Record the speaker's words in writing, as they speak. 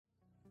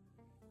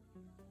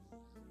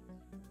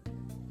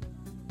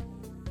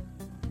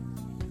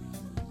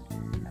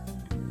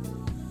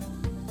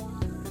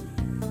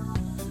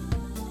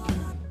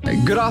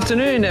Good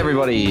afternoon,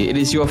 everybody. It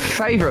is your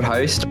favorite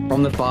host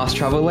from the Fast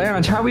Travel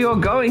Lounge. How are we all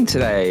going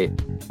today?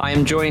 I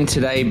am joined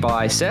today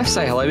by Seth.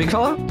 Say hello, big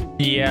fella.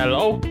 Yeah,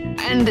 hello.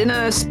 And in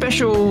a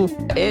special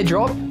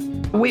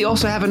airdrop, we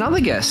also have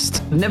another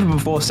guest, never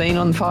before seen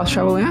on the Fast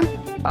Travel Lounge.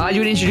 You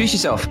would introduce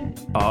yourself.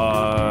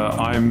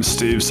 I'm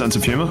Steve's sense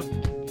of humor.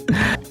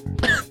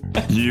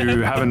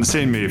 You haven't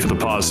seen me for the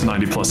past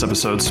 90 plus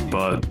episodes,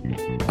 but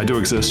I do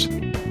exist.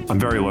 I'm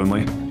very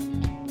lonely.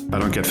 I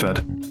don't get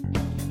fed.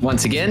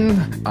 Once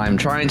again, I'm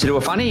trying to do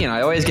a funny and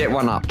I always get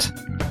one-upped.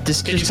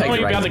 Just Can you tell take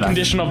me the about reins the back.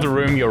 condition of the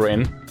room you're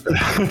in?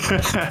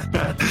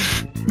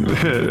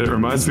 It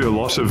reminds me a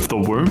lot of the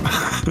womb.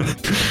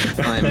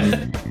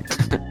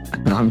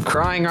 I'm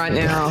crying right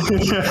now.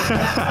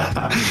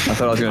 I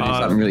thought I was going to do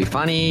something really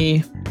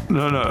funny.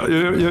 No.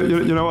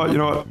 You know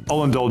what?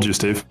 I'll indulge you,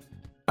 Steve.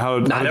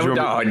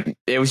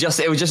 It was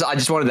just. I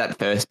just wanted that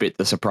first bit,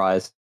 the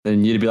surprise,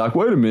 and you'd be like,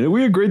 "Wait a minute,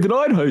 we agreed that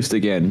I'd host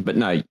again." But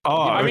no.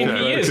 I mean,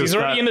 he is. He's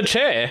already in the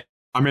chair.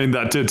 I mean,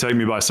 that did take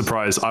me by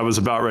surprise. I was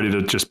about ready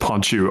to just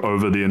punch you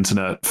over the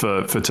internet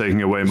for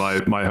taking away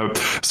my hope.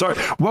 Sorry.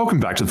 Welcome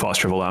back to the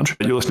Fast Travel Lounge.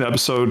 You're listening to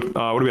episode, what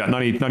are we at,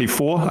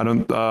 94? I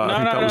think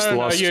that was the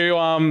last.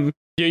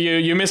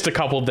 You missed a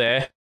couple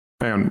there.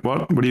 Hang on,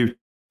 what? What do you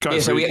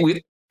guys Yeah,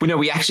 so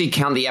we actually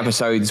count the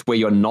episodes where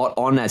you're not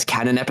on as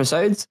canon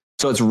episodes.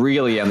 So it's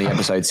really only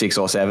episode 6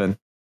 or 7.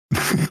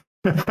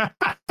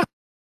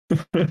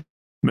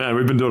 Man,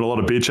 we've been doing a lot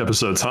of beach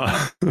episodes,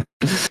 huh?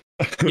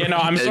 Yeah, no,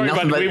 I'm sorry,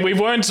 but we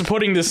weren't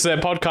putting this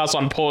podcast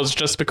on pause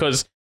just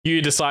because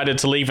you decided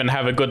to leave and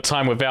have a good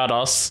time without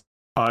us.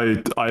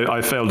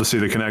 I failed to see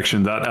the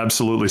connection. That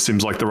absolutely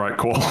seems like the right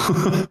call.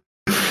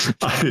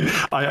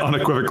 I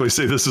unequivocally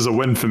see this as a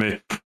win for me.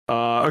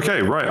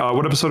 Okay, right.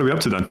 What episode are we up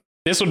to then?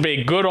 This would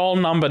be good old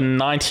number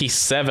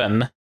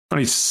 97.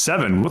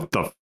 97? What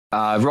the?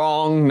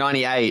 Wrong,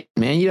 98.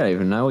 Man, you don't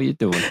even know what you're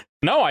doing.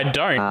 No, I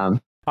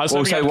don't. I was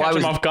hoping I'd catch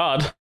him off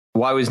guard.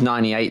 Why was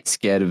 98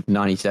 scared of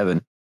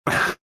 97?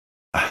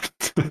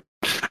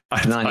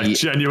 I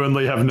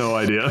genuinely have no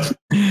idea.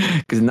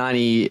 Because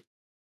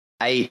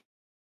 98,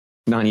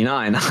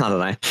 99, I don't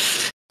know.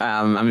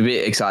 I'm a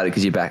bit excited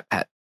because you're back,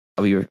 Pat.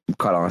 I'll be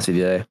quite honest with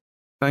you there.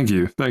 Thank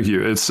you.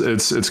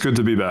 It's good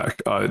to be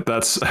back.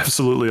 That's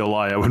absolutely a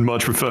lie. I would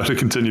much prefer to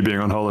continue being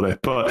on holiday,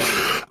 but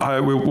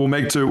we'll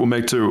make do. We'll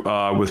make do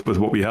with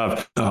what we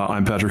have.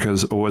 I'm Patrick,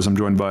 as always. I'm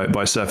joined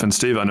by Seth and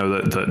Steve. I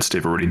know that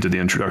Steve already did the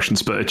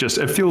introductions, but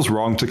it feels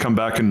wrong to come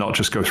back and not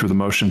just go through the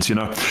motions, you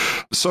know.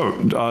 So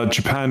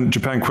Japan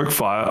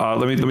quickfire.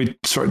 Let me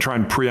try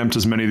and preempt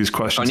as many of these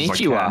questions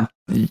Konnichiwa. as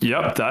I can.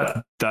 Yep,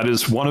 that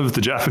is one of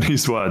the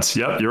Japanese words.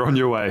 Yep, you're on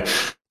your way.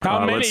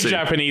 How many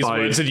Japanese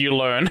words did you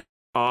learn?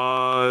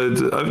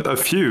 A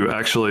few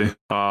actually.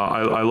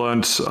 I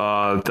learned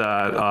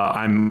that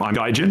I'm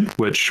gaijin,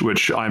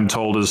 which I'm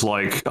told is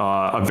like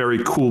a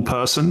very cool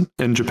person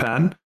in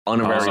Japan.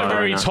 Also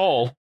very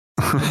tall.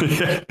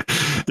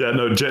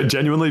 No,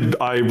 genuinely,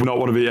 I would not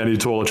want to be any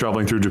taller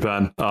traveling through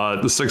Japan.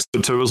 The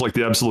 6'2" is like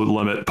the absolute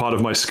limit. Part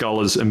of my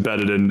skull is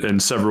embedded in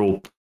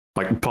several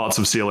like parts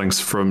of ceilings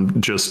from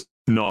just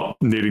not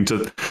needing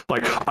to,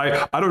 like,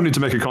 I don't need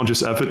to make a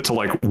conscious effort to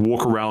like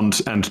walk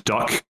around and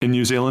duck in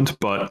New Zealand,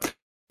 but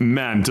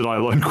man, did I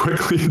learn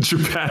quickly in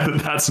Japan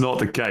that that's not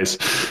the case.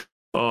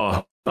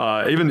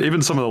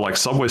 Even some of the like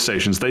subway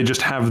stations, they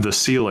just have the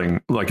ceiling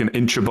like an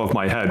inch above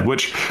my head,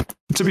 which,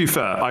 to be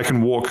fair, I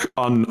can walk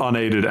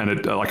unaided and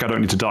it like I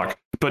don't need to duck.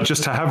 But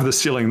just to have the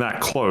ceiling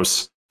that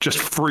close just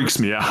freaks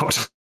me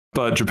out.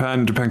 But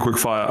Japan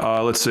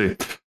quickfire. Let's see.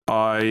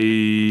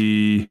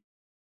 I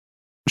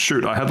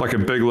had like a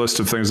big list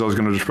of things I was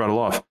going to just rattle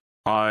off.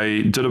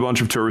 I did a bunch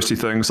of touristy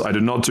things. I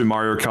did not do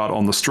Mario Kart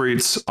on the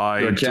streets.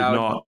 I did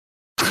not.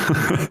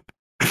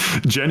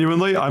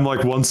 Genuinely, I'm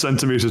like 1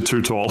 centimeter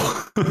too tall.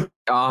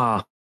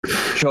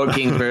 Short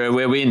king,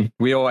 we win.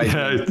 We always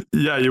win.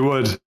 Yeah, you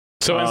would.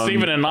 So when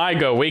Steven and I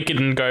go, we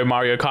can go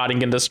Mario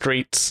Karting in the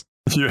streets.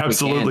 You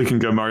absolutely can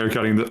go Mario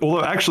Karting.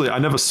 Although, actually, I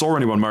never saw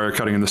anyone Mario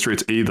Karting in the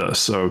streets either.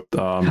 So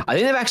I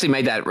think they've actually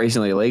made that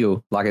recently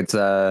illegal. Like it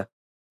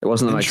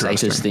wasn't the most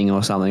safest thing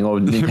or something. Or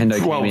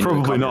Nintendo. Well,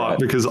 probably not,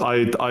 because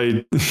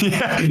Nintendo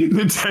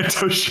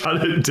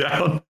shut it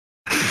down.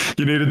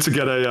 You needed to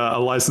get a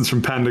license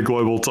from Panda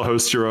Global to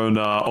host your own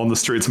on the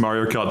streets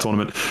Mario Kart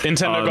tournament.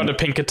 Nintendo got the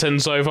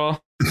Pinkertons over.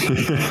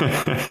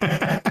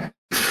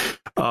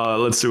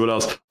 Let's see what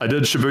else. I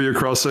did Shibuya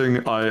Crossing.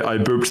 I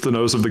booped the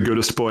nose of the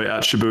goodest boy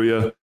at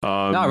Shibuya.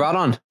 No, right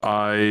on.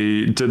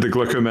 I did the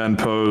Glico Man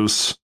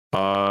pose.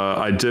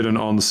 I did an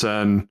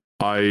onsen.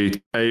 I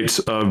ate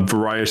a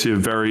variety of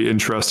very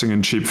interesting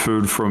and cheap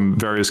food from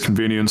various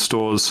convenience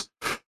stores.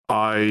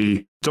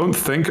 I don't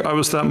think I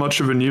was that much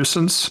of a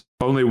nuisance.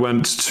 Only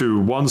went to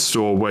one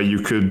store where you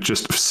could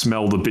just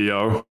smell the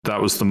BO.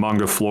 That was the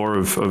manga floor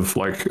of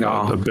like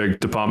a big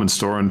department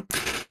store, and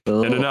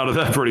in and out of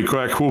that pretty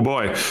quick. Oh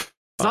boy. It's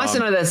nice to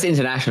know that's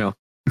international.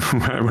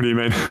 What do you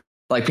mean?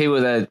 Like people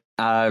that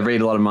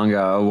read a lot of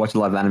manga or watch a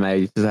lot of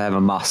anime, they have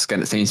a musk,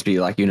 and it seems to be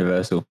like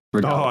universal.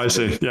 Oh, I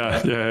see.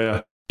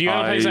 Yeah. The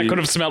only place that could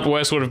have smelled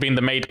worse would have been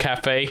the Maid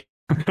Cafe.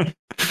 Did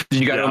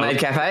you go to a Maid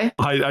Cafe?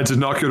 I did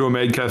not go to a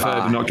Maid Cafe.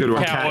 I did not go to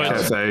a cat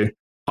cafe.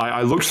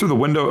 I looked through the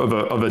window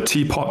of a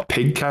Teapot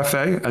Pig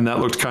Cafe, and that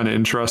looked kind of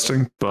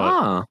interesting,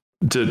 but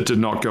did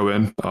not go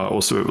in.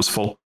 Also, it was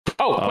full.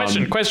 Oh,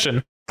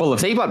 question. Full of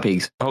Teapot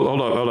Pigs.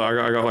 Hold on.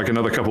 I got like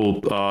another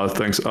couple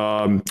things.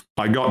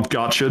 I got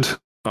gotcha'd.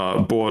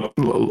 I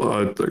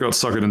got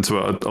suckered into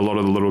a lot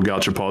of the little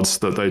gacha pods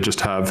that they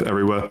just have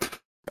everywhere.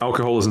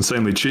 Alcohol is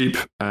insanely cheap,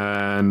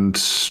 and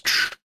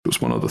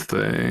there's one other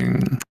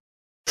thing.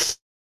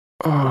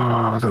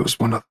 Oh, there was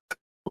one other thing.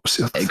 What was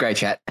the other thing? Great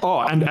chat. Oh,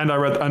 and I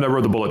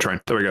rode the bullet train.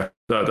 There we go.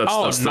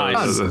 That's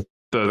nice.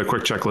 the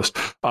quick checklist.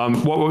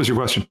 What was your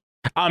question?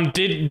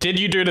 Did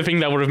you do the thing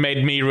that would have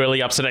made me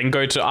really upset and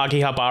go to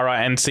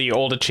Akihabara and see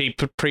all the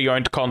cheap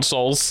pre-owned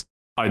consoles?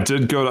 I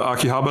did go to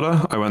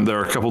Akihabara. I went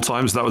there a couple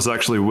times. That was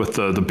actually with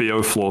the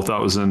BO floor. That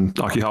was in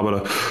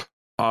Akihabara.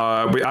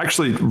 We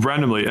actually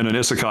randomly in an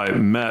isekai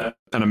met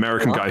an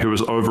American guy who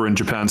was over in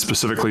Japan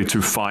specifically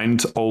to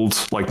find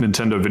old like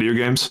Nintendo video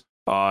games.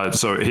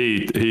 So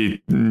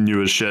he knew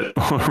his shit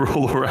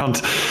all around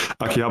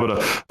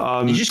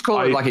Akihabara. You just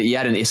call it like you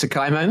had an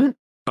isekai moment?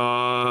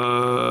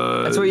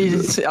 That's what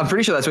I'm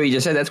pretty sure that's what you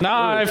just said. That's no,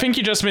 I think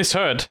you just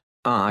misheard.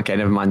 Oh, okay,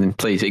 never mind then.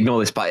 Please ignore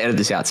this part. Edit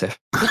this out, Seth.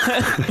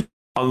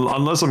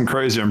 Unless I'm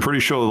crazy, I'm pretty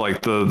sure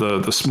like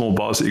the small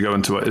bars that you go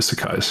into are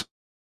isekais.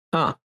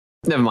 Ah,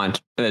 never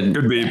mind. I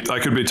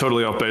could be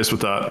totally off base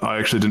with that. I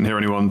actually didn't hear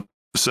anyone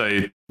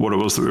say what it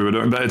was that we were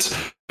doing,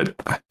 but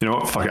you know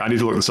what? Fuck it. I need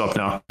to look this up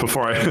now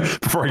before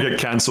I get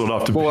cancelled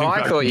after. Well,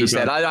 I thought you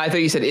said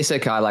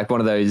isekai, like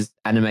one of those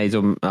animes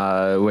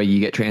where you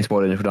get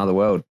transported into another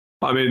world.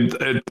 I mean,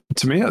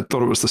 to me, I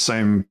thought it was the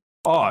same.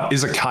 Oh,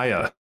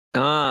 izakaya.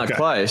 Ah, okay.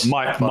 Close.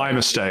 My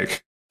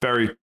mistake.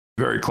 Very,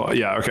 very close.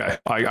 Yeah, okay.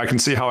 I can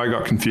see how I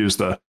got confused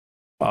there.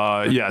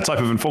 Yeah, type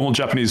of informal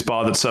Japanese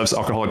bar that serves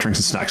alcoholic drinks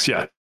and snacks.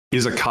 Yeah,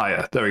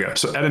 izakaya. There we go.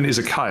 So at an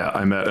izakaya,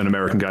 I met an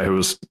American guy who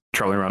was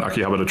traveling around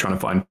Akihabara trying to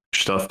find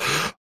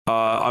stuff.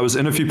 I was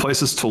in a few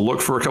places to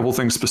look for a couple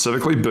things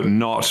specifically, but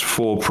not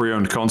for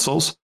pre-owned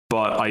consoles.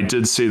 But I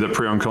did see that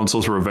pre-owned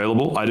consoles were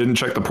available. I didn't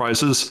check the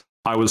prices.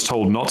 I was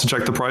told not to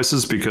check the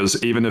prices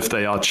because even if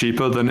they are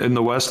cheaper than in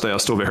the West, they are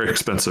still very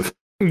expensive.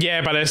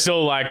 Yeah, but they're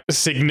still like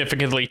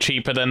significantly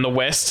cheaper than the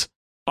West.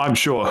 I'm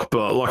sure,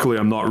 but luckily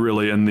I'm not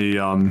really in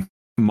the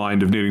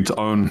mind of needing to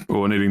own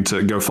or needing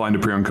to go find a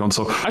pre-owned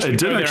console. It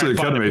did actually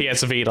occur to me.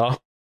 PS Vita.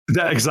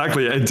 Yeah,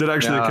 exactly. It did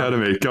actually occur to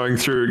me going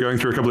through a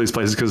couple of these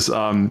places because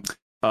a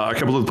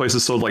couple of the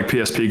places sold like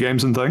PSP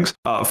games and things.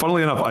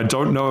 Funnily enough, I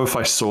don't know if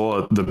I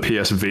saw the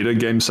PS Vita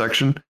game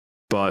section,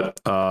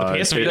 but the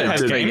PS Vita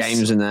has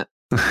games in that.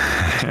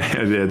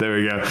 Yeah, there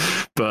we go.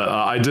 But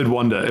I did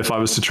wonder if I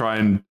was to try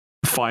and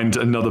find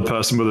another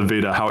person with a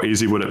Vita, how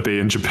easy would it be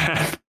in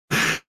Japan?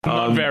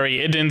 Not very.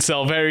 It didn't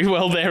sell very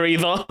well there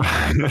either.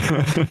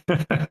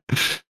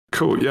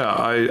 Cool. Yeah,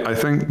 I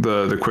think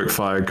the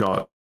quickfire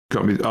got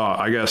me.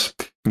 I guess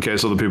in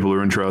case other people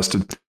are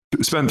interested,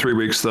 spent 3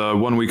 weeks there.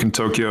 1 week in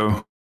Tokyo,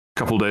 a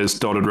couple days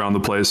dotted around the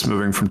place,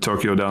 moving from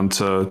Tokyo down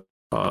to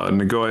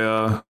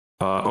Nagoya,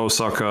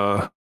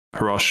 Osaka,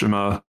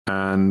 Hiroshima,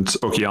 and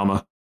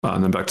Okayama,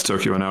 and then back to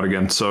Tokyo and out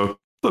again. So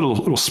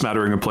little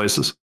smattering of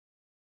places.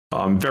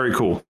 Very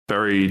cool.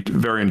 Very,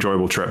 very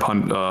enjoyable trip.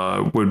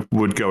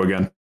 Would go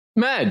again.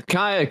 Mad,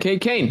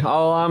 keen.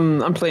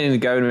 I'm planning to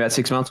go in about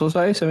 6 months or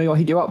so, so maybe I'll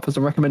hit you up for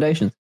some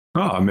recommendations.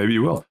 Maybe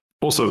you will.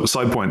 Also,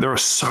 side point, there are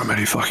so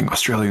many fucking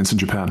Australians in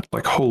Japan.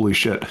 Like, holy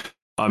shit.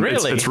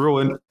 Really? It's real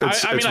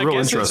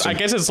interesting. I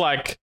guess it's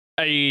like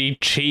a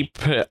cheap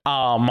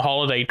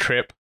holiday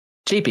trip.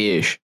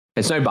 Cheapy-ish.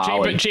 It's no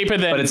Bali. Cheaper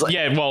than,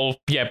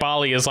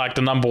 Bali is like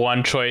the number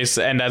one choice,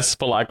 and that's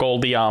for like all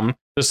the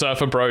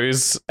Surfer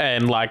Bros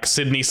and like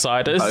Sydney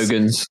Siders.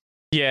 Bogans.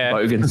 Yeah.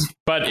 Bogans.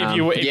 But if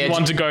you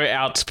want to go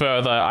out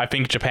further, I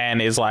think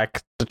Japan is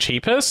like the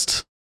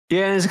cheapest.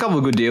 Yeah, there's a couple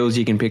of good deals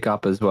you can pick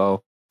up as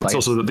well. Like, it's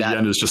also that the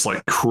yen is just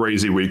like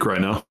crazy weak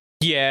right now.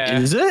 Yeah.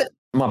 Is it?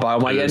 I might buy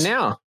my yen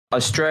now.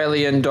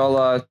 Australian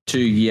dollar to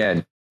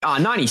yen.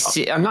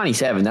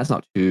 97. That's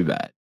not too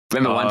bad.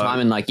 Remember one time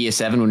in like year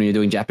 7 when we were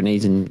doing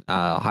Japanese in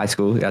high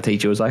school, our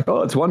teacher was like,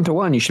 "Oh, it's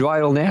 1-to-1. You should buy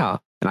it all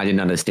now." And I didn't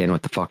understand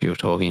what the fuck you were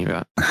talking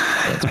about.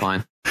 That's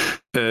fine.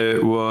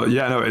 Well,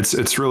 yeah, no,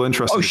 it's real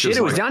interesting. Oh shit!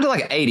 It was down to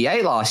like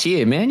 88 last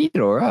year, man. You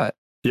did all right.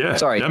 Yeah.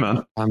 Sorry. Yeah,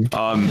 man. Good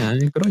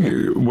on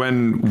you.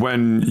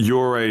 When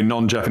you're a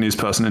non-Japanese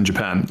person in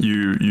Japan,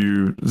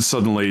 you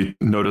suddenly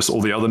notice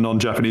all the other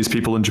non-Japanese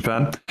people in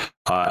Japan,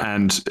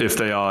 and if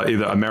they are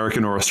either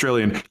American or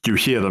Australian, you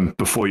hear them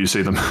before you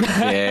see them.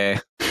 Yeah,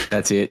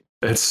 that's it.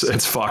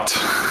 It's fucked.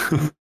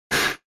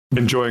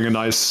 Enjoying a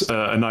nice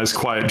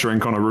quiet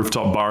drink on a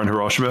rooftop bar in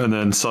Hiroshima, and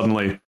then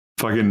suddenly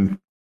fucking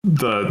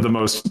the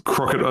most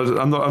crooked.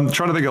 I'm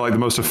trying to think of like the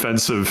most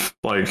offensive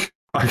like.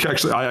 I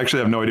actually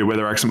have no idea where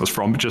their accent was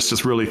from, but just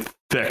this really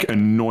thick,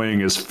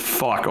 annoying as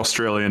fuck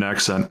Australian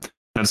accent.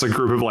 And it's a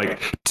group of like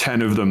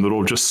 10 of them that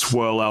all just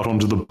swirl out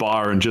onto the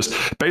bar and just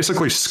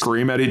basically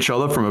scream at each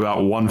other from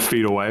about 1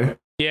 feet away.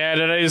 Yeah,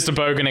 that is the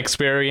Bogan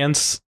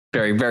experience.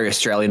 Very, very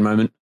Australian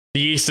moment.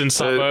 The eastern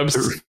suburbs.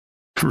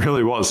 It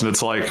really was. And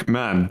it's like,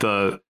 man,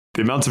 the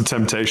amount of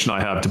temptation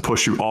I have to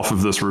push you off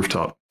of this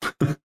rooftop.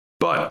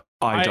 But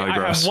I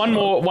digress. I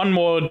have one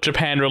more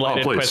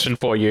Japan-related question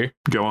for you.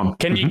 Go on.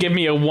 Can you give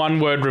me a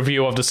one-word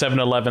review of the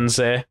 7-Elevens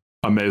there?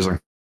 Amazing.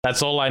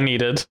 That's all I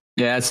needed.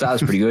 Yeah, that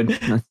was pretty good.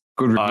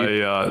 Good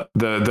review.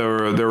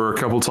 There were a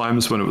couple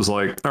times when it was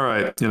like, all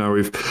right,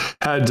 we've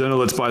had dinner,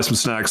 let's buy some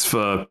snacks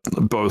for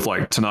both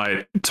like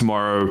tonight,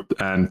 tomorrow,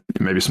 and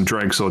maybe some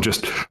drinks or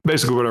just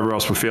basically whatever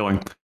else we're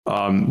feeling.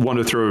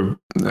 Wander through,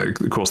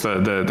 of course,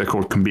 they're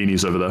called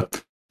konbinis over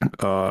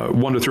there.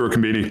 Wander through a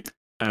konbini,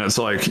 and it's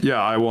like,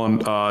 yeah, I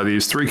want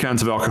these 3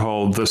 cans of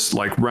alcohol, this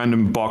like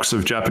random box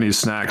of Japanese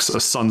snacks, a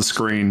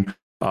sunscreen,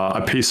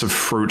 a piece of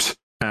fruit,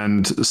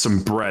 and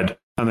some bread.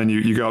 And then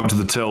you go up to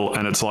the till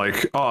and it's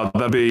like, oh,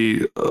 that'd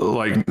be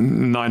like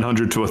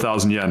 900 to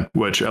 1,000 yen,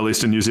 which at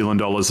least in New Zealand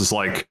dollars is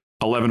like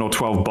 11 or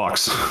 12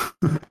 bucks.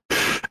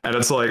 And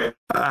it's like,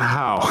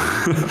 how?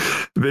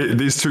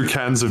 These 2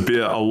 cans of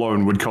beer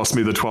alone would cost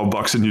me the 12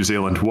 bucks in New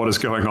Zealand. What is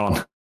going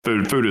on?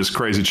 Food is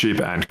crazy cheap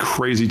and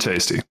crazy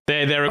tasty.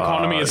 Their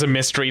economy is a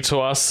mystery to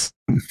us.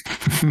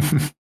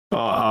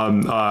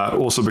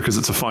 Also, because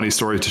it's a funny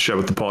story to share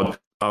with the pod,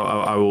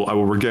 I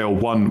will regale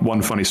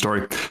one funny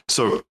story.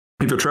 So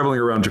if you're traveling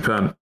around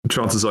Japan,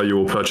 chances are you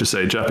will purchase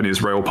a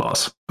Japanese rail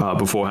pass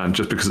beforehand,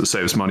 just because it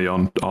saves money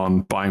on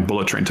buying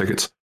bullet train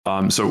tickets.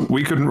 So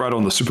we couldn't ride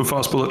on the super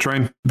fast bullet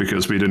train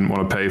because we didn't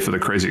want to pay for the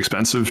crazy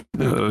expensive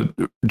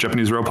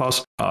Japanese rail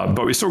pass.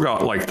 But we still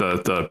got like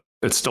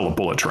it's still a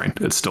bullet train.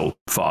 It's still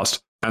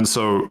fast. And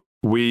so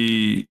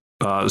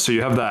so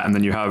you have that, and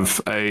then you have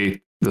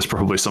there's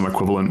probably some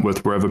equivalent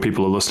with wherever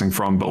people are listening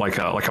from, but like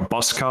a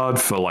bus card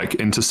for like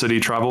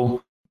intercity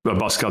travel, a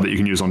bus card that you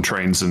can use on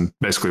trains and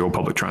basically all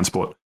public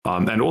transport,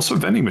 and also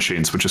vending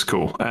machines, which is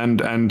cool, and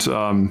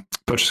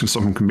purchasing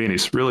some from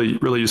konbinis, really,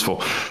 really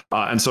useful.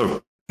 And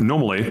so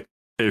normally,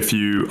 if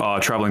you are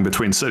traveling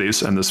between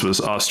cities, and this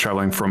was us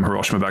traveling from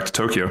Hiroshima back to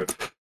Tokyo,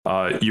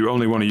 you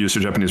only want to use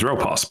your Japanese rail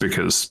pass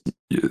because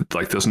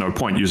there's no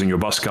point using your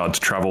bus card to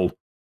travel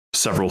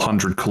several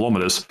hundred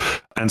kilometers.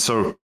 And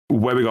so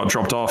where we got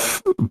dropped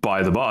off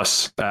by the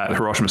bus at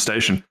Hiroshima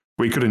Station,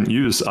 we couldn't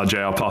use our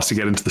JR pass to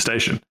get into the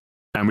station.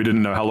 And we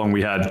didn't know how long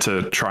we had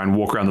to try and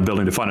walk around the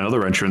building to find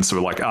another entrance. So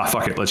we're like,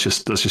 fuck it, let's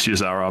just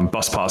use our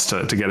bus pass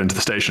to get into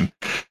the station.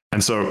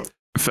 And so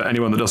for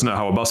anyone that doesn't know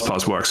how a bus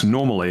pass works,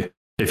 normally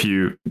if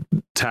you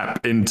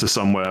tap into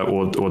somewhere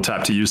or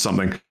tap to use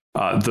something,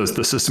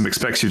 the system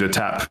expects you to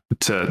tap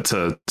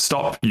to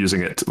stop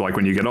using it, like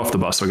when you get off the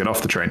bus or get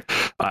off the train.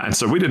 And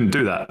so we didn't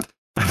do that.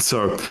 And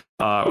so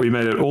we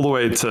made it all the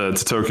way to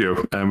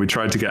Tokyo, and we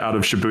tried to get out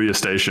of Shibuya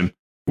Station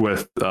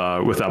with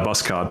our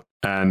bus card.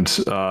 And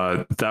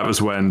that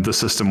was when the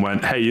system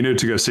went, hey, you need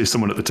to go see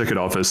someone at the ticket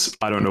office.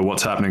 I don't know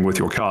what's happening with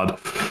your card.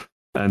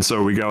 And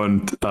so we go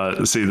and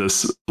see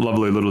this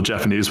lovely little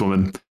Japanese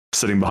woman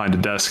sitting behind a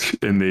desk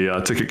in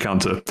the ticket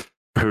counter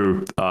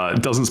who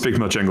doesn't speak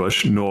much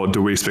English, nor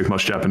do we speak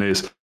much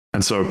Japanese.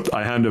 And so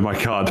I hand her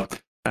my card,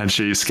 and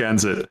she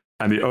scans it,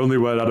 and the only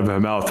word out of her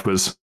mouth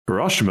was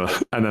Hiroshima,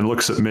 and then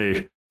looks at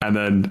me, and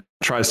then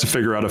tries to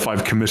figure out if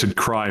I've committed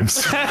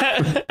crimes.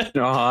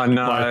 Oh,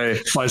 no.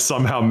 By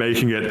somehow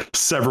making it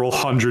several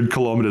hundred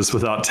kilometers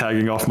without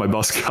tagging off my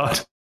bus card.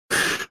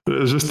 It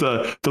was just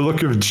the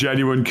look of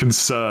genuine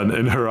concern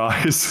in her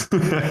eyes.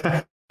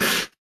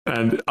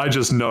 And I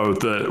just know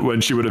that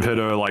when she would have hit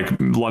her like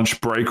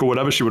lunch break or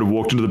whatever, she would have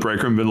walked into the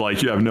break room and been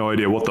like, you have no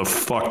idea what the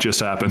fuck just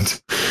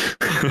happened.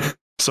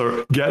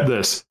 So get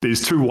this,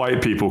 these 2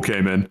 white people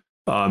came in.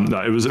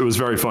 No, it was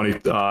very funny.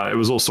 It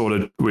was all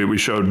sorted. We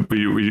showed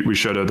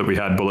her that we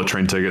had bullet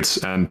train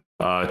tickets, and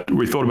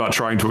we thought about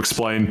trying to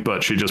explain,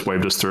 but she just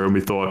waved us through, and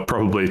we thought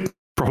probably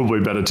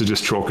better to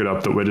just chalk it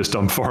up that we're just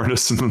dumb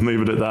foreigners and then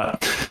leave it at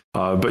that.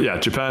 But yeah,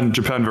 Japan,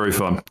 very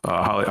fun.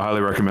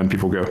 Highly recommend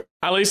people go.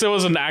 At least there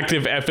was an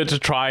active effort to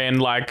try and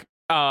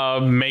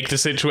make the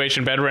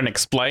situation better and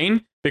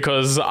explain,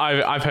 because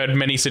I've heard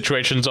many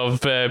situations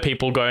of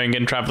people going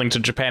and traveling to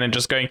Japan and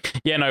just going,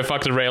 yeah, no,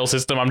 fuck the rail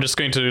system. I'm just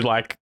going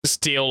to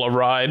steal a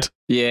ride.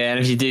 Yeah, and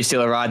if you do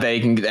steal a ride,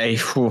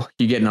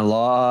 you get in a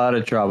lot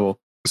of trouble.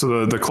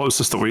 So the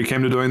closest that we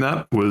came to doing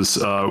that was,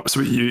 so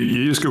you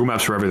use Google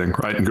Maps for everything,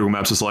 right? And Google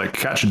Maps is like,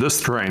 catch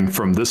this train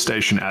from this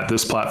station at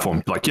this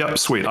platform. You're like, yep,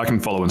 sweet, I can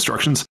follow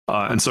instructions.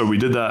 And so we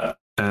did that.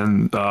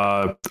 And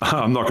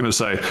I'm not going to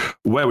say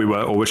where we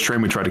were or which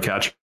train we tried to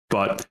catch,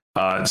 but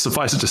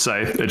suffice it to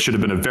say, it should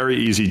have been a very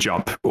easy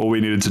jump. All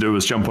we needed to do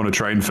was jump on a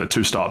train for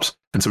 2 stops.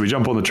 And so we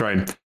jump on the train,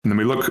 and then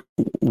we look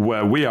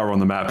where we are on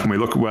the map, and we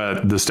look where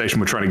the station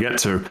we're trying to get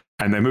to,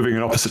 and they're moving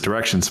in opposite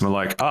directions. And we're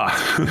like,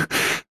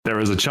 there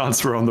is a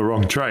chance we're on the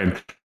wrong train.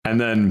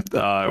 And then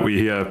we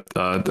hear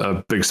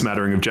a big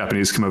smattering of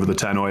Japanese come over the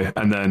tannoy,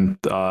 and then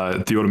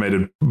the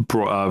automated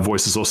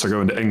voices also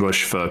go into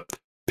English for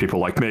people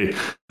like me.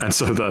 And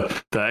so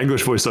the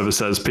English voiceover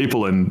says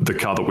people in the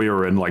car that we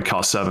were in, like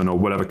car 7 or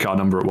whatever car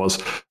number it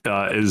was,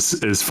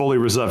 is fully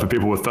reserved for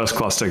people with first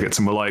class tickets.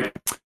 And we're like,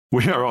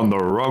 we are on the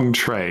wrong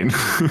train.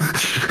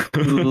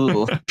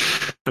 Ooh.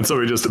 And so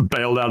we just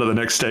bailed out at the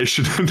next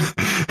station and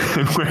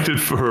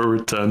waited for a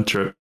return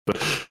trip.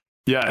 But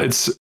yeah,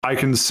 I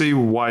can see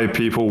why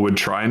people would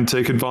try and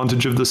take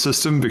advantage of the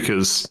system,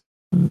 because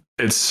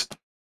it's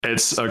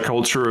a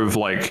culture of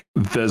like,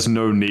 there's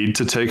no need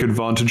to take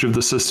advantage of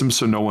the system,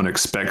 so no one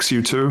expects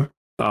you to.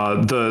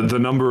 The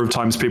number of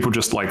times people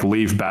just like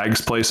leave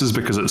bags places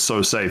because it's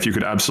so safe, you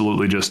could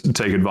absolutely just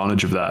take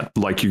advantage of that.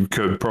 Like you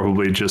could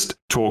probably just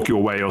talk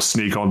your way or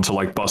sneak onto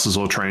like buses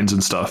or trains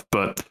and stuff.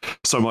 But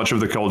so much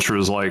of the culture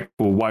is like,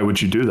 well, why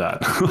would you do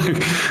that?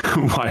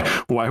 Like,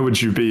 why would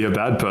you be a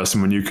bad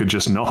person when you could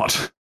just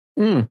not?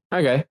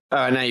 Okay.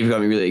 Now you've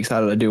got me really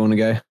excited. I do want to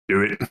go.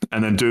 Do it,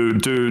 and then do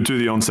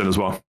the onsen as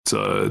well.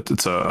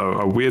 It's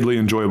a weirdly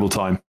enjoyable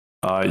time.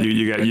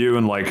 You get you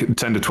and like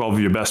 10 to 12 of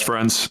your best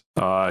friends,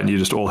 and you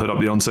just all hit up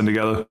the onsen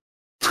together.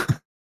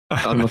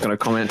 I'm not going to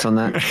comment on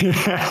that.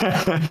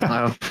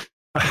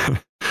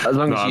 As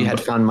long as you had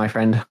fun, my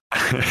friend.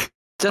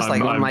 Just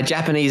like one of my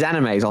Japanese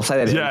animes, I'll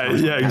say that.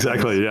 Yeah,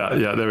 exactly.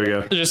 Yeah, there we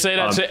go. Just say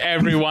that to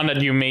everyone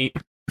that you meet.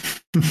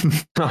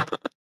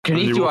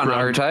 Konnichiwa,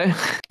 Naruto.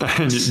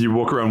 And you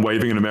walk around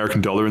waving an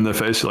American dollar in their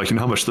face. You're like, you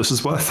know how much this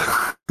is worth?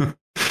 And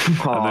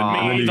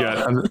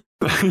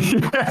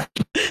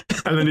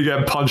then you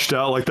get punched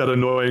out like that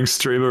annoying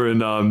streamer in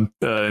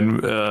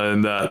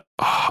that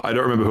I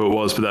don't remember who it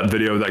was, but that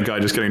video of that guy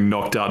just getting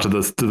knocked out to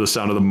the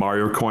sound of the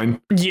Mario coin.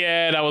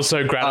 Yeah, that was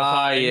so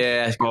gratifying.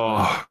 Yeah.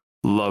 Oh,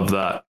 love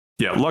that.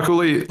 Yeah,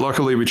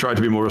 luckily we tried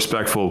to be more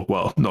respectful.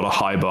 Well, not a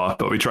high bar,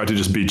 but we tried to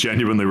just be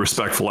genuinely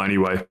respectful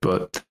anyway.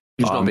 But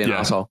just not be an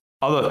asshole.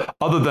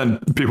 Other than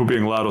people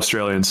being loud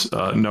Australians,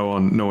 no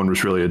one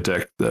was really a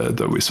dick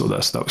that we saw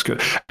this. That was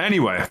good.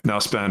 Anyway, now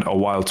spent a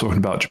while talking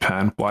about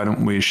Japan. Why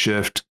don't we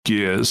shift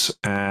gears?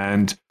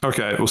 And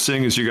okay, well,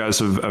 seeing as you guys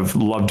have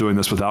loved doing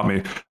this without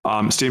me,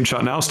 Steam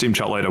chat now, Steam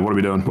chat later. What are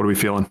we doing? What are we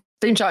feeling?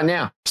 Steam chat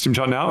now. Steam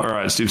chat now? All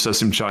right, Steve says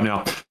Steam chat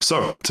now.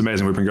 So it's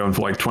amazing. We've been going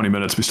for like 20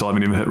 minutes. We still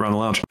haven't even hit Round the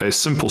Lounge. A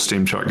simple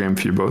Steam chat game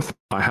for you both.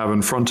 I have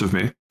in front of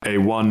me a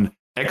one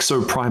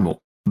Exoprimal,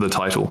 the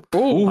title.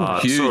 Oh,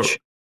 huge. So,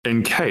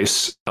 in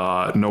case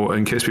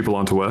people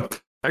aren't aware,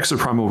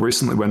 Exoprimal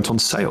recently went on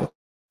sale.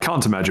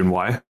 Can't imagine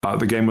why.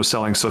 The game was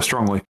selling so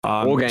strongly.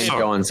 All games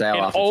go on sale. It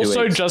after 2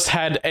 also weeks. just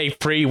had a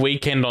free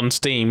weekend on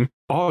Steam.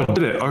 Oh,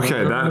 did it?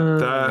 Okay,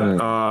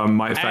 that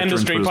might factor And the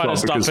into Street it as Fighter well,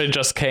 stuff because, it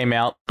just came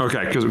out.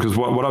 okay, because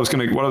what I was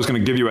gonna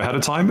give you ahead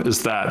of time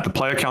is that the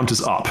player count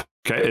is up.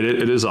 Okay,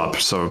 it is up.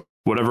 So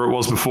whatever it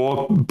was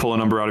before, pull a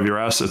number out of your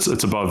ass.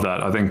 It's above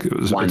that. I think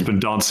it's been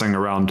dancing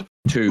around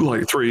 2,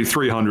 like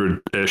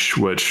 300-ish,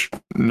 which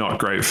not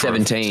great for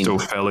 17. a still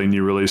fairly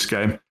new release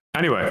game.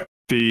 Anyway,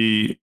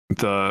 the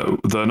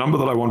number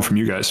that I want from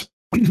you guys,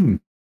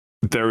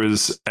 there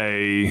is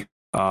a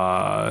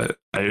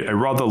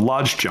rather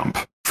large jump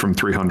from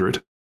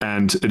 300,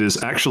 and it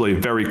is actually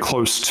very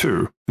close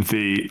to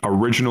the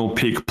original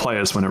peak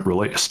players when it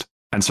released.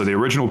 And so the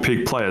original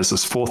peak players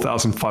is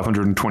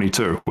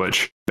 4,522,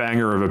 which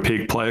banger of a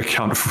peak player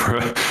count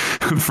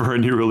for a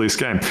new release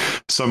game.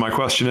 So my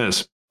question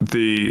is,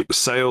 the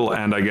sale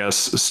and I guess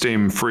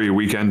Steam free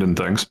weekend and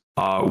things,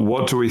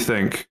 what do we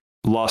think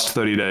last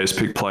 30 days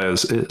peak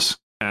players is?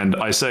 And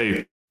I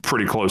say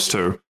pretty close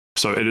to.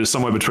 So it is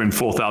somewhere between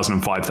 4,000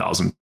 and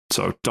 5,000.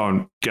 So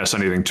don't guess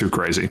anything too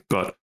crazy.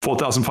 But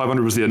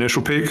 4,500 was the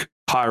initial peak,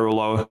 higher or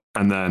lower?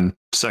 And then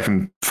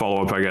second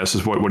follow-up, I guess,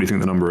 is what do you think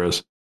the number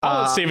is?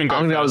 Steven,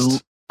 go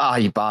first.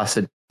 You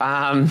bastard.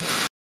 Oh,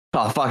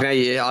 fuck. No,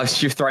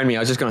 you've thrown me. I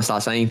was just going to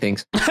start saying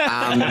things.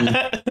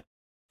 That's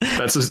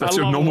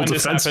your normal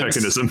defense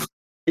mechanism.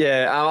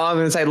 Yeah, I'm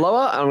going to say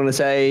lower. I'm going to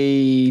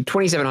say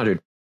 2,700.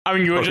 I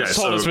mean, you just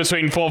told us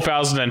between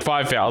 4,000 and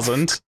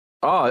 5,000.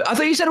 Oh, I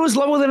thought you said it was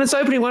lower than its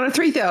opening one at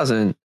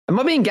 3,000. Am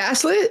I being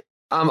gaslit?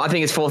 I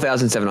think it's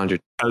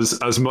 4,700.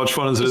 As much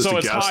fun as it is to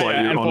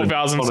gaslight you on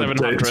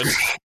 4,700.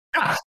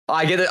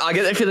 I get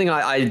that feeling.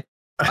 I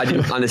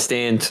didn't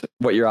understand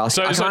what you're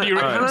asking. So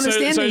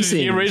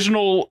the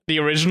original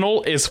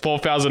is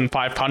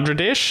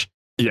 4,500-ish.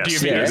 Yes. Do you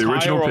think it's the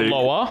original higher or peak,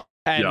 lower?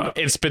 And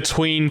it's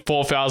between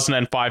 4,000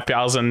 and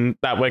 5,000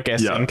 that we're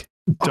guessing. Yeah.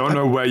 Don't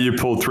know where you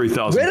pulled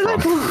 3,000 Where did I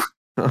from.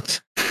 pull?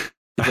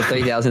 The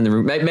 3,000 in the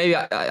room. Maybe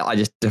I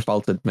just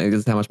defaulted. Maybe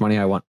that's how much money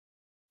I want.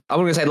 I'm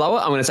going to say lower.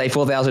 I'm going to say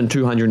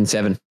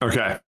 4,207.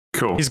 Okay,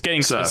 cool. He's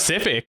getting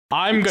specific.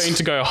 I'm going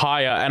to go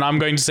higher, and I'm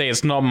going to say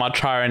it's not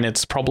much higher, and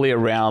it's probably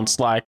around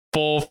like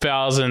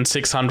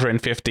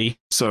 4,650.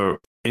 So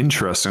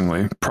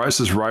interestingly, Price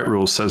is Right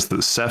rule says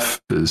that Ceph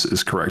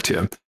is correct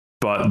here.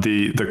 But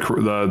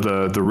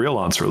the real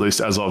answer, at least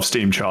as of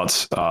Steam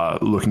charts,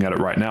 looking at it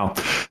right now,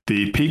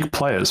 the peak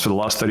players for the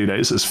last 30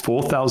 days is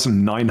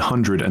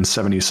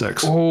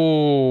 4,976.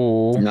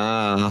 Oh,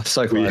 nah,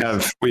 so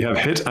close. We have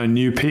hit a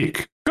new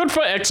peak. Good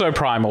for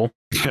Exoprimal.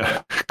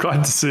 Yeah,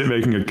 glad to see it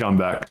making a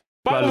comeback.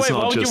 By the way,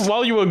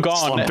 while you were gone,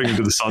 slumping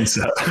into the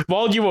sunset.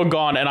 While you were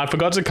gone, and I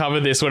forgot to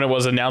cover this when it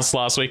was announced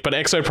last week, but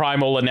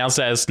Exoprimal announced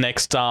as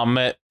next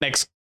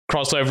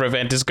crossover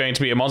event is going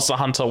to be a Monster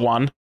Hunter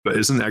 1. But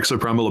isn't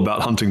Exoprimal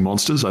about hunting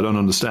monsters? I don't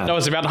understand. No,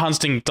 it's about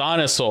hunting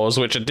dinosaurs,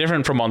 which are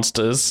different from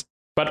monsters.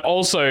 But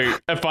also,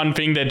 a fun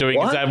thing they're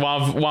doing is that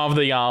one of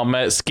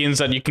the skins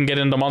that you can get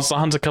in the Monster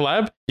Hunter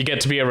collab, you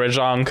get to be a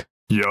Rajang.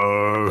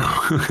 Yo,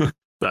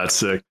 that's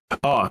sick.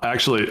 Oh,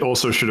 actually,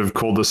 also should have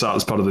called this out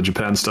as part of the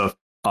Japan stuff.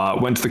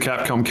 Went to the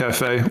Capcom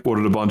Cafe,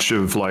 ordered a bunch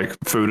of like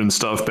food and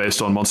stuff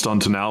based on Monster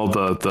Hunter Now,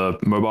 the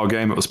mobile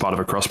game. It was part of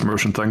a cross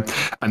promotion thing,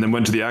 and then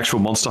went to the actual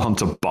Monster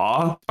Hunter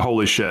bar.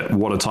 Holy shit,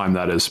 what a time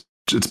that is!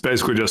 It's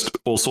basically just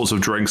all sorts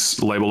of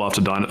drinks labeled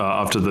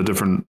after the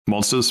different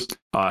monsters,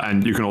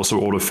 and you can also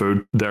order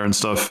food there and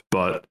stuff.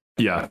 But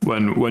yeah,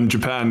 when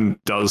Japan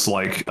does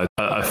like a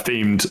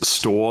themed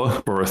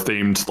store or a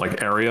themed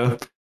like area,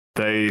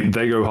 they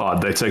go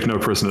hard. They take no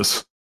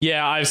prisoners.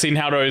 Yeah, I've seen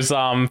how those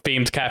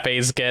themed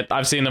cafes get.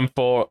 I've seen them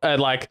for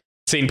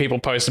seen people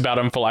post about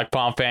them for like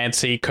Final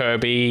Fantasy,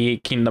 Kirby,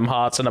 Kingdom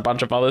Hearts, and a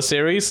bunch of other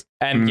series.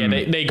 And yeah,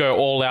 they go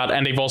all out,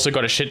 and they've also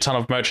got a shit ton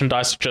of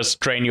merchandise to just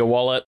drain your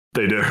wallet.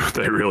 They do.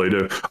 They really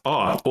do.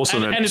 Oh,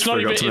 also, and it's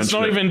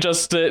not even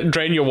just to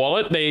drain your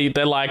wallet.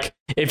 They're like,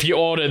 if you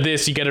order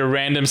this, you get a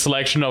random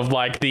selection of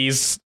like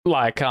these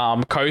like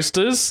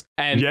coasters,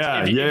 and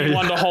if you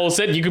want the whole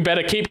set, you could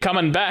better keep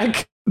coming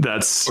back.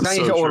 That's Don't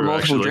you order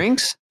multiple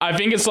drinks? I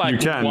think it's like you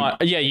can.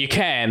 Yeah, you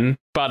can,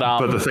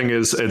 but the thing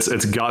is, it's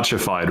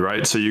gacha-fied,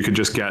 right? So you could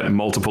just get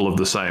multiple of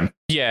the same.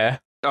 Yeah.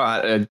 All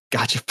right,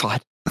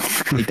 gacha-fied.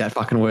 Eat that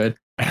fucking word.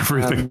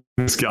 Everything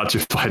is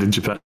gacha-fied in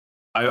Japan.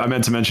 I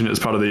meant to mention it as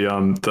part of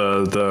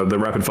the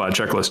rapid fire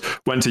checklist.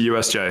 Went to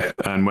USJ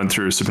and went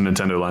through Super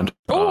Nintendo Land.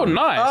 Oh,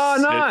 nice! Oh,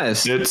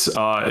 nice!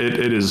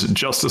 It is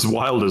just as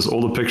wild as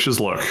all the pictures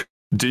look.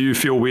 Do you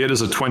feel weird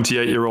as a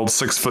 28-year-old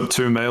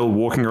 6'2" male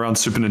walking around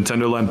Super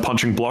Nintendo Land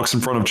punching blocks in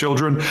front of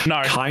children?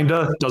 No.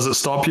 Kinda. Does it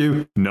stop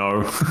you?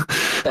 No.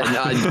 And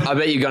I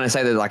bet you're gonna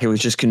say that like it was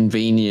just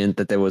convenient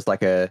that there was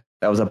like a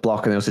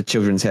block and there was a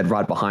children's head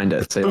right behind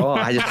it. So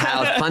I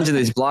was punching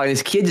this block and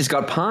this kid just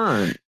got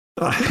punched.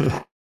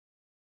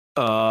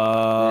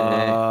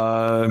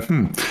 No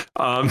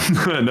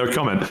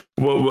comment.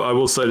 Well, I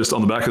will say just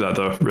on the back of that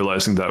though,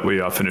 realizing that we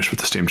are finished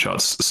with the Steam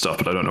charts stuff,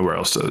 but I don't know where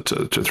else to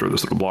throw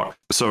this little block.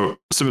 So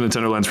Super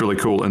Nintendo Land's really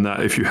cool in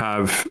that if you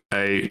have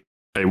a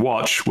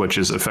watch, which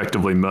is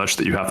effectively merch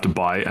that you have to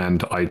buy,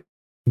 and I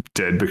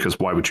did because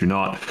why would you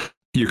not?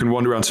 You can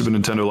wander around Super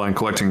Nintendo Land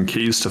collecting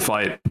keys to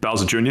fight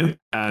Bowser Jr.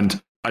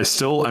 And I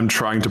still am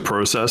trying to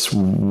process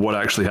what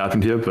actually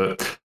happened here,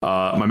 but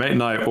my mate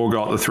and I all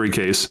got the 3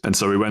 keys, and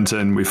so we went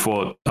in, we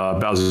fought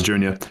Bowser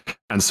Jr.,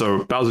 and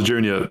so Bowser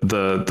Jr.,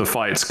 the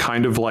fight's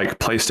kind of like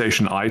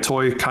PlayStation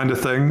iToy kind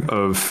of thing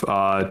of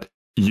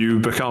you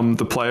become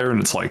the player, and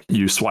it's like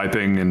you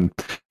swiping and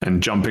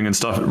jumping and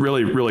stuff.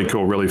 Really, really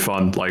cool, really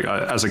fun. Like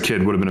as a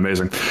kid would have been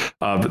amazing.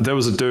 But there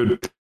was a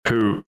dude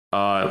who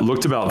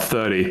looked about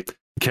 30,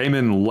 came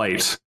in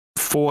late,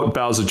 fought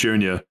Bowser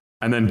Jr.,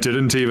 and then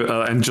didn't even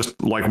and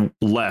just like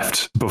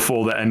left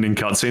before the ending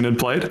cutscene had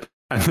played,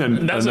 and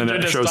then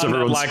it shows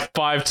everyone like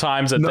 5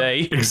 times a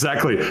day.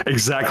 Exactly,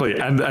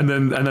 and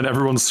then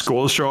everyone's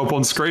scores show up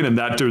on screen, and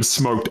that dude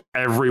smoked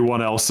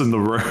everyone else in the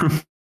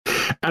room.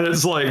 And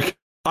it's like,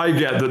 I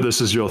get that this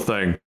is your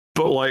thing,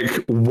 but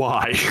like,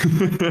 why?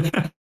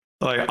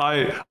 Like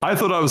I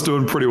thought I was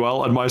doing pretty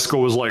well, and my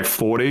score was like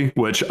 40,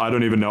 which I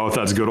don't even know if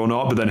that's good or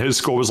not. But then his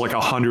score was like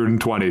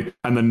 120,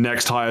 and the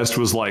next highest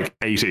was like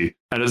 80,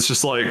 and it's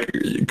just like,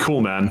 cool,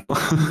 man.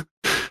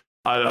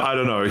 I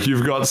don't know.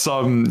 You've got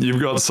some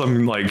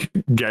like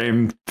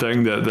game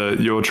thing that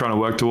you're trying to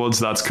work towards.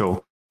 That's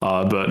cool.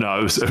 But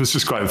no, it was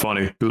just quite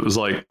funny. It was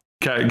like,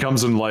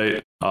 comes in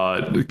late,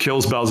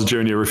 kills Bowser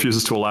Jr.,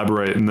 refuses to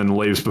elaborate, and then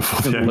leaves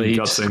before the ending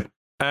cutscene.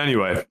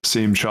 Anyway,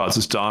 Steam charts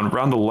is done.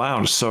 Round the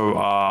lounge. So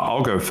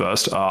I'll go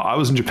first. I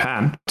was in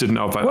Japan. Didn't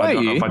know if I. I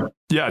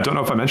don't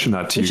know if I mentioned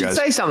that to you guys. You should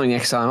say something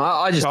next time.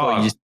 I just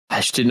thought I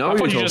just didn't know. I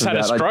thought you just had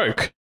a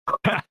stroke.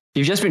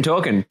 You've just been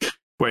talking.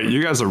 Wait,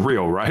 you guys are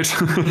real, right?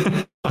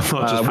 I'm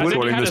not just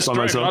recording this by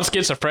myself. Not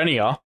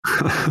schizophrenia.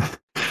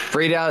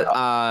 Read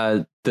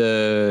out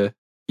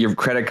your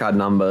credit card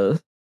number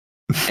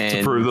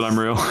to prove that I'm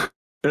real.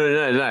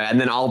 No, and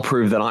then I'll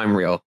prove that I'm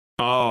real.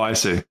 Oh, I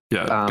see.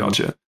 Yeah,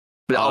 gotcha.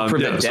 But I'll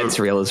prove that Dead's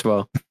real as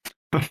well.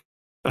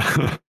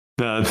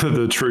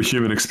 The true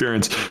human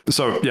experience.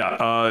 So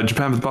yeah,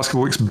 Japan for the past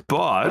couple weeks,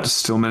 but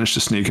still managed to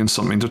sneak in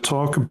something to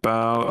talk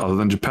about other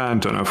than Japan.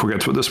 Don't know if we'll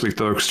get to it this week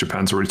though, because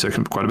Japan's already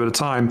taken quite a bit of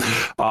time.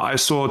 I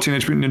saw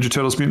Teenage Mutant Ninja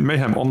Turtles Mutant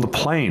Mayhem on the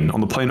plane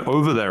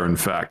over there. In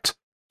fact,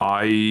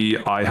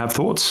 I have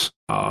thoughts.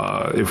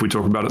 If we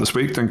talk about it this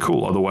week, then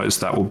cool. Otherwise,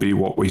 that will be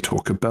what we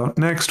talk about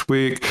next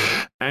week.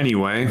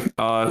 Anyway,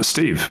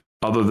 Steve,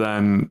 other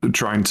than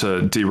trying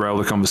to derail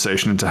the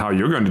conversation into how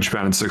you're going to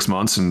Japan in 6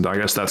 months, and I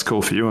guess that's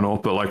cool for you and all,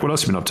 but like, what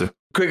else have you been up to?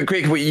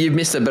 Quick, you've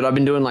missed it, but I've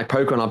been doing like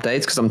Pokemon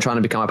updates because I'm trying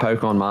to become a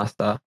Pokemon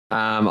master.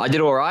 I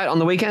did all right on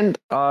the weekend.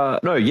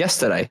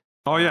 Yesterday.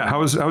 Oh yeah, how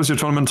was your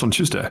tournament on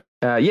Tuesday?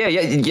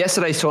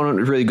 Yesterday's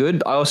tournament was really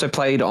good. I also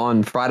played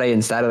on Friday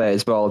and Saturday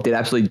as well. Did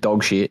absolutely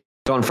dog shit.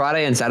 So on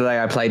Friday and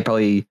Saturday, I played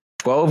probably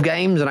 12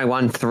 games and I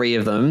won 3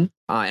 of them.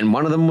 and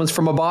one of them was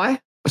from a buy.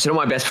 So not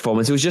my best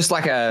performance. It was just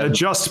like They're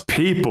just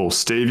people,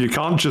 Steve. You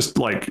can't just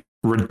like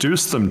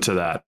reduce them to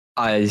that.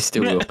 I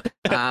still will.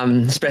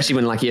 Especially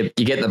when like you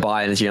get the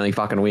buy and it's your only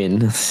fucking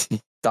win.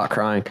 Start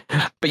crying.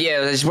 But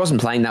yeah, I just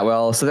wasn't playing that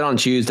well. So then on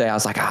Tuesday, I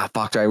was like,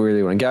 fuck, do I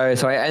really want to go?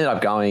 So I ended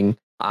up going.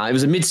 It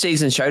was a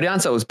mid-season showdown,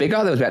 so it was bigger.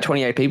 There was about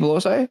 28 people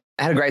or so.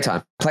 I had a great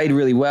time. Played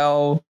really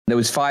well. There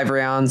was 5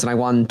 rounds and I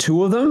won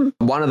 2 of them.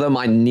 One of them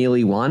I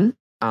nearly won.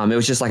 It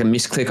was just like a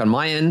misclick on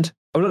my end.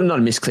 Well, not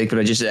a misclick,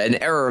 but just an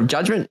error of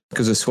judgment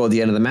because it scored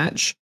the end of the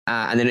match.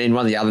 And then in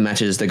one of the other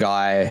matches, the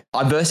guy,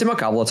 I burst him a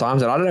couple of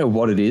times and I don't know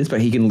what it is,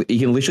 but he can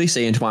literally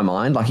see into my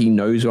mind. Like he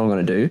knows what I'm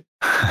going to do.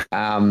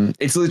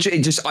 It's literally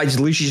I just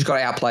literally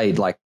got outplayed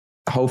like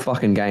the whole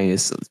fucking game.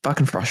 It's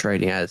fucking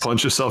frustrating as.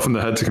 Punch yourself in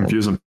the head to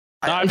confuse him.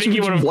 I think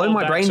you would have blown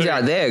my brains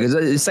out there because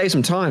it saves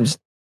some time.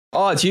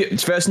 Oh, it's you.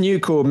 It's first and you.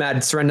 Cool.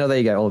 Mad surrender. There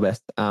you go. All the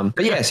best.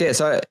 But yes, yeah.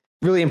 So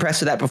really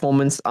impressed with that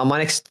performance. My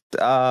next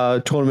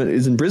tournament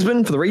is in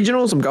Brisbane for the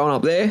regionals. I'm going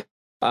up there.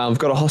 I've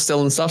got a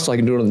hostel and stuff, so I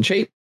can do it on the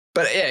cheap.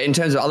 But yeah, in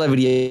terms of other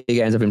video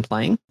games I've been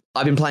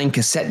playing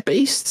Cassette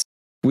Beasts,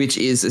 which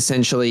is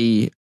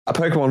essentially a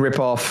Pokemon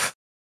ripoff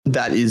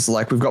that is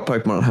like, we've got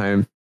Pokemon at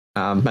home,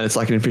 and it's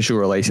like an official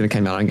release and it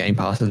came out on Game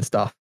Pass and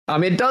stuff.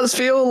 It does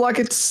feel like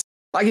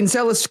I can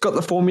tell it's got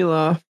the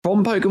formula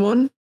from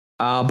Pokemon,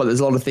 but there's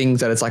a lot of things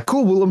that it's like,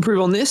 cool, we'll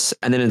improve on this.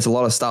 And then it's a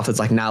lot of stuff that's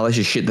like, nah, let's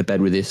just shit the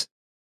bed with this.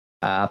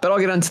 But I'll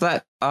get into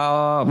that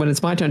when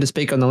it's my turn to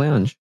speak on the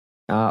lounge.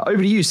 Over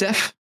to you,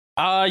 Seth.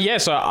 Yeah,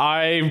 so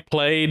I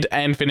played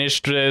and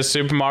finished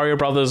Super Mario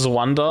Brothers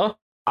Wonder.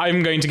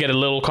 I'm going to get a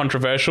little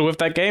controversial with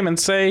that game and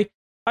say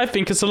I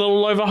think it's a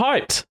little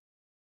overhyped.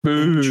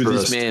 Boo,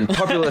 this man.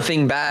 Popular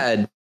thing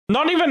bad.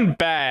 Not even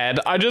bad.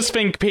 I just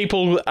think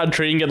people are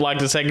treating it like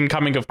the second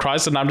coming of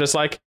Christ, and I'm just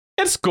like,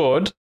 it's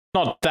good.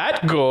 Not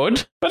that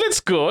good, but it's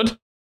good.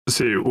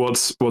 See,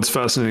 what's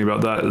fascinating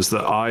about that is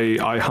that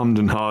I hummed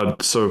and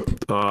hawed. So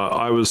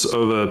I was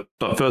over,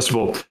 first of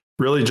all,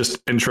 really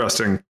just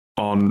interesting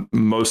on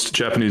most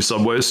Japanese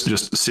subways,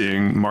 just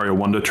seeing Mario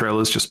Wonder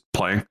trailers just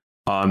playing.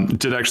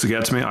 Did actually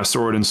get to me. I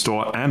saw it in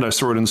store, and I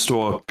saw it in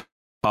store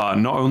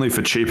not only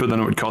for cheaper than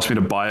it would cost me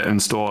to buy it in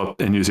store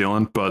in New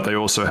Zealand, but they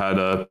also had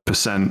a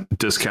 %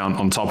 discount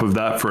on top of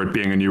that for it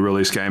being a new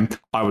release game.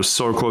 I was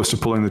so close to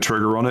pulling the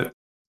trigger on it.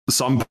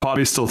 Some part of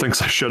me still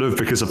thinks I should have,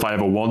 because if I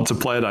ever want to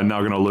play it, I'm now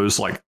going to lose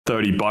like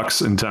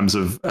 $30 in terms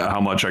of how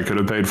much I could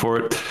have paid for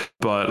it.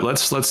 But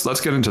let's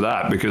get into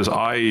that, because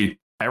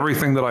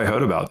everything that I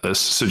heard about this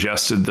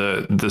suggested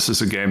that this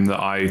is a game that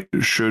I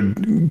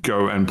should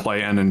go and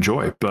play and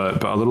enjoy,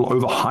 but a little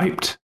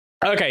overhyped.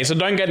 Okay, so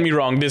don't get me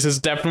wrong. This is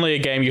definitely a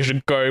game you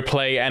should go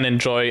play and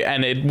enjoy,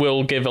 and it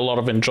will give a lot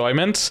of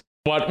enjoyment.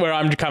 Where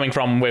I'm coming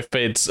from with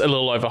it's a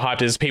little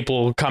overhyped is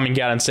people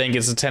coming out and saying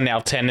it's a 10 out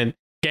of 10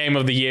 game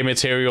of the year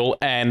material,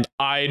 and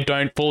I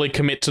don't fully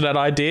commit to that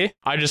idea.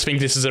 I just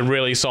think this is a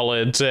really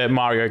solid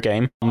Mario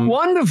game.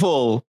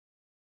 Wonderful.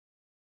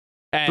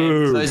 And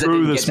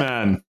boo this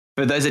man.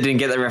 For those that didn't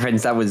get that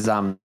reference, that was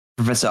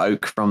Professor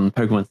Oak from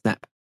Pokemon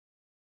Snap.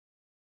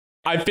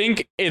 I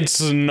think it's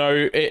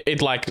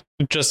it like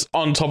just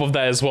on top of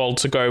that as well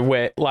to go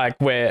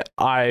where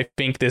I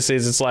think this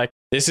is. It's like,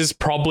 this is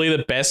probably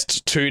the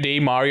best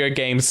 2D Mario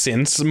game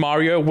since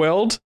Mario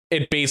World.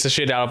 It beats the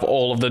shit out of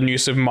all of the new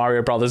Super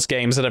Mario Brothers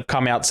games that have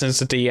come out since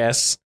the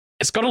DS.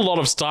 It's got a lot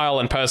of style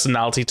and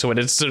personality to it.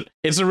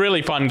 It's a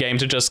really fun game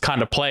to just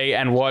kind of play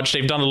and watch.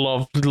 They've done a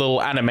lot of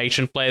little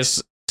animation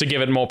plays to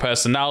give it more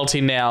personality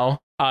now.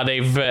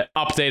 They've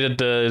updated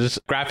the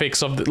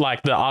graphics of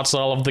the art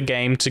style of the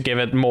game to give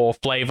it more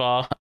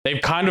flavor.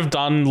 They've kind of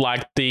done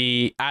like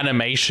the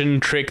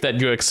animation trick that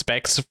you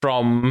expect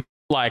from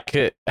like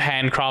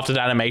handcrafted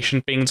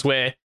animation things,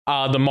 where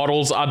the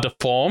models are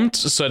deformed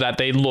so that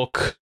they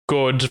look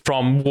good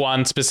from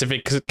one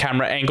specific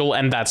camera angle,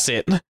 and that's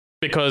it.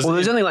 Because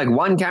there's only like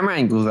one camera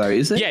angle though,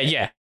 is there?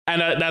 Yeah.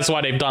 And that's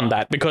why they've done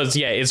that, because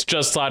it's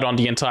just side on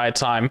the entire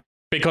time.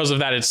 Because of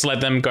that, it's let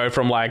them go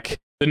from like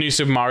the new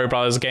Super Mario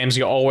Brothers games,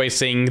 you're always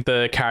seeing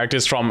the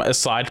characters from a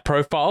side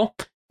profile,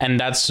 and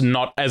that's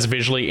not as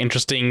visually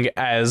interesting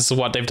as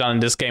what they've done in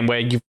this game,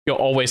 where you're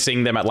always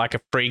seeing them at like a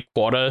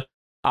 3/4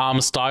 arm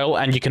style,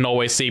 and you can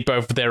always see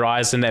both their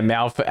eyes and their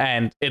mouth,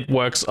 and it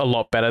works a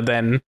lot better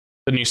than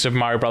the new Super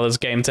Mario Brothers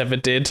games ever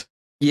did.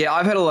 Yeah,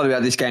 I've heard a lot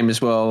about this game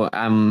as well,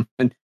 and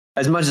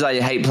as much as I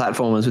hate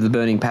platformers with a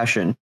burning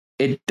passion,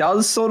 it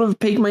does sort of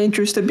pique my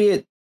interest a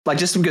bit, like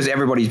just because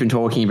everybody's been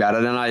talking about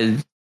it, and I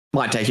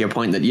might take your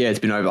point that, it's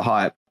been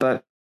overhyped,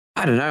 but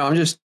I don't know. I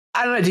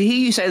don't know. To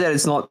hear you say that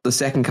it's not the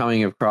second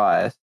coming of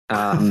Christ,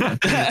 I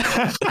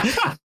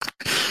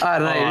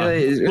don't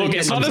know. Look,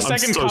 it's not the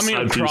second coming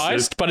of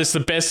Christ, but it's the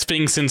best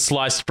thing since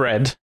sliced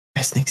bread.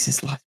 Best thing since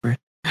sliced bread.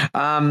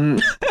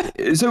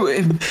 So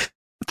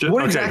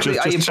what exactly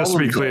are you just to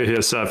be clear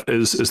here, Seth,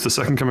 is the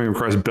second coming of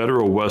Christ better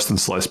or worse than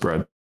sliced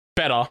bread?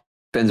 Better.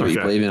 Depends what you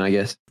believe in, I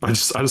guess. I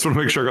just want to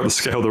make sure I got the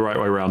scale the right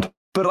way around.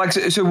 But like,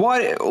 so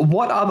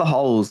what are the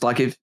holes? Like,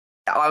 if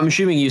I'm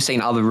assuming you've seen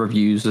other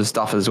reviews of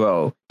stuff as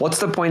well, what's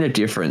the point of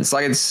difference?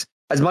 Like,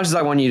 as much as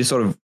I want you to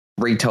sort of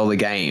retell the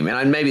game,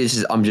 and maybe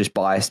I'm just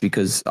biased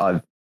because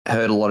I've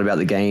heard a lot about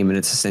the game, and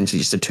it's essentially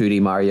just a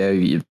 2D Mario.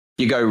 You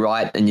go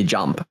right and you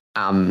jump,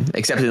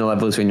 except in the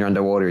levels when you're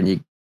underwater and you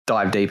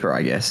dive deeper,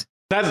 I guess.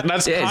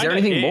 That's yeah. Is there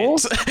anything more?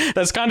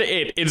 That's kind of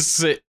it. It's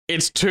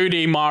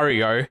 2D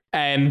Mario,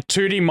 and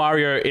 2D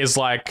Mario is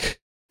like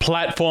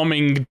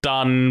platforming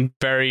done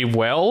very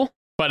well,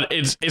 but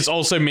it's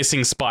also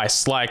missing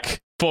spice.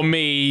 Like for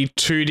me,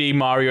 2D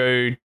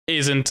Mario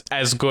isn't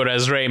as good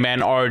as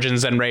Rayman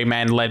Origins and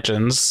Rayman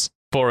Legends,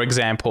 for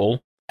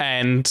example.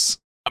 And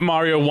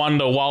Mario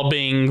Wonder, while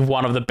being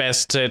one of the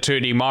best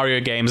 2D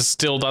Mario games,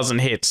 still doesn't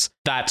hit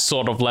that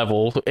sort of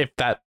level.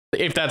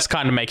 If that's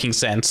kind of making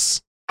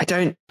sense. I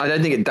don't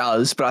think it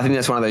does, but I think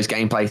that's one of those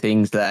gameplay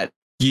things that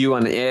I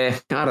don't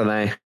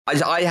know.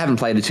 I haven't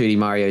played a 2D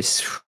Mario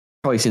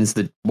probably since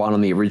the one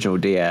on the original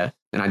DS,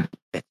 and I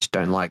just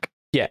don't like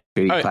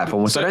 2D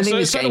platformers. So I don't think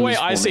this game the way is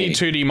I see me.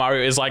 2D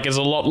Mario is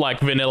a lot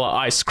like Vanilla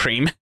Ice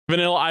Cream.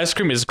 Vanilla Ice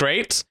Cream is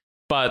great,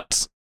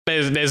 but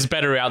there's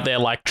better out there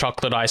like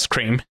chocolate ice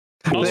cream.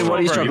 What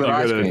is chocolate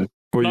ice cream?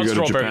 Well, you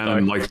go to Japan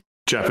and like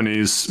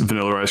Japanese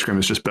vanilla ice cream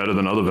is just better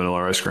than other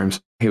vanilla ice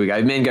creams. Here we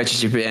go. Men go to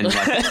Japan.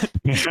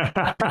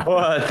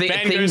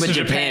 Thing with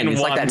Japan.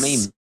 It's like that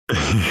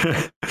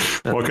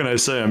meme. What can I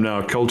say? I'm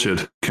now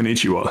cultured.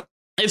 Konnichiwa.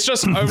 It's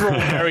just overall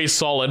very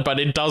solid, but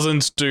it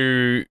doesn't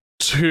do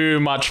too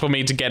much for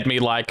me to get me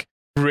like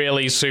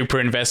really super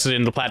invested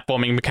in the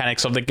platforming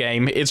mechanics of the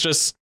game.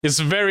 It's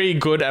very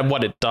good at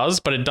what it does,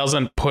 but it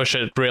doesn't push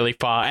it really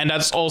far. And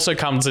that also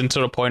comes into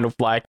the point of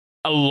like,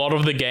 a lot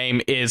of the game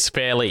is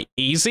fairly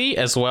easy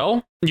as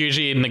well.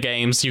 Usually in the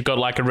games, you've got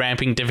like a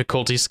ramping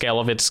difficulty scale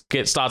of it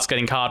starts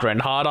getting harder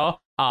and harder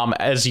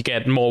as you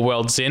get more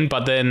worlds in.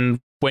 But then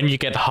when you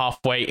get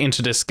halfway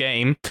into this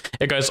game,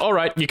 it goes, all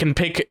right, you can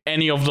pick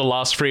any of the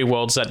last 3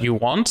 worlds that you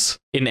want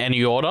in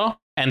any order.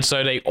 And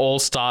so they all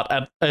start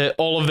at,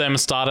 all of them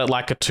start at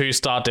like a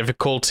 2-star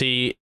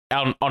difficulty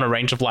on a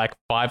range of like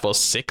 5 or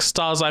 6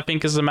 stars, I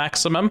think is the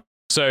maximum.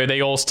 So they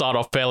all start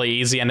off fairly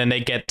easy, and then they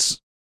get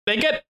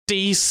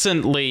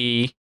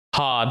decently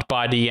hard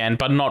by the end,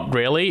 but not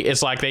really.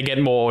 It's like they get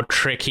more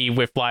tricky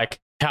with like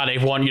how they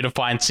want you to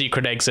find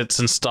secret exits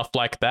and stuff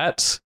like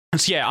that.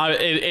 So yeah,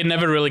 it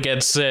never really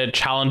gets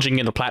challenging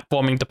in the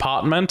platforming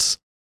department.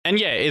 And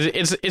yeah,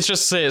 it's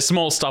just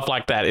small stuff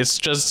like that. It's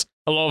just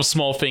a lot of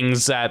small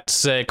things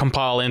that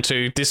compile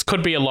into this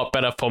could be a lot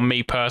better for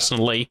me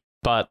personally,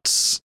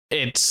 but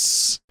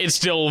it's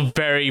still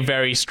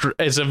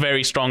it's a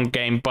very strong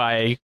game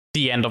by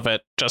the end of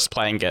it, just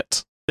playing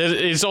it.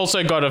 It's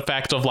also got a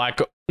fact of like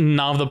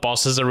none of the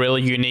bosses are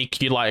really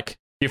unique.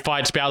 You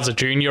fight Bowser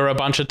Jr. a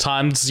bunch of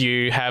times.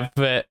 You have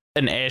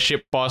an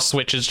airship boss,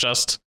 which is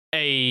just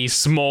a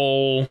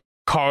small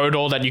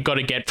corridor that you got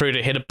to get through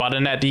to hit a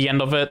button at the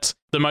end of it.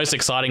 The most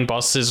exciting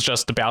boss is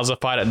just the Bowser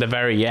fight at the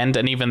very end,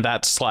 and even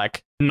that's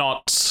like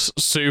not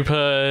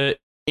super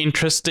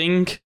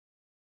interesting.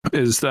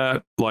 Is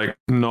that like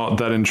not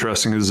that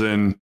interesting as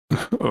in,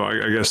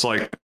 I guess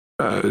like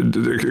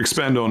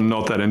expand on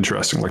not that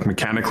interesting, like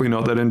mechanically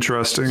not that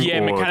interesing? Yeah,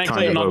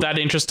 mechanically not that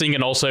interesting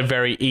and also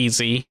very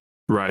easy.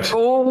 Right.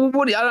 Oh,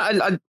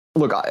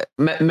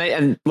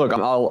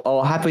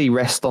 I'll happily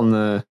rest on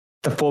the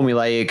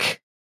formulaic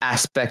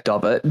aspect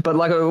of it, but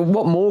like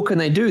what more can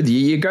they do?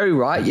 You go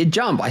right, you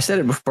jump. I said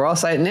it before, I'll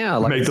say it now.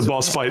 Like, make the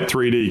boss fight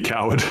 3D,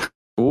 coward.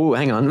 Oh,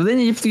 hang on. Well, then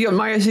you've got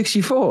Mario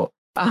 64.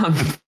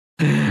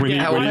 We need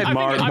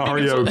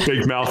Mario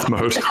Big Mouth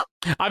mode.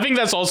 I think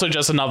that's also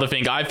just another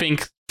thing. I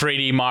think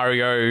 3D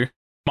Mario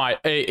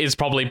is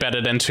probably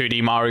better than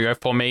 2D Mario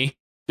for me.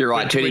 You're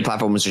right. 2D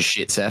platformers are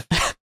shit, Seth.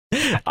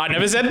 I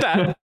never said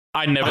that.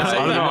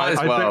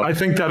 I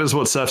think that is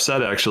what Seth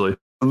said, actually.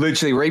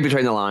 Literally, read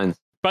between the lines.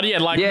 But yeah,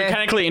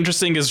 mechanically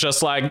interesting is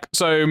just like,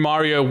 so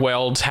Mario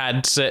World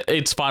had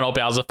its final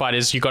Bowser fight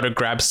is you got to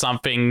grab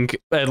something,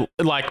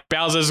 like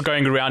Bowser's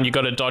going around, you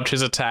got to dodge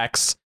his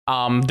attacks.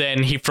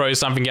 Then he throws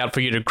something out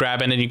for you to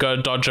grab, and then you got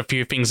to dodge a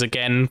few things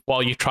again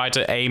while you try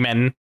to aim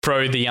and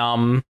throw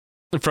the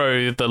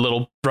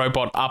little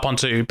robot up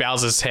onto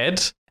Bowser's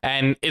head.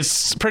 And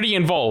it's pretty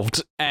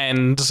involved.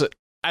 And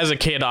as a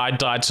kid, I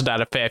died to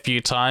that a fair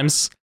few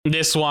times.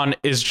 This one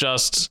is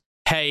just,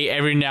 hey,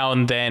 every now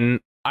and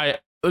then,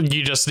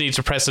 you just need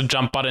to press a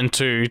jump button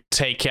to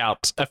take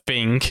out a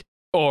thing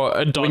or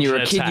a dodge. When you were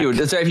a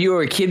kid, so if you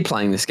were a kid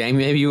playing this game,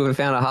 maybe you would have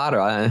found it harder.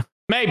 I don't know.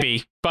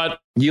 Maybe, but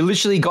you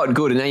literally got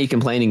good, and now you're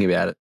complaining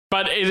about it.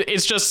 But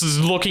it's just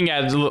looking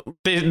at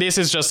this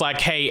is just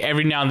like, hey,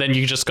 every now and then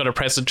you just got to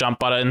press a jump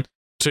button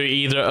to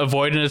either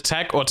avoid an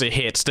attack or to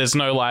hit. There's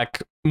no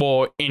like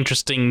more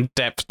interesting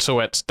depth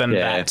to it than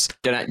that.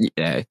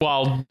 Yeah.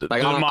 While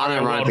like, the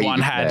Mario World one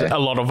had a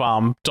lot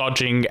of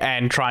dodging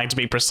and trying to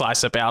be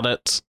precise about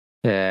it.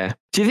 Yeah.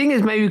 Do you think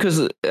it's maybe because,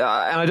 and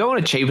I don't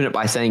want to cheapen it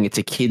by saying it's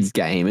a kid's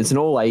game, it's an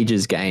all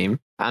ages game.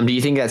 Do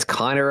you think that's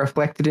kind of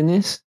reflected in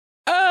this?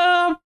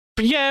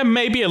 Yeah,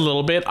 maybe a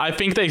little bit. I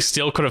think they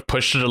still could have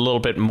pushed it a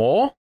little bit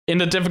more in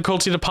the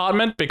difficulty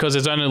department because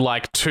there's only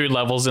like 2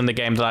 levels in the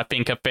game that I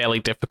think are fairly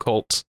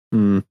difficult.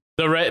 The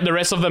the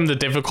rest of them, the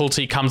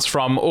difficulty comes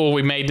from,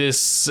 we made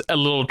this a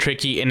little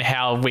tricky in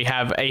how we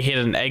have a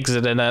hidden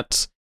exit in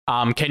it.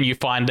 Can you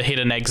find the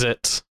hidden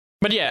exit?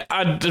 But yeah,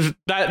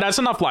 that's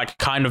enough like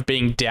kind of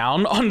being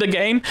down on the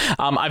game.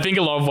 I think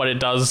a lot of what it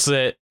does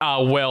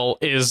well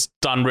is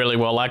done really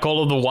well. Like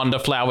all of the Wonder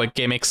Flower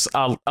gimmicks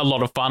are a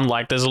lot of fun.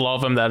 Like there's a lot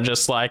of them that are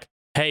just like,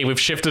 hey, we've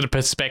shifted the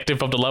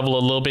perspective of the level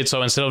a little bit.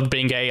 So instead of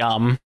being a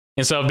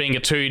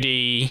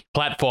 2D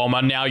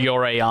platformer, now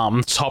you're a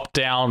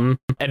top-down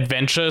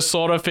adventure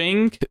sort of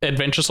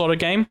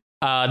game.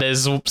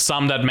 There's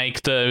some that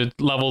make the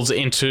levels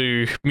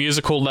into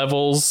musical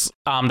levels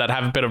that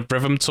have a bit of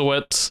rhythm to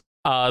it.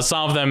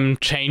 Some of them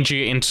change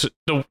you into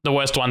the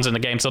worst ones in the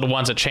game, so the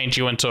ones that change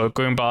you into a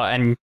Goomba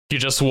and you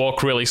just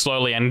walk really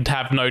slowly and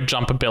have no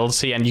jump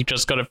ability, and you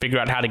just got to figure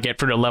out how to get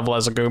through the level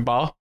as a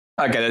Goomba.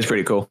 Okay, that's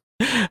pretty cool.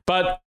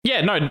 But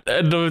yeah, no,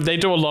 they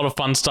do a lot of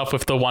fun stuff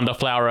with the Wonder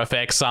Flower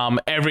effects.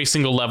 Every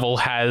single level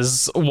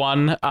has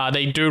one.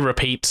 They do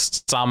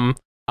repeat some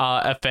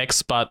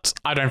effects, but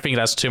I don't think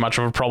that's too much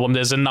of a problem.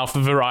 There's enough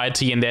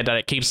variety in there that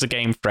it keeps the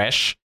game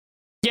fresh.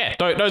 Yeah,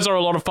 those are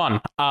a lot of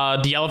fun.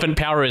 The elephant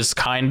power is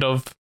kind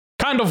of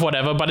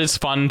whatever, but it's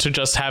fun to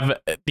just have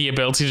the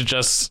ability to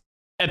just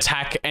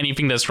attack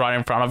anything that's right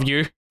in front of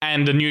you.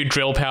 And the new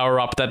drill power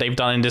up that they've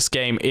done in this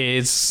game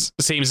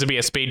seems to be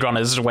a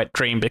speedrunner's wet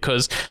dream,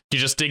 because you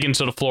just dig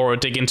into the floor or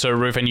dig into a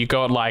roof and you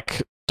go at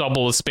like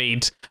double the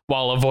speed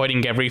while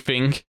avoiding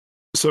everything.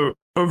 So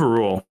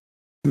overall,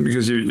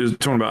 because you're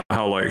talking about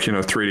how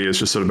 3D is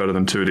just sort of better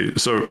than 2D.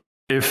 So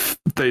if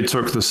they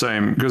took the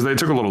same, because they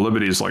took a lot of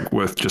liberties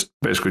with just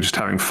basically just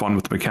having fun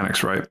with the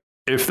mechanics, right?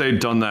 If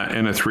they'd done that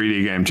in a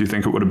 3D game, do you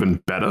think it would have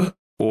been better?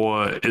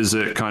 Or is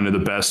it kind of the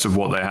best of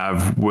what they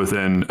have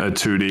within a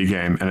 2D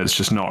game and it's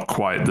just not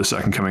quite the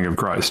second coming of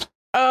Christ?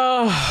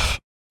 I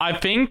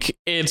think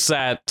it's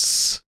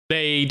that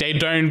they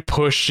don't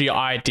push the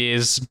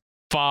ideas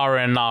far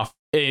enough.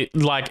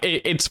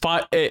 It's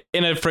fine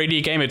in a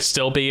 3D game, it'd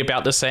still be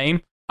about the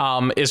same.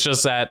 It's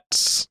just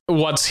that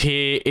what's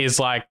here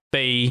is like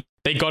they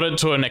got it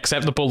to an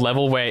acceptable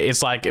level where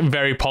it's like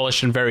very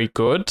polished and very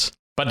good.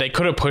 But they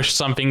could have pushed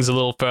some things a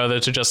little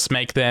further to just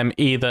make them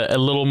either a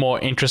little more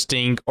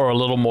interesting or a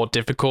little more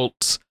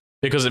difficult,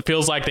 because it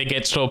feels like they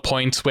get to a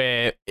point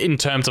where, in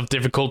terms of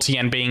difficulty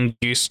and being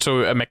used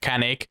to a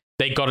mechanic,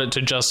 they got it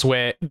to just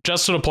to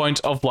the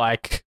point of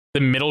like the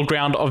middle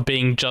ground of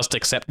being just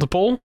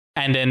acceptable,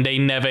 and then they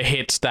never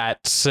hit that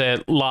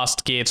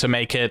last gear to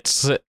make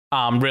it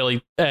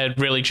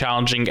really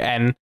challenging.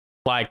 And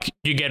like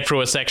you get through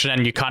a section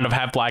and you kind of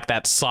have like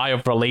that sigh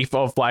of relief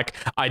of like,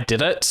 I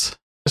did it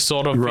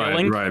sort of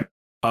feeling. Right.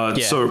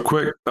 So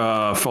quick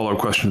follow-up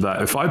question to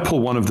that. If I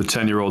pull one of the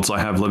 10-year-olds I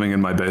have living in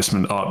my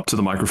basement up to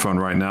the microphone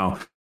right now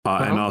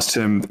and asked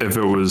him if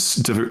it was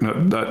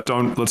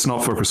difficult, let's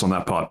not focus on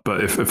that part.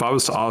 But if I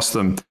was to ask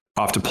them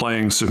after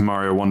playing Super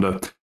Mario Wonder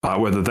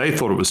whether they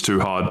thought it was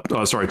too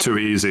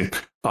easy,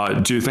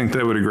 do you think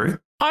they would agree?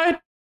 I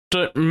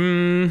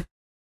think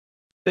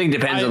it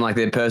depends on like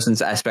the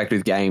person's aspect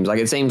with games. Like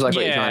it seems like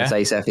what you're trying to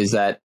say, Seth, is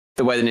that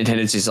the way that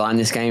Nintendo's designed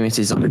this game, it's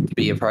designed to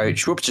be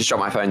approached. Whoops, just shot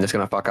my phone. That's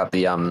going to fuck up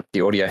the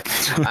audio.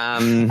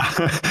 I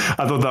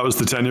thought that was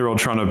the 10-year-old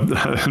trying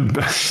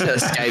to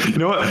escape. You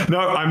know what? No,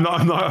 I'm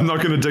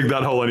not going to dig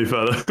that hole any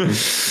further.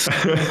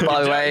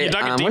 By the way, you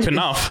dug it deep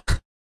enough.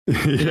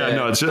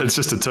 No, it's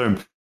just a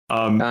tomb.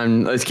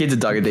 Those kids are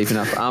dug it deep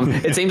enough.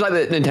 It seems like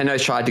that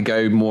Nintendo's tried to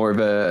go more of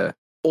a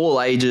all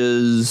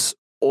ages,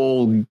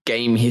 all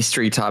game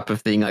history type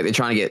of thing. Like they're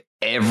trying to get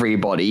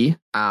everybody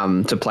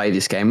to play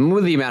this game.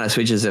 With the amount of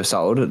Switches they've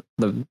sold, like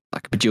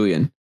a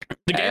bajillion.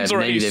 The game's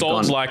already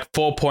sold like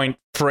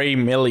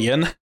 4.3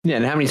 million. Yeah,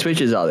 and how many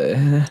Switches are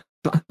there?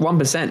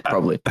 1%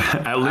 probably.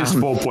 At least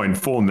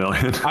 4.4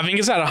 million. I think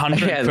it's at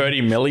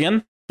 130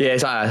 million. Yeah,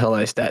 it's all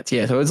those stats.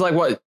 Yeah, so it's like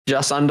what,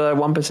 just under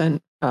 1%?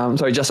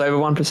 Just over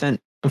 1%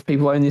 of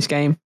people own this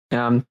game.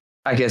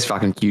 I guess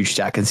fucking huge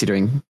stat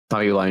considering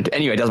some people own it.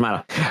 Anyway, it doesn't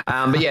matter.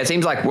 But yeah, it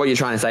seems like what you're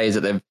trying to say is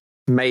that they've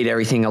made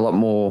everything a lot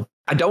more,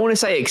 I don't want to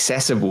say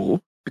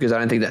accessible because I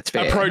don't think that's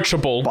fair.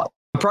 Approachable. But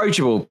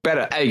approachable,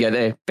 better. There you go,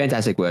 there.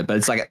 Fantastic word. But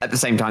it's like at the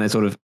same time, they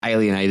sort of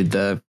alienated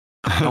the,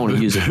 I don't want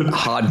to use it,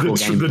 hardcore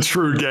game. The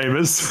true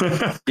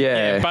gamers.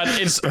 Yeah. But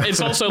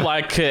it's also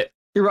like...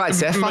 You're right,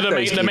 Seth.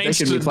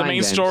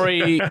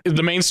 The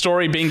main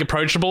story being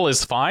approachable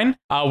is fine.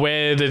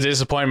 Where the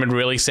disappointment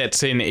really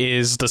sets in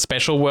is the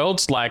special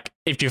worlds. Like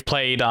if you've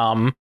played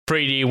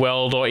 3D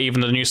World or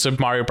even the new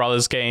Super Mario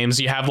Brothers games,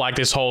 you have like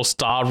this whole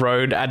Star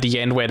Road at the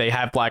end where they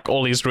have like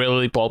all these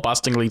really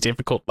ball-bustingly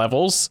difficult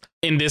levels.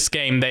 In this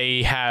game,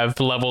 they have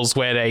levels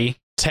where they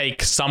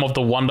take some of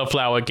the Wonder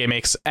Flower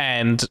gimmicks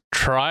and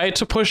try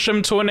to push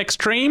them to an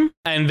extreme,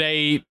 and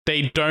they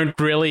don't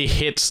really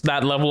hit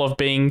that level of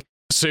being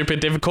super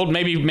difficult.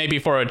 Maybe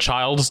for a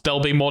child they'll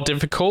be more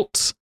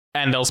difficult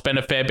and they'll spend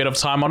a fair bit of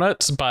time on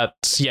it, but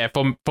yeah,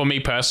 for me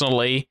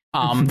personally,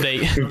 they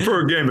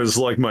for gamers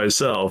like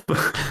myself,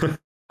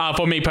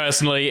 for me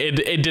personally,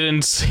 it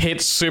didn't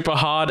hit super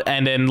hard.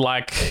 And then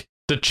like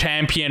the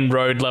champion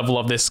road level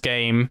of this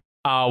game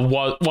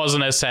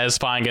wasn't as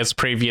satisfying as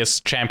previous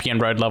Champion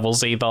Road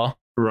levels either.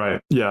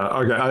 Right. Yeah.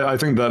 Okay. I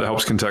think that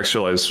helps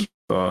contextualize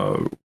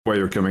where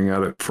you're coming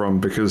at it from,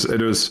 because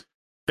it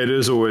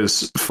is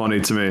always funny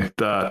to me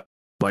that,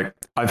 like,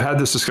 I've had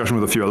this discussion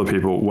with a few other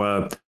people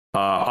where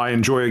I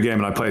enjoy a game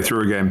and I play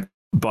through a game,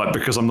 but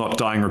because I'm not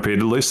dying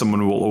repeatedly,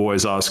 someone will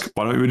always ask,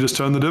 why don't we just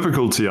turn the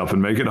difficulty up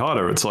and make it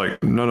harder? It's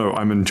like, no,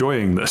 I'm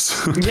enjoying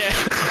this. Yeah.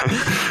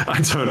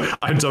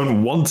 I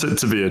don't want it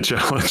to be a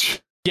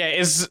challenge. Yeah,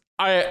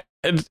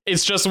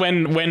 it's just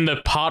when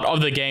the part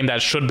of the game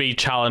that should be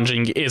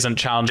challenging isn't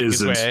challenging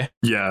is where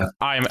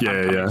I'm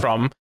coming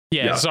from.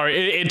 Yeah,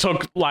 sorry, it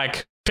took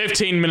like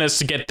 15 minutes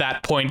to get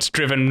that point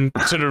driven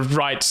to the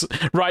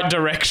right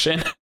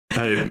direction.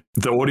 Hey,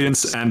 the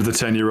audience and the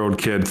 10-year-old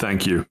kid,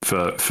 thank you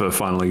for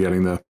finally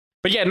getting there.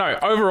 But yeah, no,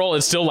 overall,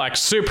 it's still like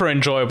super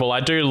enjoyable. I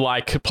do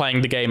like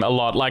playing the game a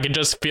lot. Like, it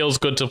just feels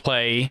good to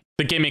play.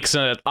 The gimmicks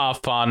in it are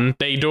fun.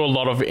 They do a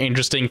lot of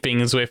interesting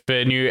things with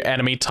the new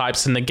enemy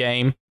types in the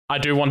game. I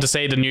do want to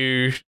say the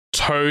new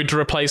Toad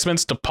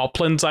replacements, the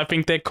Poplins, I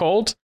think they're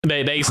called.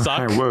 They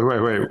suck. Hey,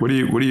 wait. What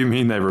do you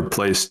mean they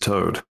replaced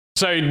Toad?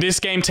 So this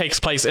game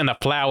takes place in the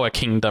Flower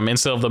Kingdom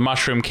instead of the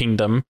Mushroom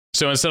Kingdom.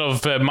 So instead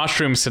of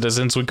mushroom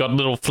citizens, we've got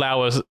little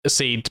flower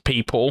seed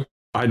people.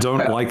 I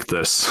don't like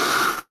this.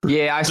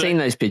 Yeah, I've seen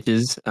those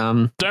pictures.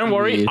 Don't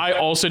worry, weird. I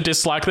also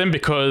dislike them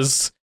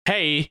because,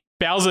 hey,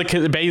 Bowser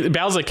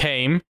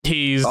came.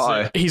 He's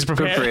prepared.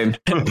 Good for him.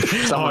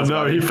 Oh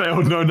no, he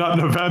failed. No, not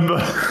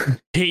November.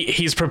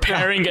 He's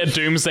preparing a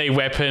doomsday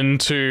weapon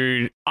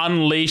to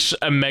unleash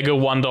a mega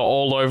wonder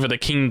all over the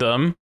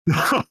kingdom.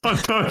 Oh,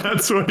 no,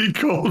 that's what he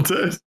called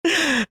it.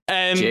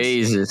 And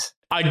Jesus.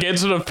 I get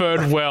to the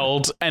third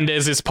world, and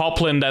there's this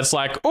Poplin that's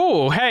like,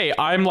 "Oh, hey,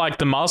 I'm like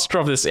the master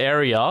of this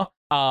area.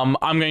 I'm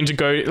going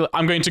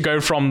to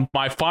go from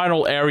my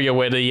final area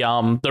where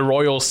the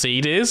royal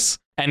seed is,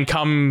 and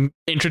come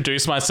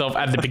introduce myself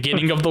at the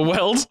beginning of the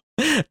world."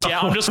 Yeah,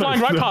 I'm just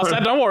flying right past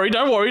that. Don't worry.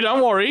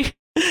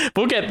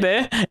 We'll get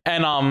there.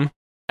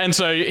 And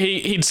so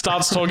he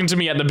starts talking to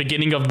me at the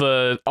beginning of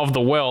the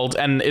world,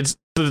 and it's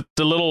the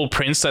little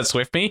prince that's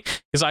with me.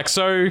 He's like,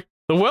 "So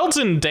the world's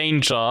in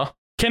danger.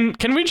 Can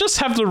we just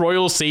have the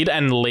royal seed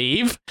and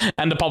leave?"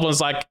 And the Poplin's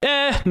like,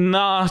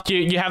 nah,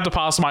 you have to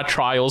pass my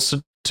trials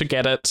to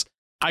get it.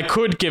 I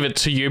could give it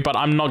to you, but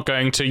I'm not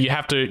going to. You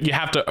have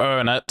to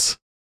earn it.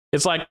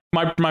 It's like,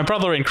 my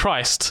brother in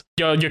Christ,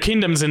 your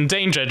kingdom's in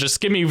danger. Just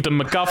give me the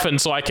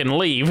MacGuffin so I can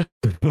leave.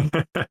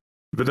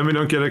 But then we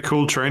don't get a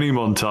cool training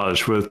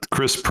montage with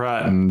Chris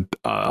Pratt and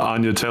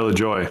Anya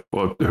Taylor-Joy,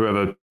 or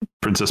whoever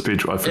Princess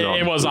Peach. I forgot.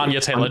 It was Anya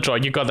Taylor-Joy.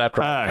 You got that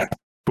right.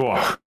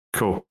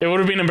 Cool. It would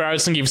have been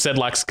embarrassing if you said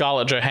like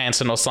Scarlett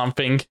Johansson or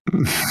something.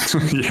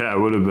 Yeah, it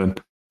would have been.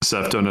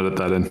 Seth, don't edit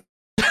that in.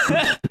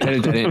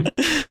 Edit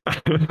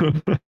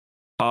that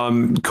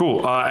in.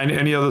 Cool.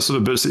 Any other sort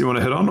of bits that you want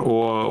to hit on,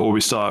 or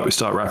we start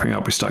wrapping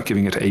up? We start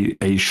giving it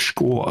a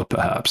score,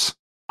 perhaps.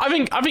 I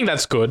think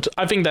that's good.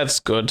 I think that's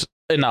good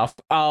enough.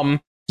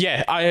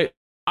 Yeah,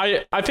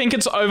 I think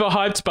it's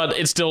overhyped, but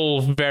it's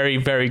still very,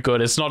 very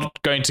good. It's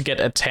not going to get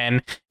a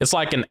 10. It's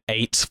like an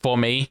 8 for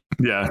me.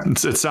 Yeah,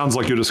 it sounds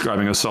like you're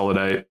describing a solid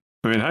 8.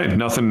 I mean, hey,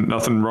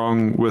 nothing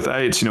wrong with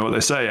 8s. You know what they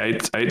say?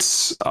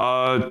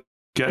 8s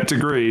get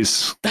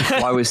degrees.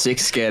 Why was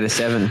 6 scared of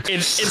 7?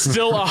 It's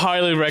still a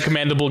highly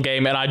recommendable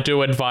game, and I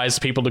do advise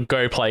people to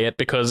go play it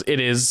because it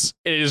is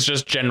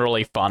just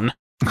generally fun.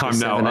 I'm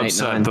now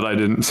upset that I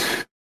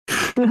didn't.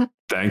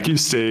 Thank you,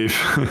 Steve.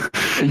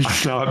 I'm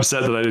now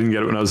upset that I didn't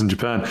get it when I was in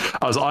Japan.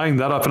 I was eyeing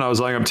that up, and I was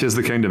eyeing up Tears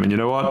of the Kingdom, and you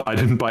know what? I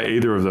didn't buy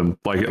either of them,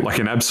 like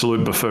an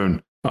absolute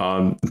buffoon,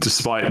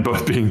 despite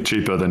both being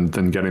cheaper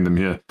than getting them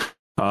here.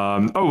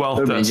 Oh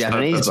well,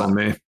 that's on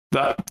me.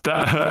 That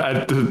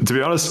to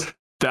be honest,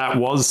 that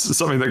was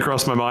something that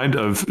crossed my mind.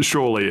 Of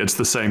surely it's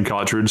the same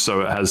cartridge,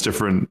 so it has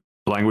different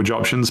language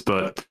options,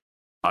 but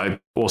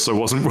I also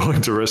wasn't willing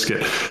to risk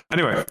it.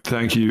 Anyway,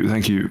 thank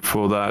you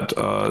for that,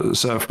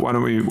 Seth. Why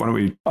don't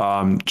we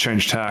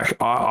change tack?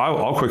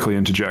 I'll quickly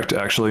interject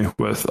actually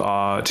with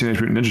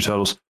Teenage Mutant Ninja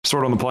Turtles.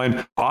 Sword on the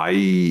Plane.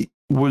 I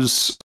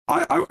was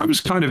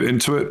kind of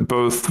into it,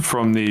 both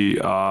from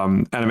the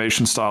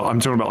animation style. I'm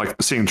talking about like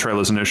seeing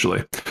trailers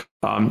initially.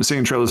 Both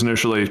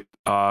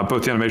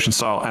the animation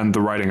style and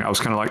the writing. I was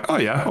kind of like, oh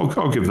yeah,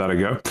 I'll give that a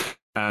go.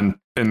 And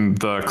in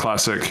the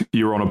classic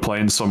 "you're on a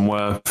plane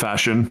somewhere"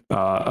 fashion,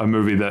 a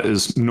movie that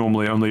is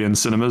normally only in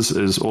cinemas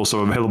is also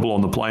available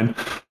on the plane.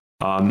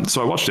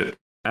 So I watched it,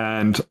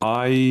 and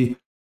I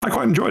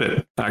quite enjoyed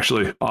it.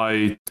 Actually,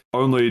 I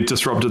only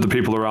disrupted the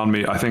people around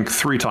me, I think,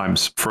 3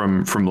 times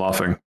from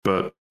laughing.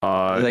 But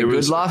are they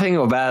good laughing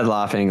or bad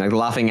laughing? Like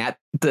laughing at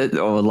it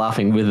or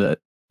laughing with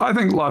it? I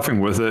think laughing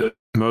with it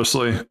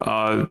mostly.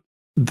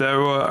 There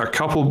were a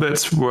couple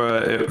bits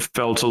where it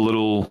felt a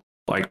little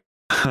like.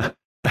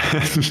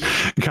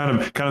 kind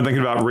of thinking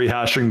about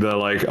rehashing the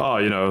like,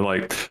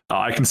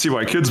 I can see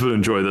why kids would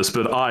enjoy this,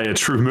 but a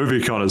true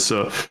movie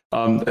connoisseur.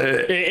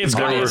 It's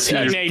got a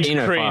teenage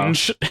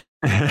cringe.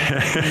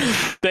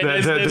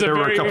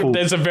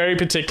 There's a very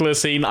particular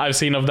scene I've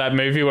seen of that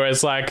movie where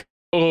it's like,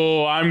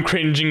 Oh, I'm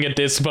cringing at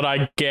this, but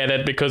I get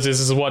it because this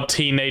is what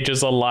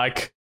teenagers are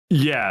like.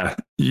 Yeah,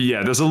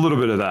 there's a little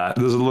bit of that.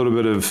 There's a little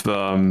bit of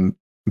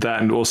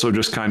that, and also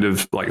just kind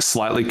of like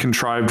slightly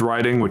contrived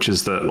writing, which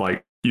is that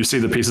like you see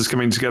the pieces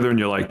coming together and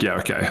you're like, yeah,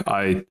 okay,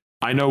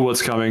 I know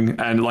what's coming,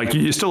 and like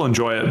you still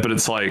enjoy it, but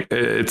it's like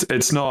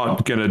it's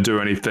not gonna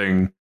do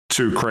anything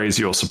too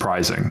crazy or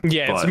surprising.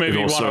 Yeah, it's movie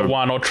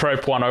 101 or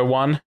trope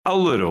 101. A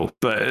little,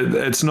 but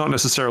it's not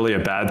necessarily a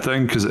bad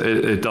thing because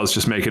it does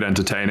just make it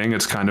entertaining.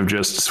 It's kind of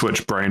just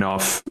switch brain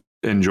off,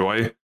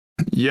 enjoy.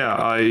 Yeah,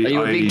 Are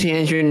you a big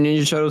Teenage Mutant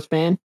Ninja Turtles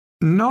fan?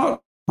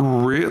 Not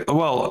really.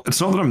 Well, it's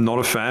not that I'm not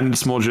a fan.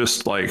 It's more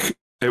just like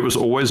it was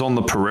always on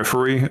the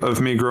periphery of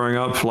me growing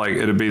up. Like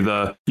it'd be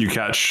you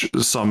catch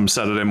some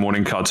Saturday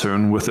morning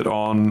cartoon with it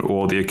on,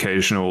 or the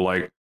occasional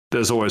like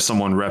there's always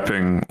someone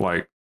repping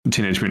like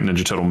Teenage Mutant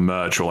Ninja Turtle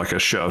merch or like a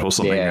shirt or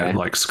something at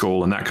like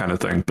school and that kind of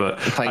thing. But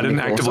I didn't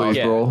actively.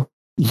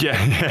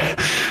 Yeah.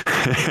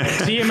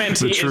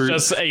 TMNT is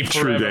just a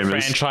forever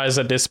franchise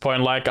at this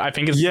point. Like I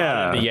think it's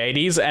started in the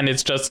 80s, and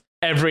it's just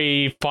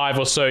every 5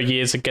 or so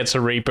years it gets a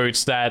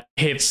reboot that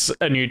hits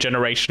a new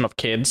generation of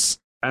kids.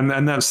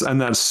 And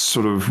that's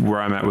sort of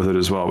where I'm at with it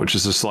as well, which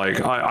is just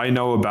like I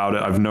know about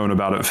it. I've known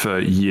about it for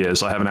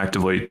years. I haven't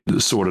actively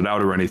sorted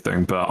out or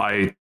anything, but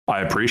I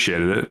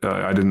appreciated it.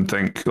 I didn't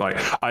think like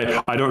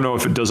I don't know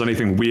if it does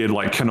anything weird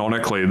like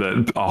canonically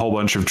that a whole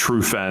bunch of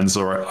true fans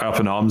are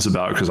up in arms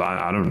about, because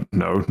I don't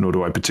know, nor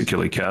do I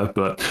particularly care.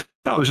 But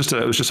no, it was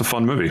just a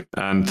fun movie,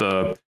 and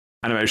the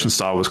animation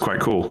style was quite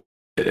cool.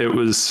 It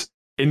was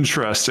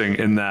interesting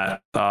in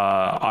that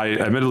I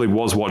admittedly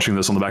was watching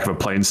this on the back of a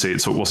plane seat,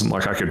 so it wasn't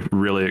like I could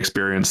really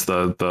experience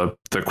the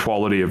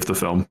quality of the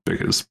film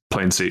because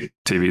plane seat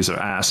TVs are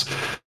ass.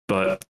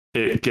 But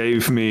it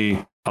gave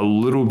me a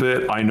little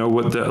bit. I know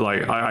what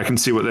I can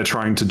see what they're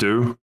trying to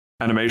do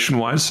animation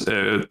wise.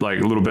 Like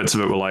little bits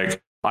of it were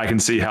like, I can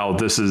see how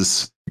this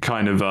is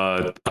kind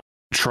of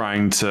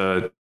trying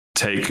to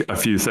take a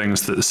few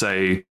things that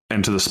say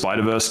Into the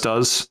Spider-Verse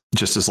does,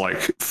 just as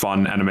like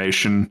fun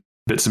animation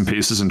bits and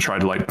pieces, and try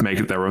to like make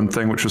it their own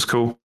thing, which was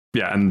cool.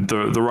 Yeah, and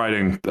the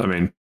writing, I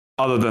mean,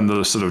 other than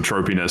the sort of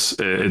tropiness,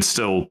 it's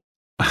still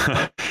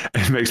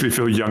it makes me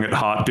feel young at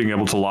heart being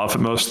able to laugh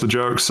at most of the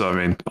jokes. So I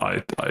mean,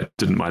 I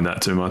didn't mind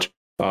that too much.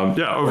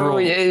 Yeah, overall,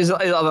 is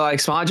it like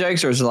smart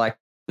jokes, or is it like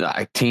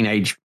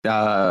teenage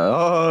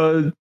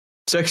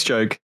sex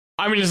joke?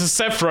 I mean, it's a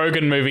Seth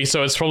Rogen movie,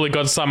 so it's probably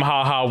got some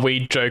ha-ha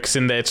weed jokes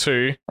in there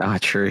too.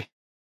 True.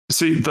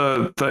 See,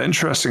 the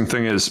interesting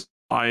thing is,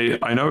 I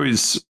know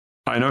he's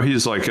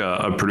like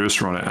a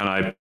producer on it,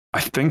 and I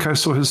think I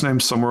saw his name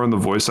somewhere in the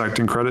voice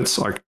acting credits.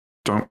 I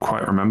don't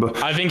quite remember.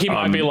 I think he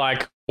might be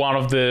like one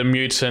of the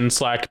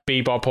mutants, like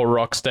Bebop or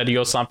Rocksteady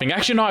or something.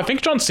 Actually, no, I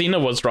think John Cena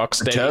was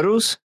Rocksteady. The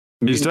Turtles?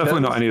 He's definitely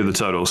not any of the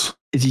Turtles.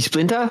 Is he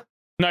Splinter?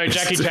 No,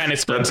 Jackie Chan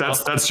is Splinter.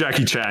 That's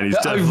Jackie Chan. He's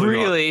definitely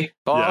really?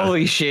 Not.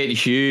 Holy shit,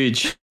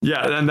 huge.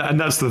 Yeah, and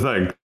that's the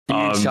thing.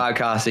 Huge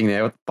typecasting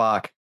there. What the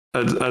fuck?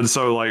 And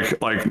so I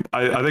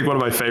think one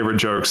of my favorite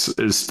jokes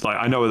is like,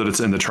 I know that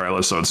it's in the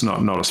trailer, so it's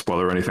not a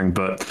spoiler or anything,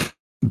 but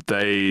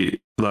the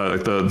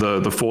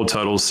 4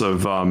 turtles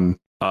have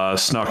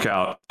snuck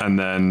out, and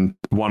then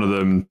one of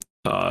them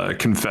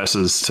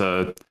confesses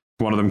to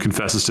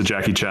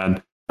Jackie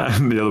Chan,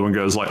 and the other one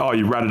goes like, "Oh,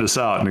 you ratted us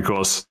out," and of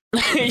course,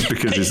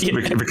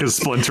 because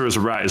Splinter is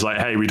a rat, he's like,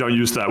 "Hey, we don't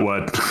use that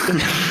word."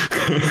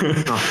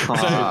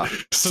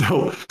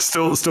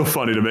 Still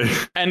funny to me.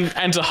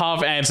 And to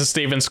half answer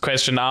Steven's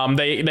question,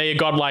 they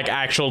got like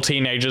actual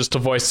teenagers to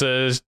voice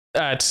the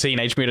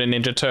Teenage Mutant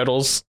Ninja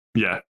Turtles.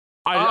 Yeah,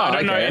 I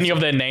don't know any of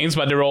their names,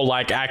 but they're all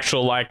like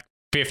actual like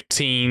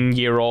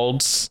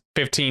 15-year-olds,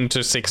 15 to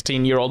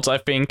 16-year-olds, I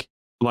think.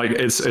 Like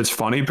it's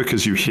funny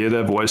because you hear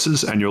their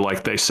voices and you're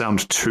like, they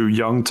sound too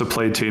young to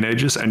play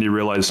teenagers, and you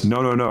realize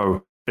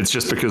no, it's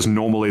just because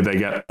normally they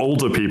get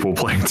older people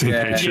playing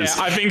teenagers.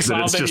 Yeah, I think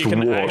some of them you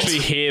can actually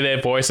hear their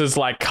voices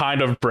like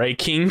kind of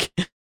breaking.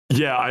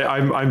 Yeah,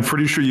 I'm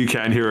pretty sure you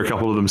can hear a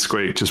couple of them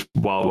squeak just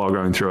while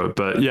going through it.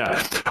 But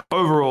yeah,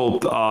 overall,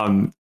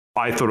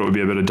 I thought it would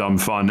be a bit of dumb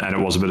fun, and it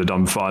was a bit of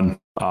dumb fun.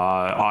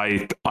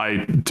 I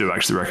do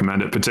actually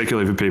recommend it,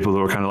 particularly for people who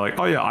are kind of like,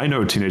 oh yeah, I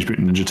know Teenage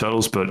Mutant Ninja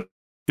Turtles, but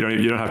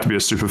you don't have to be a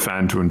super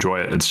fan to enjoy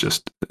it. It's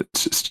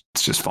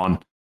just fun.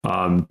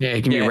 Yeah,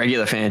 you can be a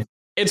regular fan.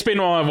 It's been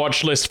on my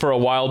watch list for a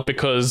while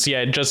because,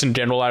 yeah, just in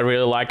general, I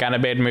really like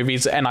animated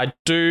movies, and I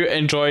do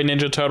enjoy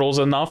Ninja Turtles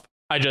enough.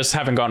 I just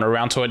haven't gotten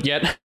around to it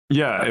yet.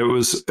 Yeah, it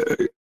was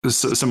a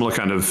similar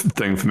kind of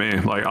thing for me.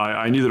 Like,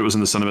 I knew that it was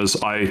in the cinemas.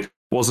 I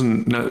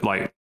wasn't,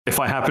 like, if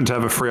I happened to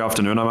have a free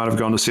afternoon, I might have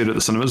gone to see it at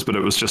the cinemas, but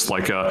it was just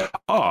like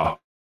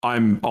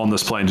I'm on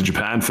this plane to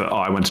Japan for,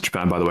 I went to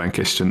Japan, by the way, in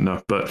case you didn't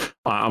know, but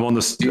I'm on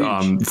this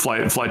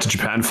flight to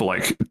Japan for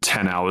like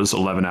 10 hours,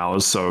 11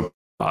 hours. So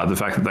the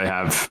fact that they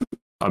have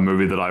a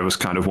movie that I was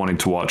kind of wanting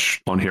to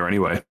watch on here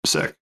anyway,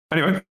 sick.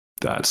 Anyway,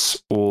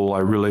 that's all I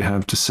really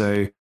have to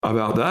say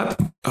about that.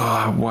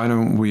 Why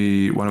don't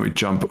we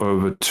jump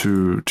over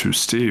to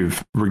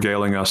Steve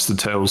regaling us the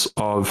tales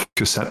of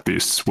Cassette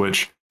Beasts,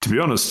 which to be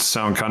honest,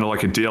 sound kind of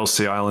like a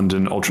DLC island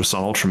in Ultra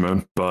Sun Ultra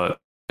Moon, but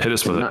hit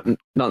us with it.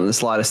 Not in the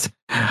slightest.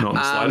 Not in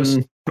the slightest.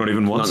 Not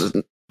even once.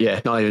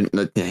 Not even.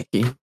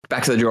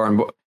 Back to the drawing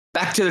board.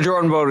 Back to the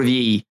drawing board with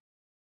Yi.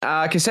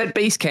 Cassette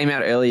Beast came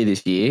out earlier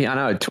this year. I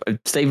know.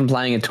 Stephen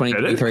playing a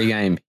 2023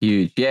 game.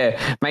 Huge.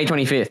 Yeah. May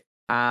 25th.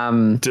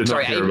 Did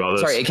not hear about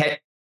this.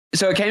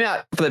 It came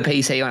out for the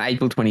PC on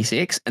April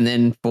 26th and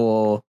then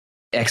for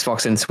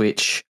Xbox and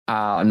Switch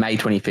on May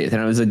 25th.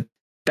 And it was a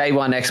day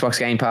one Xbox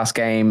Game Pass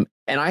game.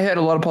 And I heard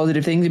a lot of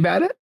positive things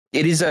about it.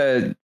 It is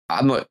a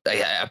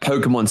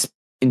Pokemon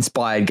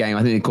inspired game.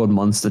 I think they're called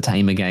Monster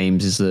Tamer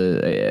Games is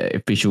the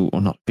official,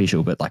 or not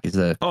official, but like is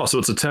the... Oh, so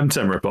it's a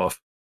Temtem ripoff.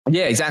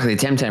 Yeah, exactly. A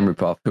Temtem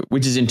ripoff,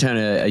 which is in turn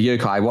a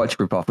Yokai Watch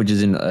ripoff, which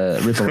is in a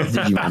ripoff of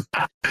Digimon.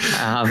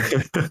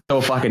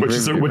 All fucking which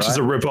is a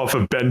ripoff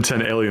of Ben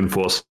 10 Alien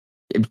Force.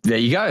 There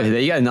you go.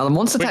 Another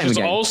Monster Tamer game. Which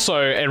is also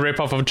a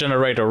ripoff of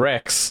Generator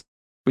Rex.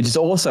 Which is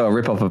also a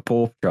ripoff of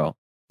Paw Patrol.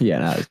 Yeah,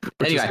 no.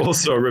 Which is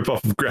also a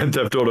ripoff of Grand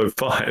Theft Auto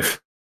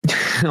 5.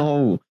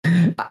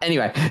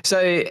 Anyway,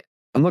 so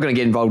I'm not going to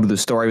get involved with the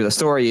story, but the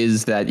story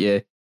is that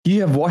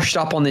you have washed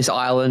up on this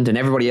island and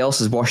everybody else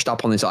has washed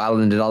up on this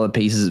island at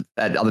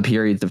other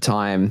periods of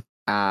time.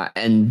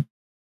 And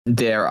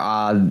you're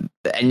kind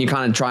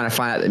of trying to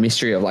find out the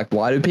mystery of like,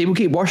 why do people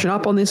keep washing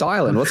up on this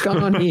island? What's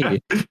going on here?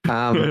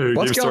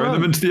 What's going on?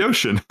 Them into the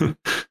ocean.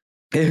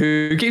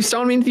 Who keeps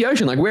throwing them into the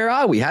ocean? Like, where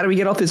are we? How do we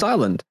get off this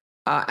island?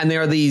 And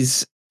there are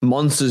these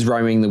monsters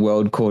roaming the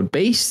world called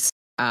beasts.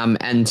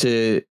 And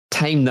to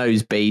tame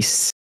those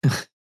beasts,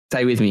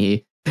 stay with me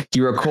here,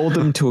 you record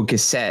them to a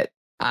cassette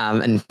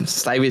and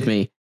stay with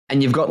me.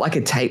 And you've got like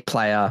a tape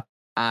player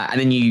and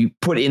then you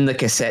put in the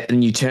cassette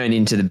and you turn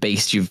into the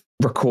beast you've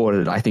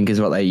recorded, I think is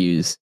what they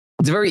use.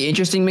 It's a very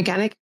interesting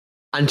mechanic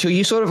until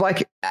you sort of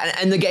like,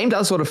 and the game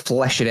does sort of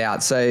flesh it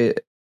out. So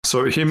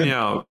hear me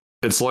out.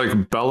 It's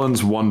like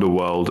Balan's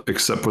Wonderworld,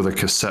 except with a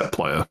cassette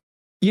player.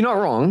 You're not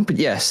wrong, but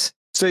yes.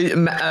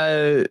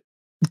 So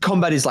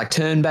combat is like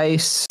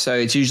turn-based. So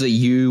it's usually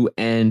you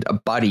and a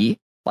buddy.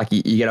 Like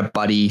you get a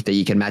buddy that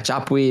you can match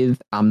up with.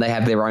 They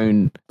have their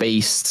own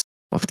beast,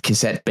 or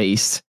cassette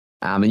beast.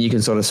 And you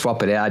can sort of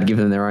swap it out, give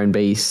them their own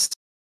beast.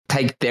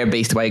 Take their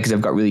beast away because they've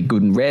got really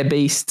good and rare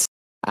beasts.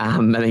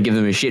 And then give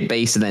them a shit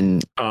beast and then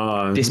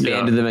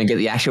disband them and get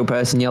the actual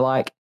person you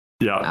like.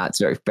 Yeah. It's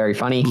very, very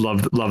funny.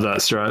 Love that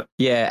strat.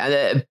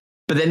 Yeah.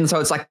 But then, so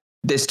it's like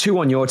there's 2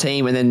 on your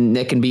team and then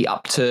there can be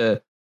up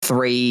to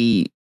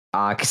 3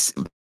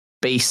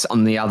 beasts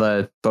on the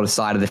other sort of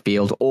side of the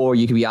field, or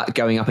you could be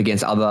going up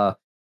against other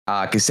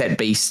cassette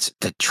beast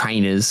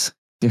trainers,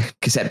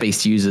 cassette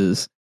beast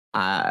users.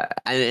 And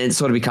it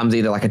sort of becomes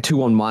either like a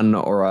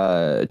 2-on-1 or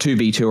a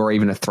 2v2 or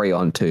even a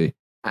 3-on-2.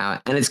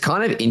 And it's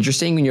kind of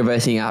interesting when you're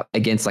versing up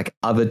against like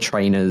other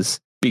trainers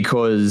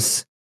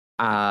because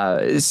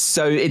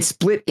so it's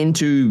split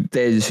into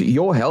there's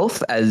your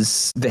health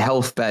as the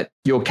health that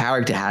your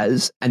character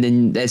has, and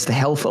then there's the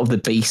health of the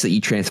beast that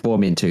you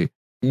transform into.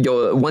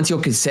 Once your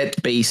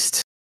cassette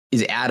beast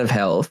is out of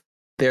health,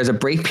 there's a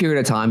brief period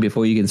of time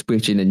before you can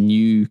switch in a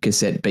new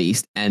cassette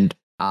beast, and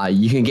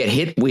you can get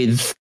hit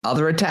with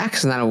other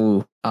attacks, and that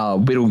will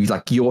whittle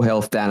like your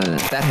health down, and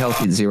that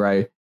health is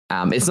 0.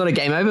 It's not a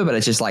game over, but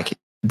it's just like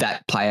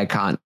that player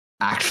can't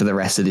act for the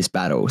rest of this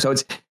battle. So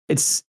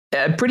it's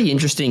pretty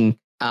interesting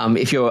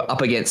if you're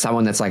up against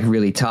someone that's like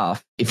really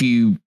tough. If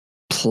you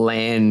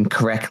plan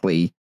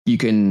correctly, you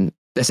can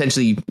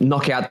essentially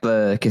knock out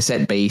the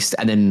cassette beast,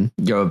 and then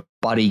your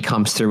buddy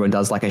comes through and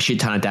does like a shit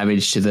ton of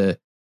damage to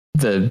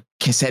the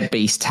cassette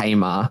beast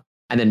tamer,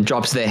 and then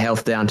drops their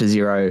health down to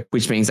 0,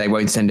 which means they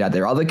won't send out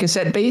their other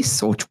cassette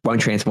beasts or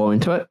won't transform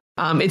into it.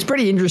 It's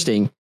pretty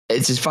interesting.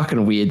 It's just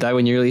fucking weird though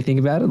when you really think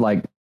about it.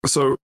 Like,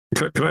 so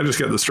can I just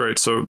get this straight?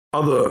 So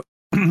other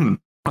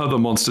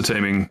monster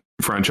taming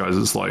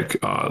franchises like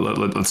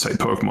let's say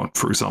Pokemon,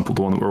 for example,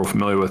 the one that we're all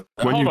familiar with.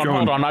 Hold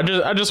on.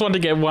 I just want to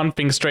get one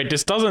thing straight.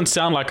 This doesn't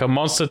sound like a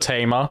monster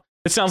tamer.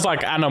 It sounds like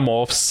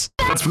Animorphs.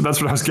 That's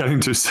what I was getting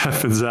to,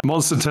 Seth. Is that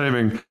monster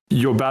taming,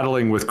 you're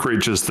battling with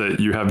creatures that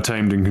you have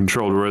tamed and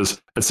controlled,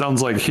 whereas it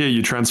sounds like here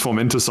you transform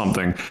into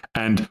something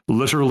and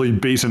literally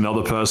beat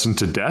another person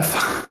to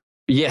death.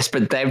 Yes,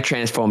 but they've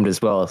transformed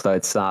as well, so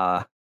it's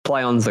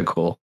play-ons are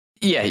cool.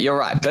 Yeah, you're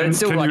right. But it's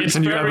still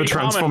can you ever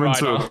transform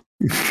into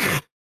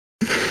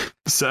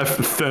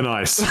Seth, thin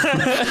ice?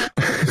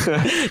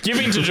 You've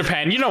been to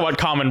Japan. You know what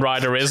Kamen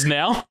Rider is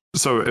now.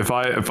 So if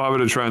I were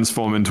to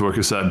transform into a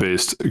cassette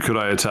beast, could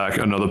I attack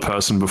another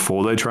person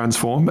before they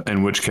transform?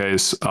 In which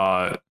case,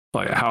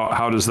 like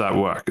how does that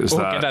work? Is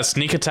that get that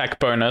sneak attack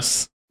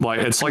bonus?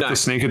 Like it's like the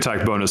sneak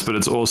attack bonus, but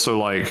it's also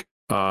like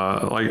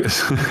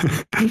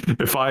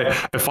if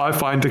I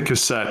find a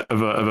cassette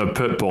of a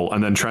pit bull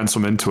and then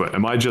transform into it,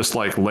 am I just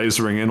like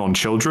lasering in on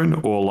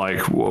children, or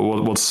like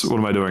what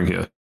am I doing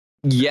here?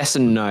 Yes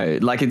and no.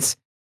 Like it's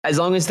as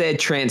long as they're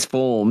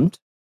transformed,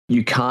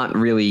 you can't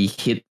really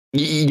hit.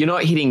 You're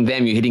not hitting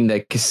them. You're hitting the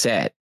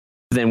cassette.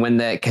 Then when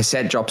the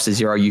cassette drops to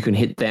 0, you can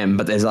hit them,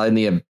 but there's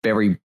only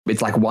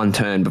it's like one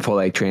turn before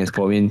they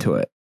transform into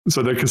it.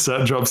 So their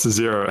cassette drops to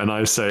 0, and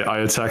I say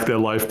I attack their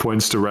life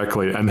points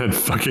directly, and then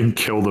fucking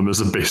kill them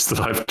as a beast that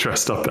I've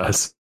dressed up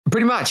as.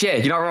 Pretty much, yeah,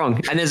 you're not wrong.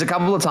 And there's a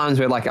couple of times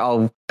where like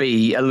I'll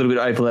be a little bit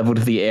over leveled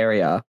to the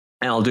area,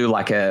 and I'll do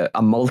like a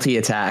multi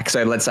attack.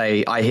 So let's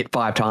say I hit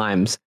 5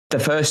 times. The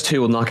first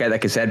 2 will knock out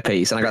that cassette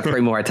piece, and I got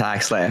 3 more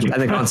attacks left, and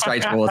they're going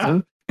straight towards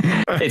them.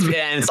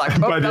 It's like, oh,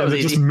 But yeah,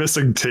 they're just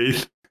missing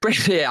teeth.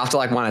 Yeah, after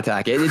like 1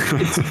 attack.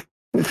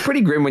 It's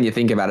pretty grim when you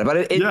think about it.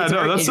 But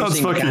that sounds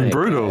fucking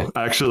brutal,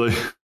 actually.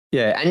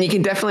 Yeah, and you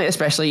can definitely,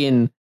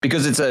 especially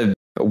because it's a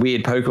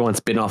weird Pokemon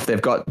spin-off,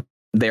 they've got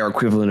their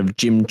equivalent of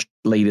gym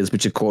leaders,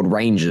 which are called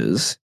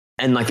Rangers.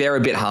 And like they're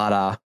a bit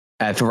harder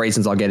for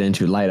reasons I'll get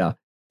into later.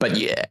 But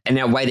yeah, and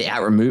our way to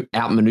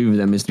outmaneuver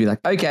them is to be like,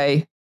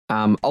 okay,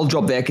 I'll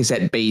drop their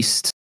cassette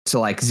beast to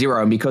like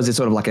 0, and because it's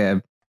sort of like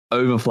a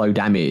overflow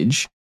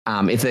damage,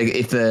 if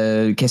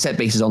the cassette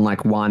beast is on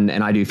like 1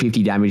 and I do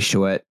 50 damage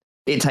to it,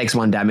 it takes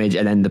 1 damage,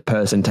 and then the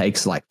person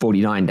takes like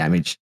 49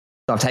 damage.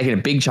 So I've taken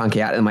a big chunk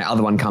out, and my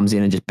other one comes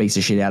in and just beats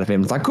the shit out of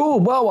him. It's like, cool,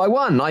 whoa, I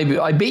won.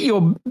 I beat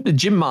your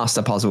gym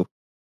master puzzle.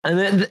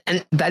 And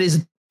that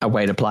is a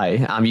way to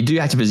play. You do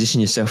have to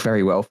position yourself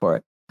very well for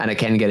it, and it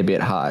can get a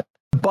bit hard.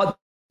 But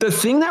the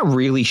thing that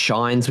really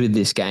shines with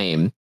this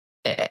game,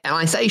 and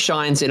I say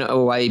shines in a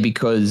way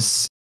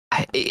because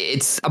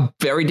it's a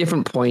very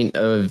different point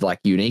of like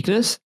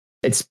uniqueness.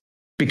 It's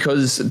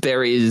because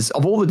there is,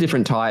 of all the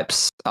different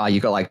types,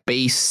 you've got like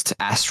beast,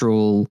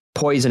 astral,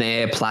 poison,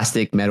 air,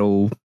 plastic,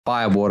 metal,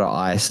 fire, water,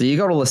 ice. So you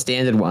got all the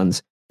standard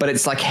ones, but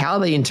it's like how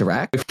they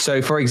interact.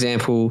 So for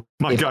example,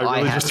 my guy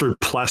really just threw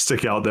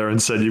plastic out there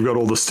and said, you've got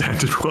all the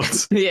standard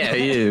ones. Yeah.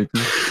 Okay.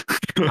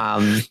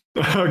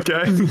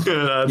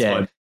 That's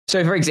fine.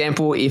 So for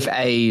example, if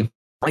you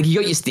got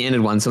your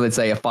standard one, so let's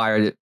say a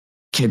fire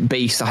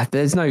beast,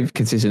 there's no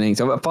consistent thing.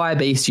 So a fire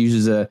beast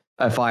uses a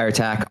fire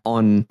attack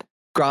on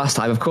grass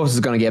type, of course, it's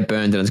going to get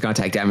burned and it's going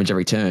to take damage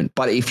every turn.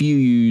 But if you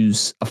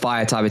use a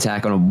fire type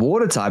attack on a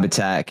water type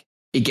attack,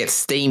 it gets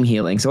steam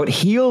healing. So it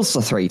heals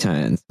for 3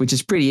 turns, which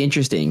is pretty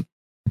interesting.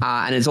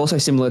 And it's also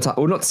similar to,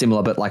 or not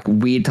similar, but like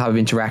weird type of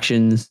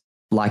interactions.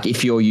 Like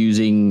if you're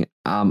using,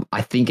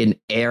 I think an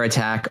air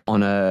attack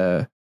on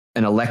an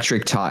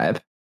electric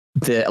type,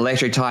 the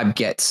electric type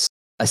gets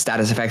a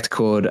status effect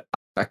called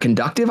a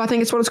conductive, I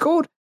think it's what it's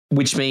called,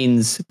 which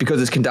means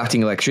because it's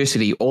conducting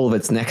electricity, all of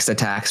its next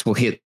attacks will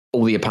hit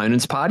all the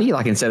opponent's party.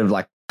 Like instead of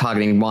like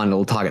targeting 1,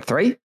 it'll target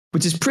 3,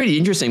 which is pretty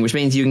interesting, which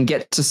means you can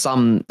get to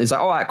some, it's like,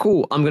 all right,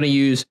 cool. I'm going to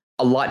use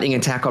a lightning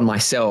attack on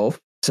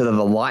myself so that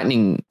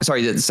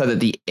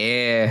the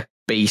air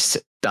beast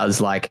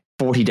does like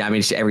 40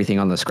 damage to everything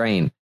on the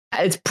screen.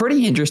 It's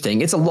pretty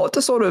interesting. It's a lot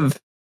to sort of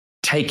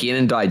take in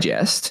and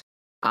digest.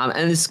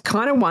 And it's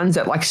kind of ones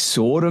that like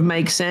sort of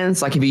make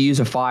sense. Like if you use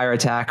a fire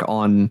attack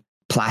on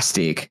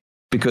plastic,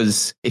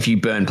 because if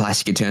you burn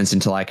plastic, it turns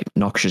into like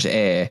noxious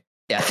air.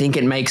 I think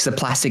it makes the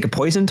plastic a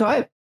poison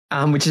type,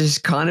 which is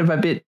kind of a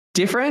bit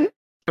different.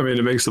 I mean,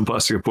 it makes the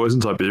plastic a poison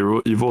type, but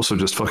you've also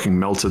just fucking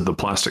melted the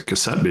plastic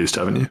cassette beast,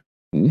 haven't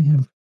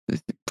you?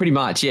 Pretty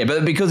much, yeah.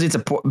 But because it's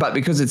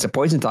a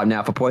poison type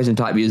now, if a poison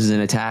type uses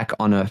an attack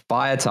on a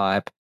fire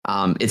type,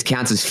 it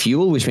counts as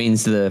fuel, which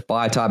means the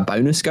fire type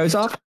bonus goes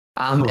up.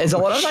 There's a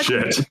lot of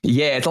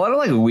it's a lot of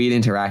like weird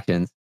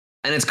interactions,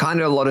 and it's kind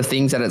of a lot of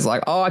things that it's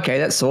like, oh, okay,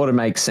 that sort of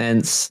makes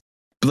sense.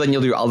 But then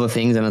you'll do other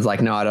things, and it's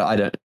like, no, I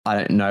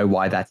don't know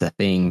why that's a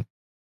thing.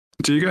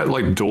 Do you get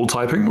like dual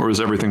typing, or is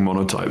everything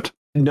monotyped?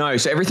 No,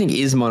 so everything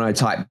is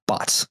monotype,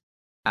 but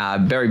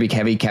very big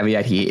heavy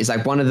caveat here is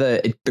like one of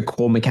the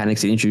core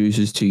mechanics it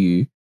introduces to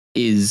you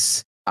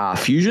is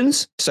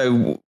fusions.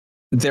 So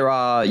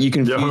you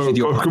can fuse with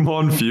your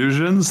Pokemon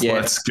fusions. Yeah,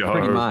 let's go.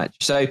 Pretty much.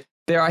 So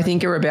there, I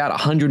think, are about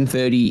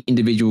 130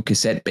 individual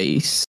cassette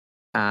beasts.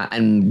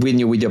 And when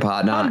you're with your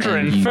partner,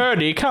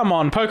 130. Come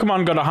on,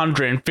 Pokemon got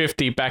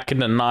 150 back in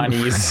the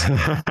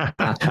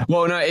 90s.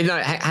 Well, no.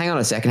 Hang on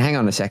a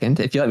second.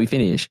 If you let me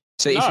finish.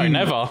 So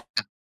never.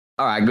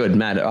 All right, good,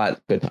 Matt. All right,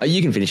 good.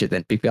 You can finish it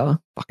then, big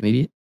fella. Fucking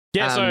idiot.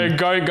 Yeah. So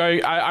go.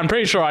 I'm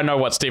pretty sure I know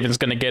what Steven's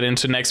going to get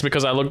into next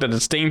because I looked at the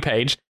Steam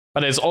page.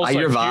 But there's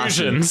also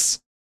fusions.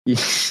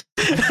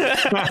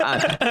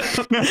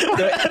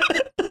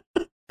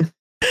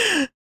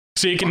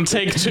 So you can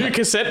take 2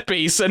 cassette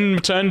beasts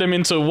and turn them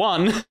into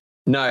 1.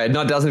 No, it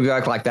doesn't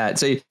work like that.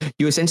 So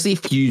you essentially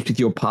fuse with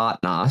your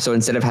partner. So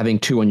instead of having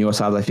 2 on your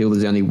side of the field,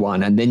 there's only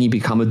 1, and then you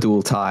become a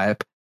dual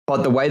type.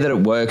 But the way that it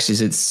works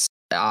is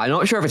I'm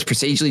not sure if it's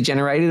procedurally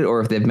generated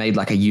or if they've made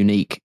like a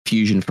unique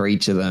fusion for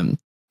each of them.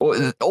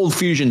 All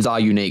fusions are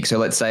unique. So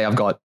let's say I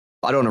don't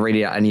want to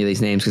read out any of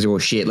these names because they're all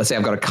shit. Let's say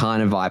I've got a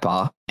Carniviper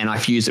Viper and I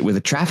fuse it with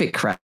a Traffic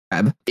Crab.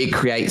 It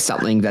creates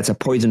something that's a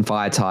poison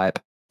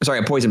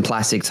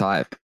plastic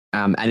type.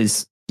 And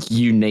is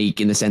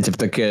unique in the sense of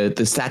the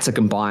stats are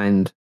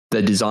combined.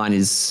 The design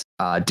is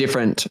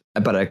different,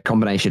 but a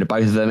combination of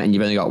both of them, and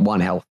you've only got 1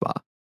 health bar.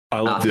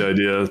 I love the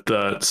idea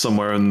that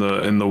somewhere in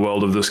the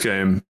world of this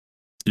game,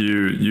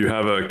 you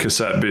have a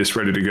cassette beast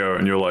ready to go,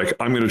 and you're like,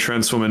 I'm going to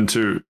transform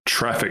into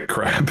Traffic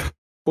Crab.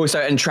 Also,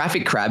 in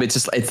Traffic Crab,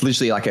 it's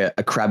literally like a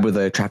crab with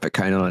a traffic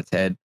cone on its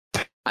head.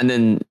 and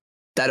then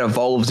that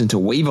evolves into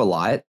Weaver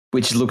Light,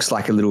 which looks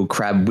like a little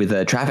crab with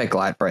a traffic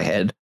light for a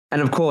head.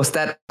 And of course,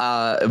 that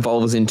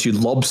evolves into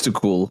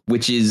Lobstacle,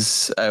 which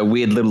is a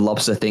weird little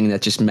lobster thing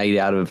that's just made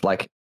out of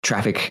like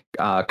traffic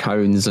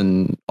cones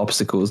and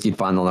obstacles you'd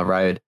find on the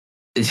road.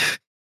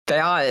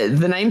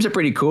 The names are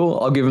pretty cool.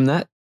 I'll give them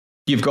that.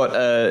 You've got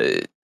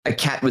a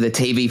cat with a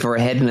TV for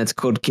a head, and it's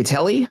called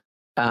Kitelli.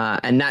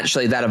 And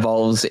naturally, that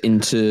evolves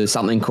into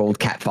something called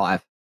Cat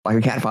 5, like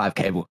a Cat 5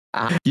 cable.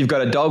 You've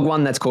got a dog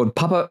one that's called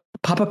Papa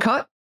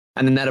Cut,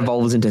 and then that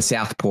evolves into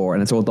Southpaw,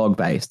 and it's all dog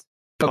based.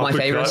 But my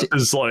favorite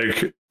is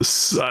like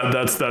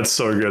that's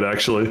so good,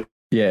 actually.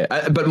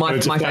 Yeah, but my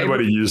favorite way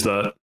to use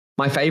that.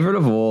 My favorite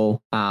of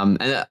all,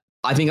 and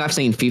I think I've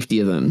seen 50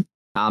 of them.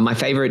 My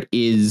favorite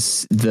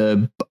is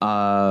the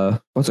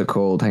what's it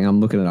called? Hang on, I'm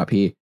looking it up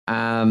here.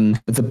 The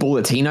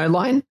Bulletino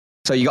line.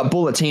 So you got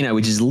Bulletino,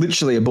 which is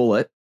literally a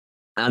bullet,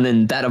 and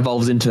then that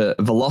evolves into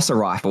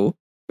Velocirifle,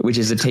 which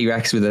is a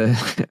T-Rex with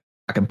a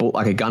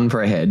like a gun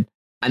for a head,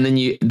 and then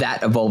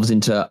that evolves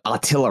into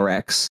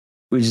Artillerex,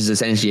 which is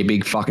essentially a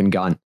big fucking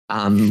gun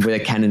with a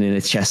cannon in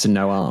its chest and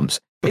no arms.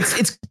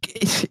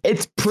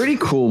 It's pretty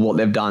cool what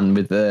they've done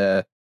with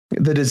the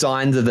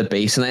designs of the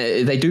beast,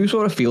 and they do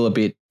sort of feel a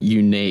bit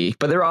unique.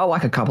 But there are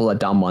like a couple of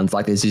dumb ones.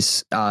 Like there's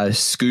this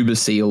scuba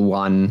seal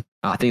one.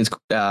 I think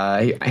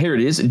it's here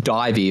it is,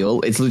 dive eel.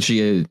 It's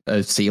literally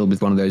a seal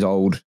with one of those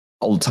old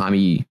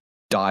timey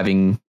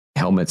diving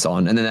helmets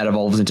on, and then that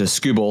evolves into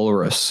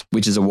Scubalorus,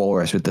 which is a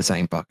walrus with the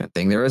same fucking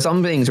thing. There are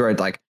some things where it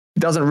like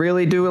doesn't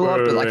really do a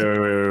lot.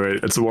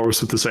 Wait. It's a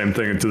walrus with the same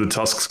thing. And do the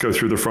tusks go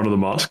through the front of the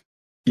mask?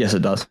 Yes,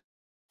 it does.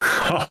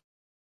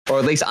 Or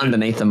at least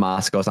underneath the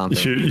mask or something.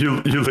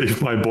 You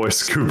leave my boy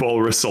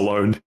Scubalorus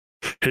alone.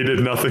 He did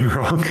nothing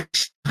wrong.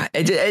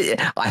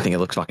 I think it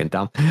looks fucking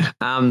dumb.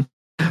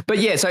 But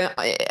yeah, so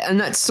and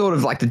that's sort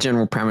of like the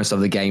general premise of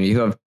the game.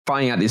 You're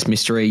finding out this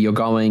mystery. You're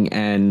going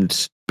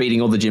and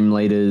beating all the gym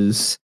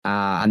leaders,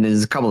 and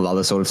there's a couple of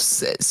other sort of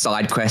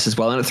side quests as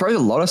well. And it throws a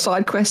lot of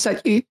side quests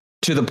at you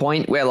to the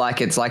point where like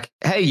it's like,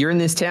 hey, you're in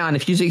this town.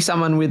 If you see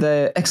someone with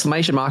an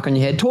exclamation mark on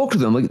your head, talk to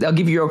them. They'll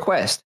give you a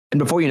quest. And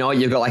before you know it,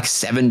 you've got like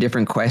 7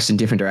 different quests in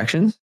different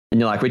directions, and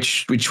you're like,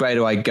 which way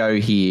do I go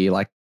here?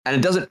 Like, and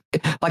it doesn't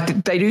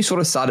like they do sort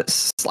of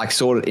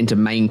sort it into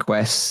main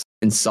quests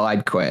and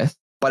side quests.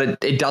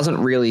 But it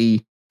doesn't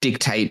really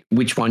dictate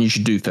which one you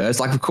should do first.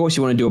 Like, of course,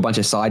 you want to do a bunch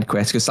of side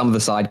quests because some of the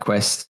side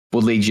quests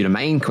will lead you to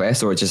main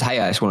quests, or it's just, hey,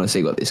 I just want to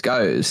see what this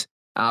goes.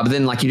 But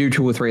then, like, you do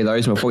 2 or 3 of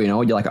those, and before you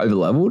know it, you're like over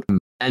leveled.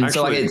 And actually,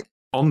 so, like,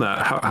 on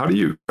that, how do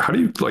you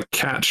like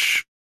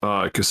catch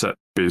cassette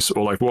beasts,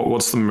 or like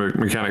what's the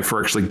mechanic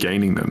for actually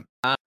gaining them?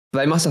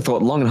 They must have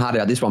thought long and hard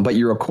about this one, but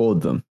you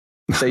record them.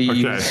 So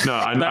you, okay, no,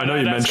 I know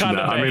you mentioned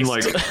that. I mean,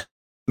 like,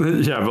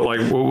 yeah, but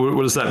like,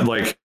 what is that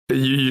like?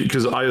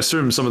 Because I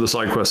assume some of the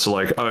side quests are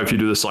like, oh, if you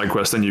do the side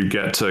quest, then you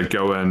get to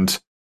go and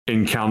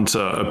encounter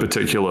a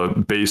particular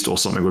beast or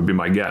something would be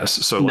my guess.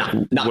 So like,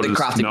 no,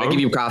 crafting. No? They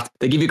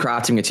give you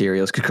crafting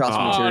materials. Because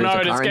crafting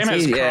materials are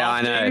currency. Yeah,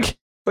 I know.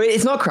 But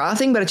it's not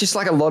crafting, but it's just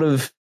like a lot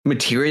of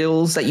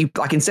materials that you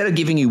like. Instead of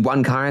giving you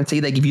 1 currency,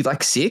 they give you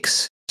like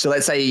 6. So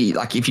let's say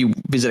like if you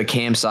visit a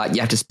campsite, you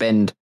have to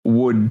spend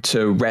wood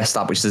to rest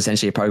up, which is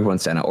essentially a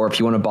Pokemon Center. Or if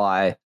you want to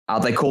buy,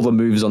 they call the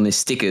moves on this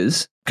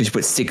stickers, because you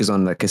put stickers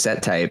on the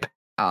cassette tape.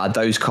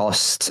 Those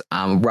cost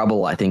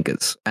rubble, I think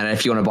it's. And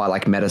if you want to buy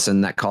like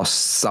medicine, that costs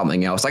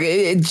something else. Like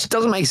it just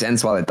doesn't make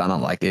sense why they've done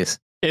it like this.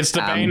 It's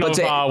the bane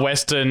of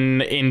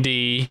Western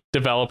indie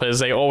developers.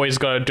 They always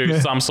got to do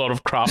some sort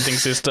of crafting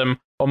system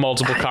or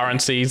multiple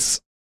currencies.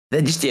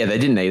 They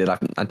didn't need it.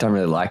 I don't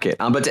really like it.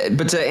 But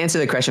to answer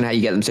the question, how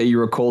you get them, so you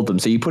record them.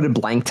 So you put a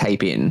blank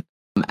tape in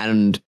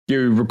and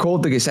you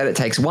record the cassette. It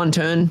takes 1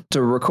 turn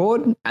to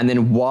record. And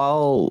then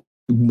while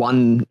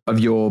one of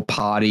your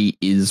party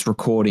is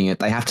recording it,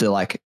 they have to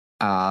like,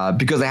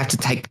 because they have to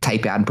take the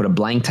tape out and put a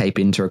blank tape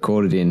in to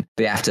record it in,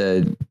 they have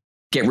to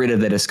get rid of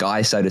their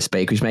disguise, so to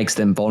speak, which makes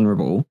them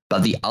vulnerable.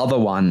 But the other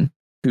one,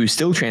 who's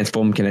still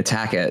transformed, can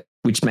attack it,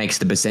 which makes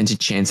the percentage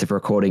chance of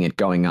recording it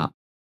going up.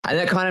 And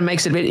that kind of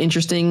makes it a bit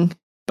interesting.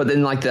 But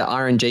then like the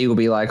RNG will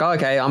be like, oh,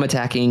 okay, I'm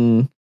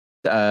attacking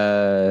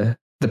the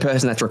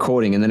person that's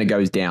recording, and then it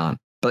goes down.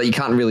 But you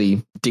can't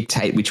really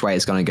dictate which way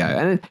it's going to go.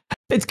 And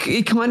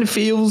it kind of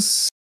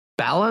feels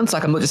balanced.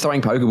 Like I'm not just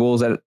throwing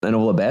Pokeballs at it and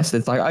all the best.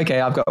 It's like, okay,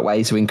 I've got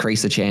ways to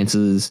increase the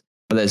chances,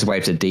 but there's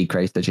ways to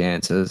decrease the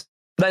chances.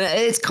 But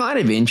it's kind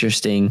of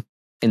interesting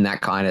in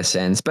that kind of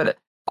sense. But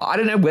I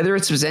don't know whether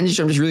it's percentage.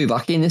 I'm just really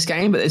lucky in this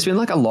game. But it's been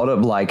like a lot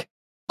of like,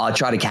 I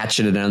try to catch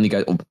it and it only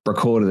goes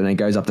record it and it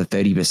goes up to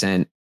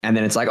 30%. And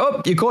then it's like,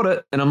 oh, you caught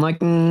it. And I'm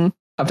like,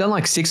 I've done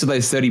like 6 of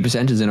those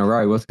 30% in a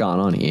row. What's going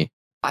on here?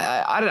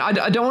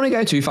 I don't want to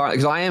go too far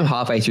because I am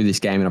halfway through this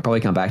game and I'll probably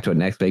come back to it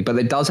next week. But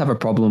it does have a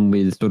problem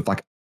with sort of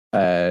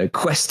like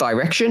quest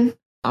direction.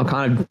 I'm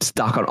kind of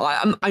stuck on.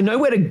 I know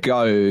where to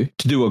go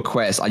to do a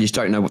quest. I just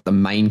don't know what the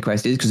main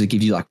quest is because it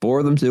gives you like 4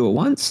 of them to do at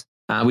once.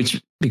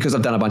 Which, because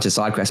I've done a bunch of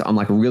side quests, I'm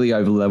like really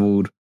over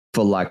leveled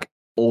for like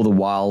all the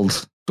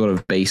wild sort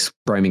of beast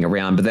roaming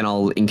around, but then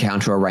I'll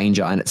encounter a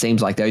ranger, and it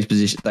seems like those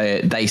positions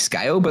they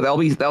scale, but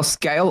they'll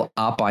scale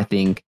up, I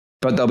think,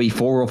 but they'll be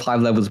 4 or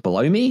 5 levels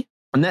below me,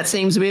 and that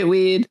seems a bit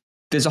weird.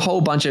 There's a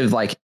whole bunch of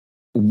like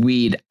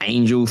weird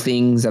angel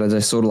things that are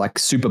just sort of like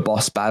super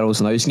boss battles,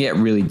 and those can get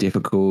really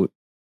difficult.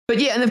 But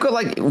yeah, and they've got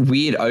like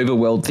weird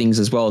overworld things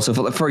as well. So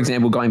for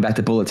example, going back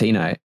to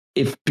Bulletino,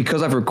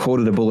 because I've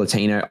recorded a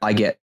Bulletino, I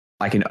get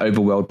like an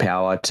overworld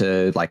power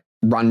to like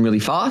run really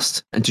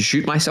fast and to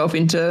shoot myself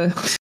into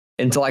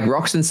like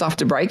rocks and stuff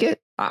to break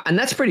it. And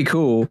that's pretty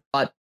cool,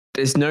 but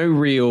there's no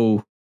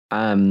real,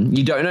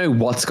 you don't know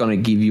what's going to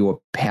give you a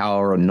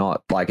power or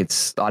not. Like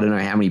I don't know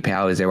how many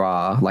powers there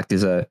are. Like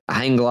there's a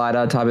hang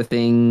glider type of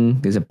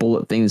thing. There's a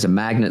bullet thing. There's a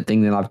magnet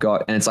thing that I've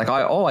got. And it's like,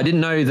 I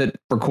didn't know that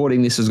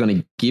recording this was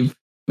going to give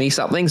me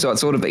something. So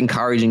it's sort of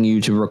encouraging you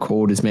to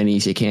record as many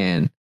as you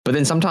can. But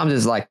then sometimes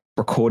it's like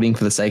recording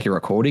for the sake of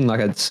recording.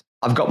 Like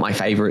I've got my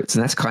favorites,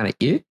 and that's kind of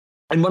it.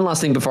 And one last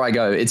thing before I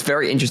go, it's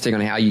very interesting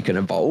on how you can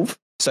evolve.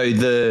 So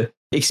the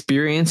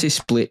experience is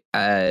split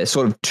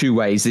sort of 2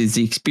 ways. There's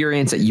the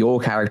experience that your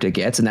character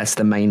gets, and that's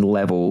the main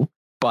level.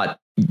 But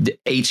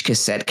each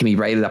cassette can be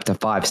rated up to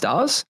 5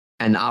 stars.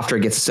 And after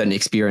it gets a certain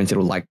experience,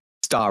 it'll like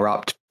star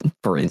up,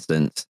 for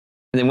instance.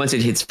 And then once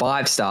it hits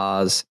 5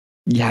 stars,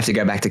 you have to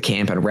go back to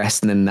camp and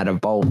rest, and then that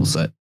evolves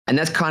it. And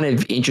that's kind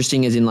of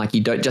interesting, as in like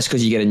you don't, just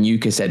because you get a new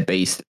cassette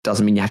beast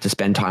doesn't mean you have to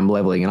spend time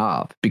leveling it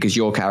up, because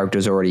your character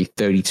is already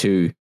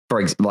 32,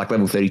 like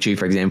level 32,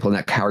 for example, and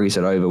that carries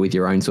it over with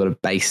your own sort of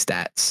base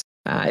stats.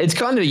 It's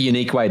kind of a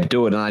unique way to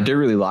do it, and I do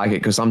really like it,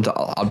 because sometimes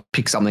I'll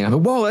pick something up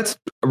and, whoa, that's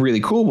a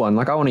really cool one.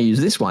 Like I want to use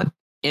this one.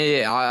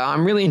 Yeah,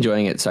 I'm really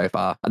enjoying it so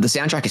far. The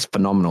soundtrack is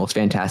phenomenal. It's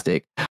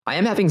fantastic. I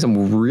am having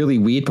some really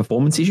weird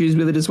performance issues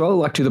with it as well,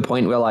 like to the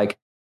point where like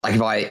if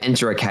I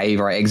enter a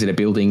cave or I exit a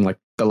building, like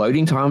the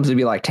loading times would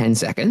be like 10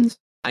 seconds.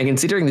 And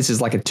considering this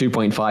is like a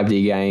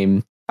 2.5D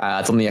game,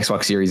 it's on the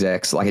Xbox Series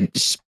X, like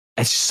it's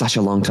such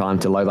a long time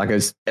to load. Like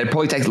it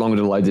probably takes longer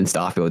to load than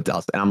Starfield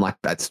does. And I'm like,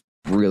 that's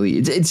really,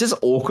 it's just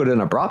awkward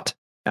and abrupt.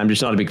 I'm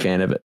just not a big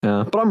fan of it.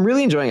 But I'm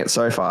really enjoying it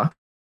so far.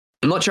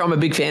 I'm not sure I'm a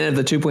big fan of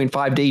the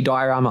 2.5D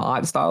diorama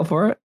art style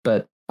for it,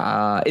 but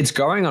it's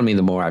growing on me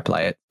the more I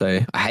play it.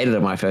 So I hated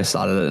it when I first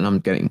started it, and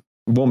I'm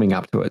warming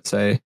up to it.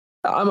 So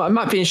I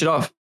might finish it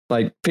off,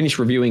 like finish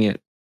reviewing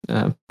it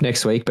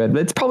next week, but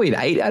it's probably an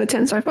 8 out of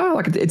 10 so far.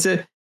 Like it's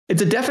a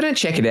definite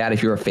check it out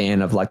if you're a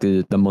fan of like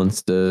the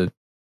monster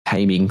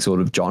taming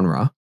sort of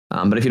genre.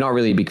 But if you're not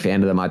really a big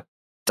fan of them, it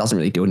doesn't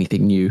really do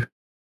anything new.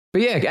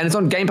 But yeah, and it's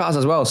on Game Pass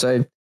as well.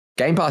 So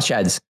Game Pass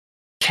Chads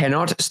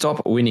cannot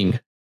stop winning.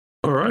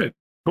 All right,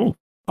 cool.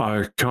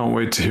 I can't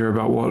wait to hear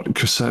about what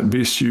cassette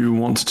beast you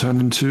want to turn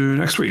into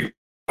next week.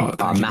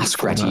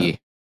 Muskratty.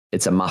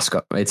 It's a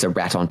mascot. It's a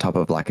rat on top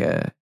of like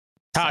a...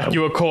 you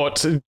were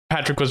caught.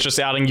 Patrick was just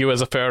outing you as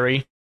a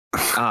furry.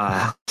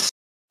 I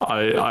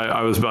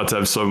was about to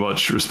have so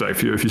much respect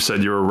for you if you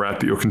said you're a rat,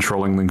 but you're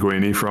controlling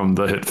Linguini from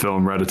the hit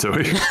film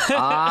Ratatouille.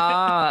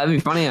 That'd be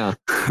funnier.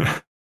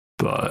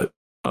 But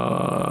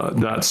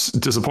that's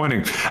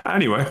disappointing.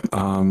 Anyway,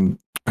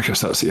 I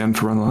guess that's the end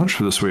for Run the Lunch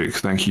for this week.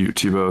 Thank you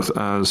to you both,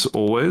 as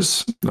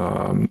always.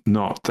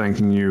 Not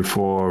thanking you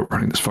for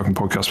running this fucking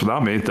podcast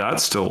without me. That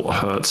still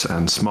hurts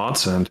and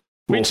smarts. And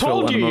we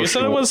told you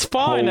said it was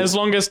fine as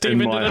long as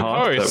Steven didn't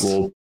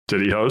host.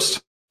 Did he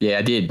host? Yeah,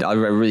 I did. I was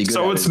really good.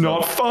 So it's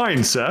not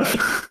fine,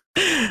 Seth.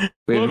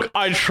 Look,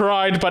 I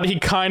tried, but he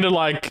kind of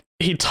like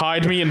he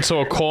tied me into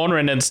a corner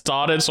and then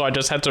started, so I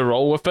just had to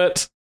roll with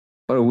it.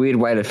 What a weird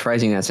way of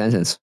phrasing that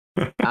sentence.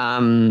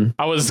 I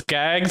was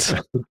gagged.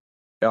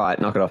 All right,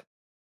 knock it off.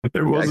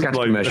 It wasn't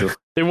like commercial.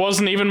 It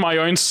wasn't even my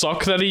own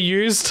sock that he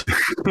used.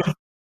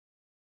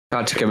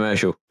 Cut to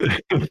commercial.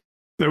 It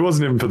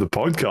wasn't even for the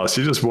podcast.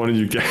 He just wanted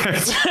you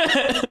gagged.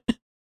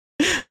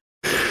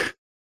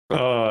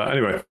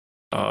 Anyway,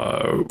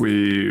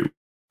 we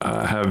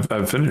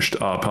have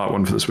finished our part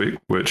 1 for this week,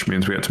 which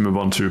means we have to move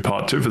on to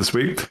part 2 for this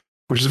week,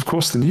 which is of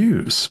course the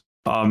news.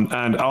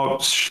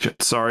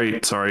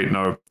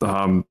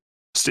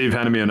 Steve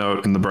handed me a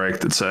note in the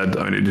break that said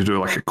I need to do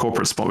like a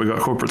corporate spot. We got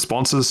corporate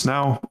sponsors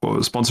now, or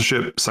a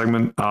sponsorship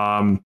segment.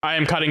 I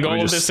am cutting all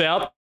of this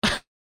out.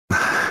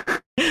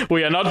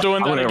 We are not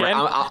doing that again.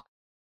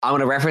 I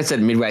want to reference it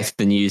midway through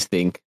the news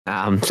thing,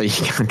 so you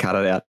can't cut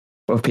it out.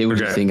 Well, people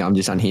just think I'm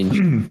just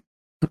unhinged.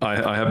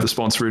 I have the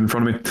sponsor in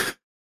front of me.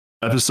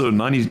 Episode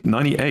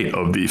 98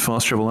 of the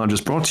Fast Travel Lounge is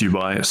brought to you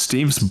by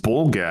Steve's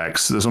Ball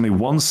Gags. There's only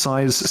one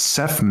size,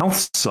 Seth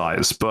mouth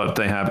size, but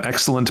they have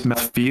excellent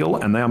mouth feel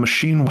and they are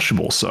machine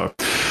washable. So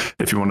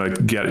if you want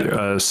to get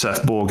a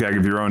Seth Ball Gag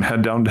of your own,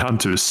 head down to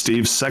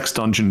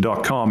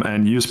stevesexdungeon.com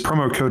and use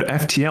promo code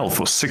FTL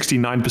for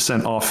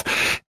 69%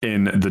 off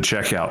in the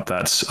checkout.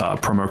 That's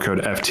promo code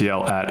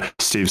FTL at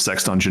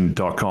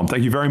stevesexdungeon.com.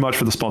 Thank you very much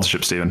for the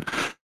sponsorship, Steven.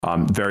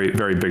 Very,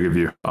 very big of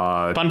you.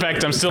 Fun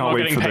fact, I'm still not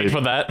getting paid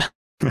for that.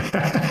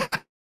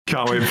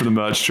 Can't wait for the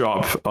merch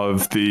drop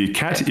of the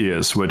cat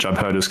ears, which I've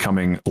heard is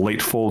coming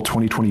late fall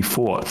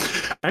 2024.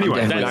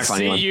 Anyway, that's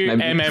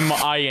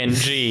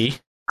CUMMING.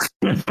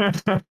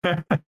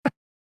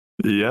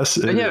 Yes,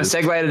 Don't you have a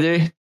segue to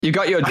do? You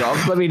got your job.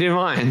 Let me do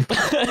mine.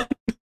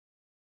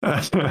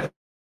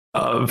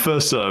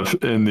 First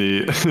up in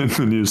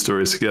the news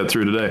stories to get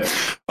through today.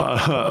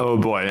 Oh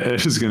boy,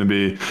 it's going to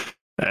be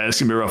a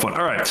rough one.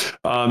 All right.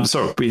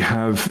 So we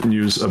have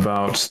news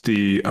about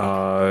the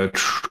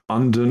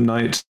Under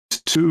Night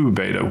 2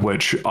 beta,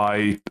 which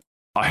I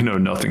know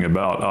nothing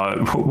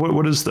about.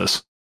 What is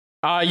this?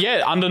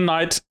 Under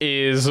Night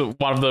is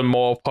one of the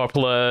more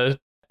popular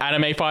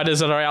anime fighters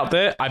that are out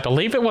there. I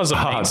believe it was a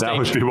main stage. That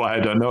would be why I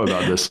don't know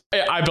about this.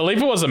 I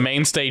believe it was a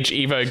main stage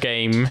Evo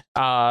game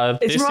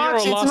It's this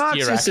Mark, year or last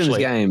year, System's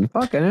actually. game.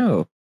 Fucking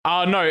hell.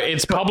 No,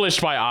 it's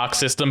published by Arc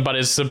System, but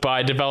it's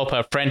by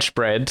developer French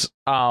Bread.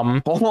 They're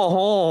like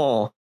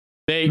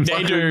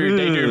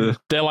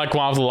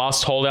one of the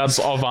last holdouts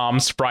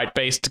of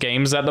sprite-based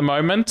games at the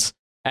moment,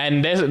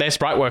 and their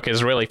sprite work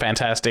is really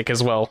fantastic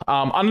as well.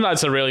 Under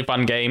Night's a really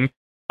fun game.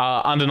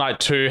 Under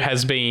Night 2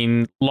 has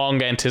been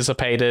long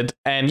anticipated,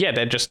 and yeah,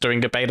 they're just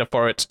doing a beta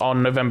for it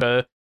on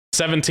November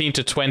 17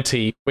 to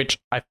 20, which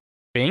I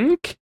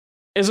think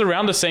is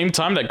around the same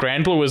time that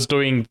Granblue was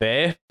doing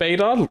their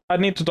beta. I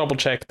need to double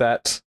check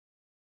that.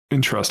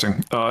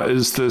 Interesting.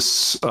 Is this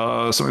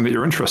something that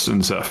you're interested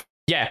in, Zeph?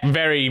 Yeah,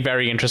 very,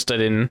 very interested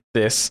in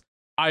this.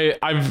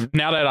 I've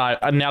now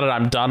that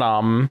I'm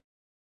done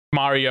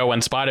Mario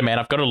and Spider-Man,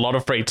 I've got a lot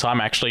of free time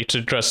actually to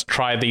just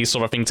try these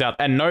sort of things out.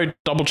 And no,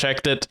 double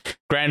checked it.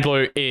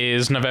 Granblue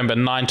is November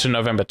 9 to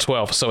November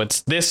 12, so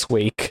it's this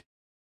week.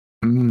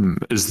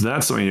 Is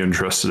that something you're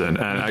interested in?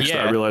 And actually,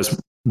 I realize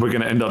we're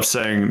going to end up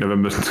saying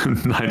November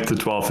 9th to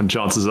 12th, and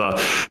chances are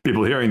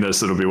people hearing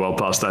this, it'll be well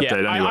past that date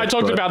anyway. I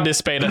talked about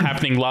this beta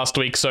happening last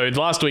week, so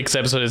last week's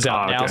episode is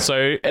out now.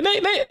 So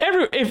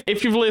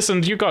if you've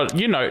listened, you got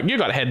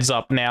heads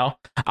up now.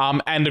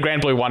 And the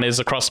Granblue one is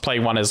a cross-play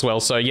one as well.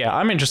 So yeah,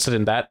 I'm interested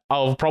in that.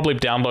 I'll probably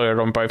download it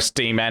on both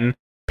Steam and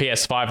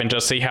PS5 and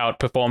just see how it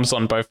performs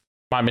on both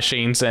my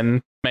machines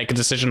and make a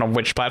decision on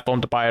which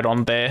platform to buy it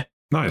on there.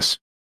 Nice.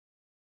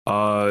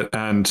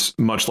 And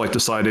much like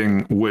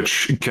deciding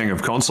which King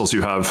of Consoles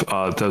you have,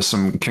 there's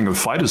some King of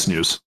Fighters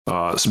news,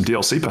 some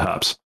DLC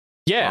perhaps.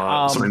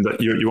 Yeah. Something that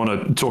you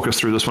want to talk us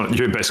through this one.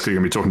 You're basically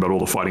going to be talking about all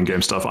the fighting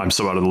game stuff. I'm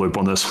so out of the loop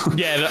on this.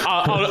 Yeah,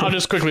 I'll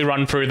just quickly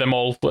run through them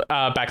all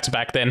back to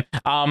back then.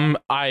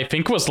 I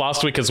think it was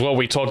last week as well,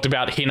 we talked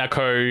about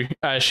Hinako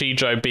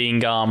Shijo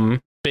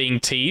being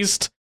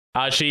teased.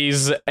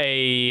 She's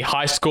a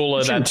high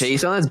schooler that's...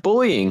 teased on, that's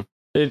bullying.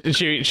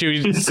 She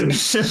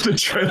The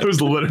trailer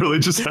was literally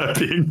just her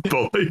being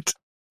bullied.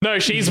 No,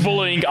 she's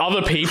bullying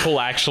other people,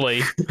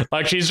 actually.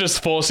 Like, she's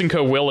just forcing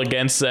her will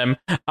against them.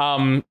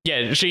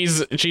 Yeah, she's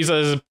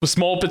a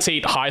small,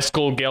 petite high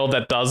school girl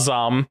that does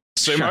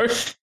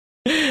sumo.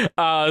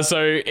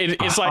 So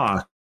it's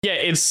like, yeah,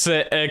 it's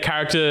a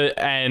character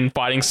and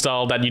fighting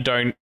style that you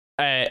don't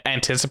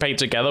anticipate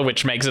together,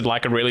 which makes it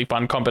like a really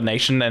fun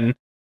combination. And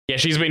yeah,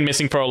 she's been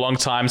missing for a long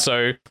time,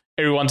 so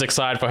everyone's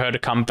excited for her to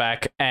come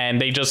back. And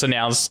they just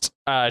announced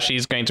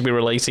she's going to be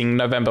releasing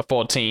November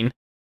 14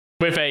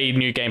 with a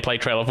new gameplay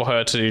trailer for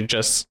her to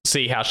just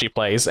see how she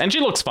plays. And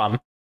she looks fun.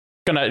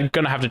 Gonna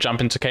have to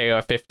jump into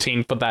KO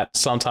 15 for that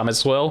sometime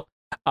as well.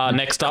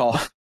 Next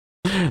up,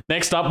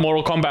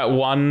 Mortal Kombat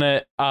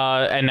 1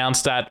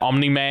 announced that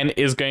Omni-Man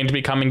is going to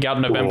be coming out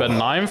November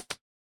 9th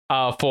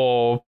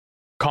for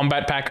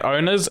Combat Pack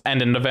owners,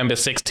 and in November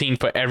 16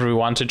 for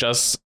everyone to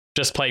just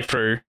play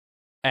through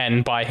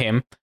and buy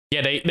him.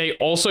 Yeah, they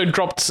also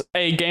dropped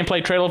a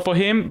gameplay trailer for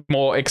him,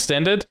 more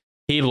extended.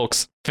 He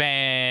looks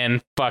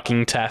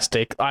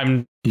fan-fucking-tastic.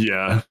 I'm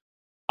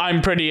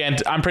pretty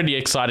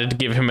excited to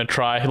give him a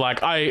try. Like,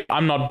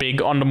 I'm not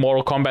big on the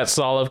Mortal Kombat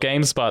style of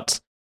games, but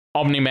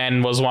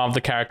Omni-Man was one of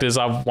the characters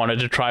I've wanted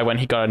to try when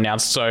he got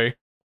announced, so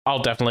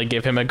I'll definitely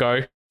give him a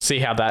go. See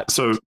how that...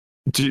 So,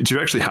 do you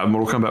actually have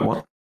Mortal Kombat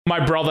 1?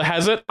 My brother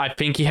has it. I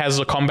think he has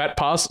a combat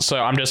pass, so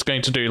I'm just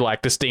going to do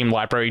like the Steam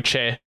library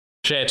share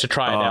to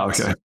try it out.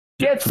 Okay.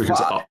 Yeah,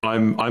 because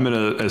I'm in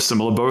a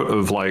similar boat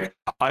of like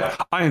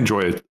I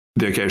enjoy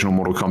the occasional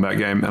Mortal Kombat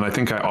game, and I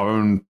think I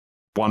own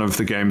one of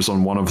the games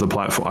on one of the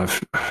platforms.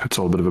 It's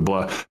all a bit of a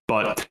blur,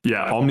 but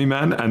yeah,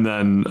 Omni-Man, and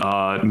then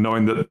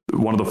knowing that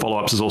one of the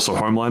follow-ups is also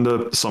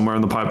Homelander somewhere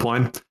in the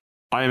pipeline,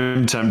 I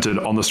am tempted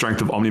on the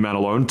strength of Omni-Man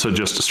alone to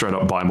just straight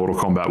up buy Mortal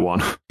Kombat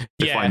 1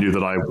 if I knew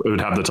that I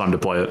would have the time to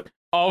play it.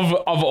 Of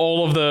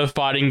all of the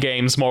fighting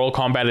games, Mortal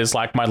Kombat is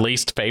like my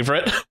least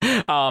favorite.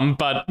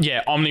 But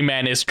yeah,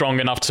 Omni-Man is strong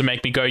enough to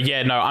make me go,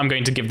 yeah, no, I'm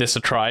going to give this a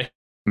try.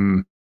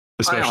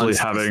 Especially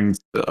having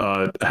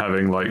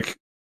like,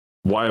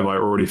 why have I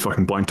already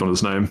fucking blanked on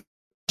his name?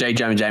 J.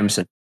 Jonah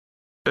Jameson.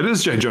 It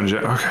is J. Jonah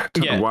Jameson. Okay, I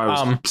don't know why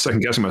I was second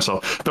guessing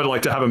myself, but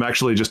like to have him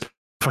actually just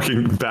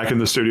fucking back in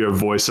the studio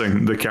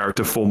voicing the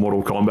character for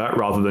Mortal Kombat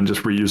rather than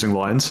just reusing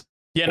lines.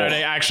 Yeah, no,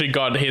 they actually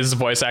got his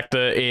voice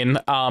actor in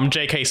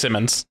J.K.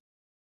 Simmons.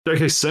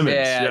 J.K. Simmons,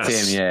 yeah, yes.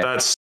 That's him, yeah.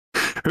 That's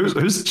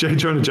who's J.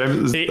 Jonah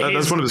Jameson?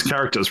 That's one of his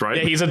characters, right?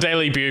 Yeah, he's a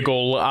Daily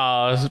Bugle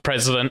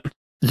president.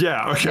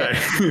 Yeah, okay.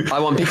 Yeah. I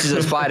want pictures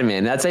of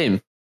Spider-Man. That's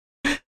him.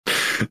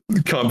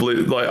 Can't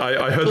believe, like,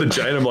 I heard the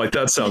J and I'm like,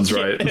 that sounds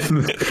right.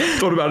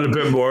 Thought about it a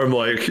bit more. I'm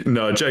like,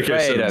 no,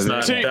 J.K. Simmons.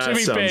 To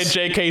be fair,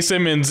 J.K.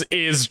 Simmons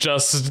is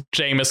just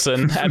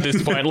Jameson at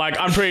this point. Like,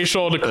 I'm pretty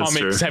sure the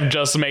comics have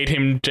just made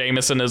him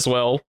Jameson as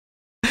well.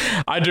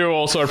 I do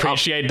also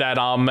appreciate that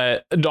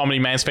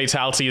Omni-Man's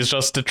fatality is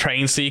just the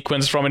train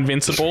sequence from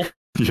Invincible.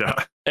 Yeah.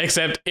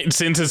 Except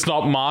since it's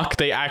not Mark,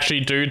 they actually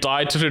do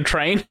die to the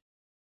train.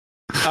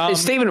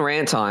 It's Stephen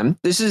Rant time.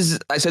 This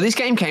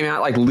game came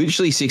out like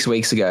literally 6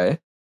 weeks ago.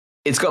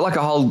 It's got like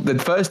the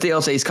first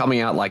DLC is coming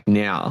out like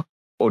now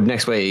or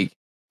next week.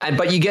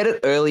 But you get it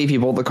early if you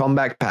bought the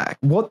combat pack.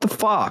 What the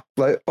fuck?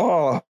 Like,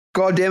 oh,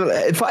 god damn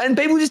it. And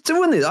people just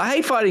doing this. I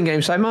hate fighting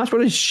games so much.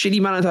 What a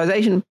shitty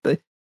monetization.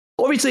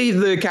 Obviously,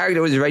 the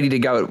character was ready to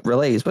go at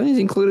release, but it's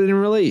included in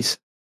release.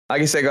 I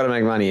guess they got to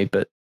make money,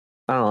 but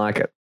I don't like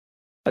it.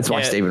 That's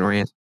why Stephen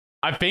Rant.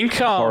 I think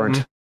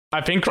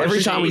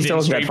every time we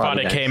Street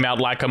Fighter came out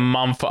like a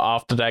month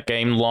after that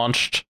game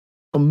launched.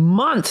 A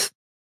month?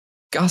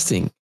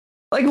 Disgusting.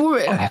 Like,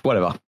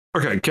 whatever.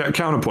 Okay,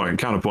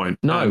 counterpoint.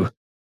 No.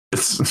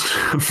 It's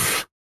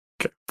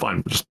okay,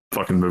 fine. Just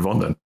fucking move on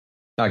then.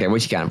 Okay,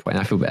 what's your counterpoint?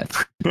 I feel bad.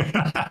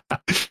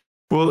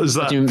 Well, is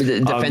that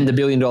defend the $1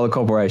 billion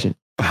corporation?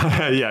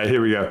 Yeah,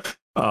 here we go.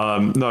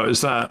 No,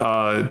 is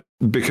that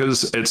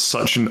because it's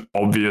such an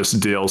obvious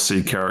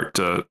DLC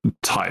character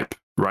type,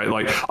 right?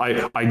 Like,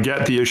 I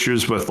get the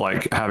issues with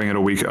like having it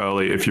a week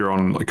early if you're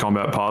on like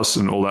Combat Pass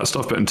and all that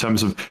stuff, but in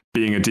terms of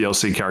being a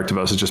DLC character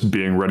versus just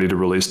being ready to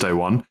release day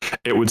one,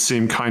 it would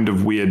seem kind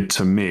of weird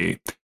to me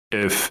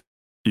if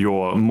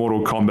your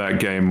Mortal Kombat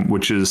game,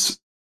 which is,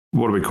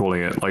 what are we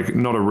calling it? Like,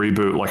 not a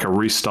reboot, like a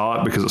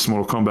restart because it's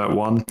Mortal Kombat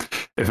 1,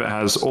 if it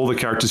has all the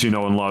characters you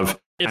know and love,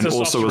 it's and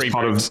also as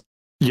part of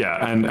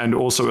and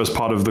also as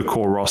part of the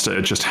core roster,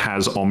 it just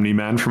has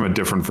Omni-Man from a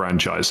different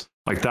franchise.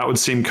 Like, that would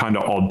seem kind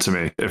of odd to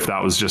me if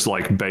that was just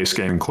like base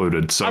game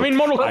included. So I mean,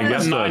 Mortal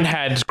Kombat 9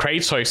 had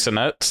Kratos in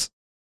it,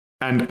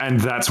 and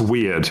that's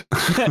weird.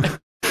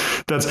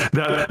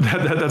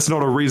 That's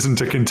not a reason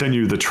to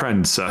continue the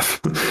trend, Seth.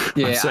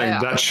 Yeah, I'm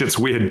saying that shit's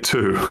weird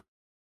too.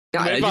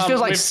 Yeah, it just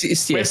feels like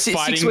 6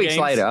 weeks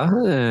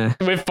later.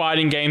 With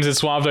fighting games,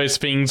 it's one of those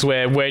things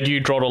where do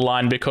you draw the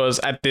line? Because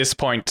at this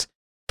point,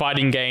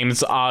 fighting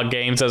games are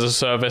games as a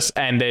service,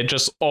 and they're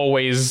just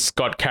always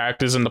got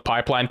characters in the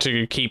pipeline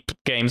to keep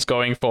games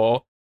going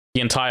for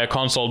the entire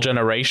console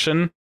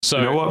generation. So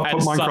you know what?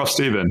 Put Minecraft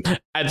Steven.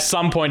 At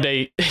some point,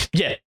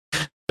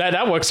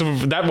 that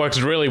works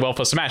really well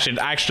for Smash. It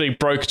actually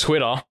broke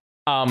Twitter.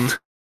 So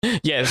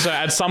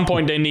at some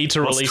point they need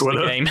to release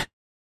the game.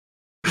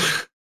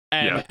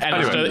 And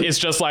anyway. It's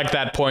just like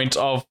that point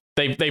of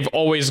they've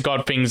always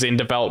got things in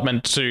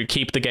development to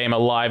keep the game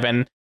alive,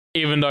 and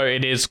even though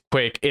it is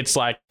quick, it's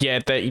like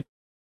they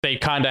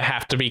kind of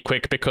have to be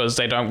quick because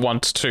they don't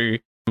want to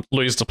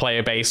lose the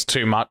player base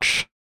too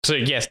much. So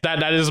yes,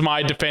 that is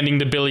my defending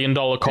the $1 billion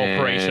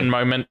corporation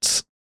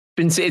moment.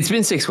 It's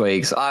been 6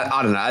 weeks.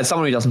 I don't know. As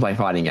someone who doesn't play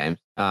fighting games,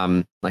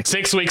 like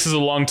 6 weeks is a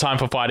long time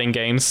for fighting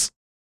games.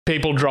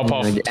 People drop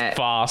off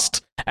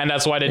fast, and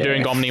that's why they're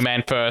doing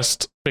Omni-Man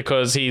first,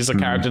 because he's a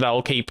character that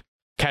will keep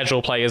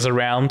casual players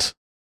around.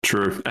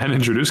 True, and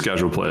introduce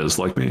casual players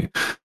like me.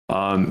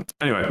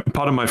 Anyway,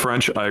 pardon my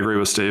French. I agree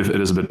with Steve.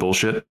 It is a bit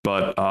bullshit.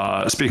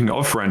 But speaking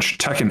of French,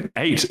 Tekken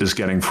 8 is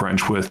getting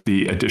French with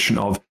the addition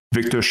of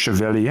Victor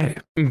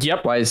Chevalier.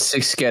 Yep. Why is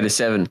 6 scared of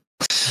 7?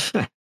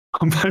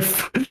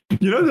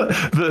 You know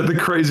the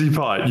crazy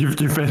part?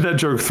 You've made that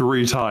joke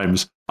 3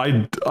 times.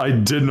 I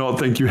did not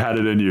think you had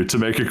it in you to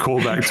make a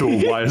callback to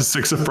a why is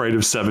 6 afraid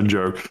of 7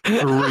 joke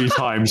 3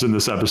 times in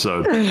this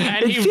episode.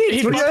 And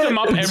he fucked them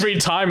up every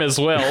time as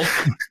well.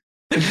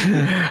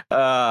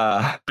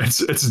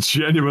 It's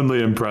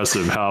genuinely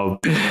impressive how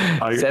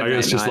I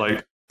guess just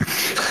like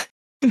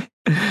so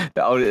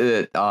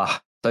good.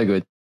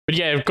 But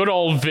yeah, good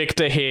old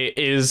Victor here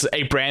is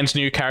a brand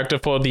new character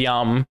for the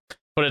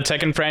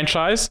Tekken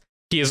franchise.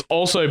 He is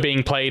also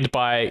being played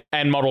by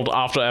and modeled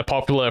after a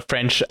popular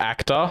French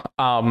actor.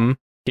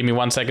 Give me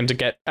 1 second to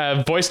get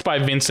voiced by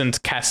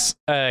Vincent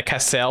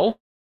Cassel.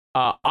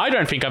 I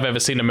don't think I've ever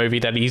seen a movie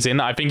that he's in.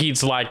 I think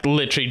he's like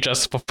literally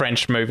just for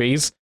French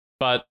movies.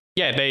 But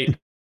yeah,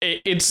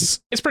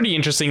 it's pretty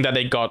interesting that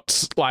they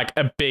got like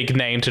a big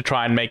name to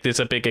try and make this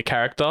a bigger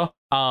character.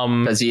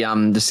 Does he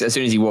just, as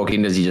soon as he walk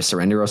in, does he just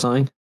surrender or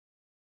something?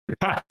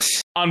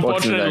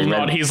 Unfortunately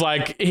not. He's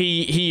like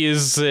he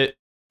is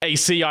a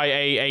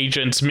CIA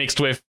agent mixed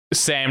with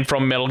Sam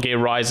from Metal Gear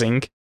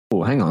Rising.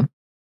 Oh, hang on.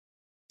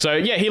 So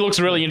yeah, he looks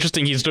really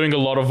interesting. He's doing a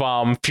lot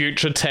of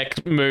future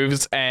tech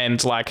moves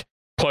and like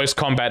close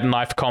combat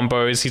knife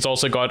combos. He's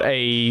also got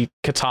a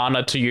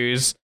katana to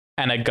use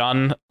and a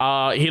gun.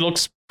 He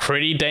looks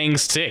pretty dang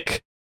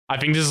sick. I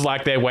think this is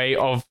like their way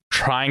of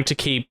trying to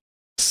keep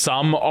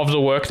some of the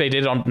work they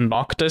did on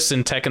Noctis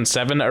in Tekken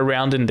 7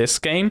 around in this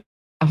game.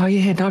 Oh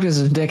yeah, Noctis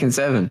in Tekken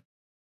 7.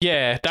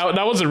 Yeah,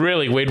 that was a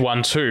really weird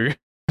one too.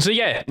 So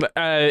yeah,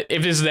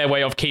 if this is their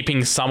way of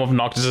keeping some of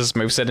Noctis's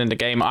moveset in the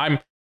game, I'm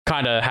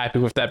kind of happy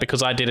with that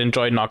because I did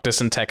enjoy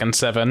Noctis in Tekken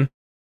 7.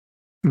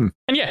 And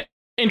yeah,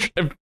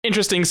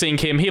 interesting seeing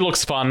him. He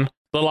looks fun.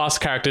 The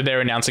last character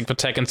they're announcing for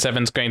Tekken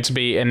 7 is going to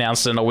be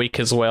announced in a week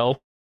as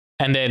well.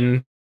 And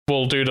then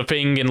we'll do the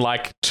thing in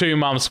like 2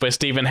 months where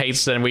Steven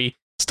hates it and we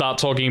start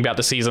talking about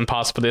the season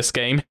pass for this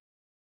game.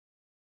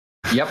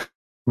 Yep.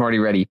 I'm already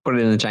ready. Put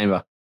it in the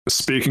chamber.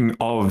 Speaking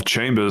of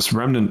chambers,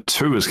 Remnant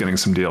 2 is getting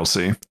some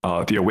DLC.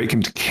 The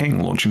Awakened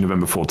King launching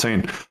November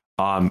 14.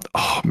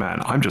 Oh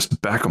man, I'm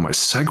just back on my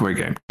Segway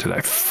game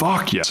today.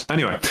 Fuck yes.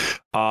 Anyway,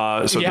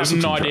 so you have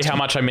no idea how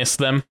much I miss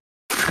them.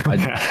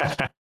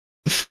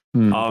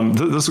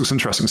 This looks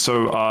interesting.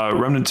 So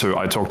Remnant 2,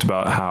 I talked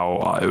about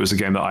how it was a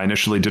game that I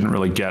initially didn't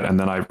really get, and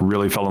then I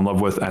really fell in love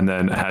with, and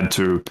then had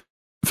to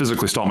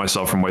physically stop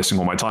myself from wasting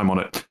all my time on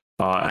it.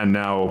 And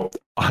now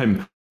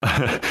I'm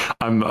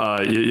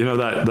you know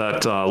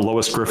that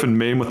Lois Griffin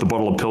meme with the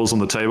bottle of pills on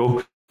the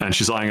table and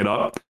she's eyeing it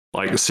up,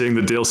 like seeing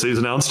the DLC's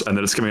announced and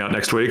then it's coming out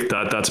next week.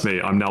 That's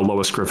me. I'm now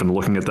Lois Griffin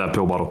looking at that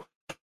pill bottle.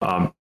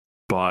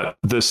 But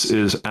this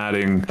is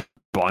adding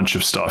bunch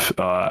of stuff,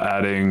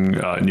 adding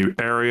new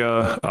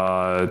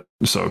area,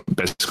 so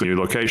basically new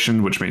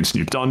location, which means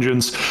new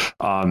dungeons,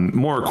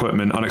 more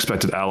equipment,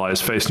 unexpected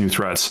allies, face new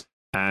threats,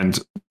 and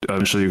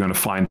eventually you're going to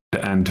find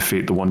and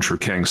defeat the one true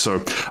king.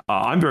 So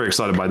I'm very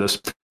excited by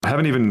this. I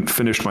haven't even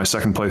finished my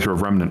second playthrough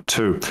of Remnant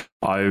 2.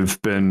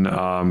 I've been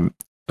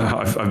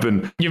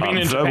You've been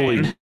in verbally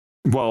Japan.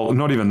 Well,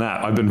 not even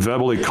that. I've been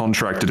verbally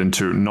contracted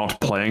into not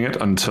playing it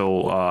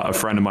until a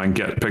friend of mine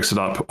picks it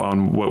up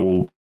on what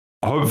will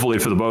hopefully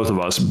for the both of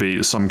us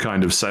be some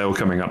kind of sale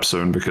coming up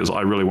soon, because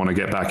I really want to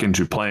get back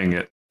into playing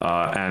it.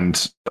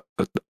 And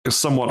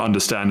somewhat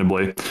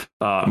understandably,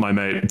 my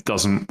mate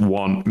doesn't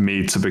want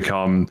me to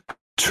become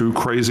too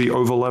crazy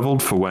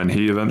over-leveled for when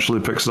he eventually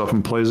picks it up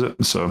and plays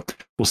it. So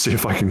we'll see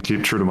if I can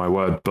keep true to my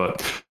word.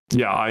 But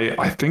yeah,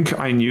 I think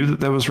I knew that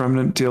there was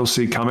Remnant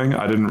DLC coming.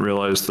 I didn't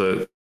realize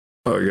that,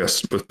 I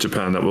guess with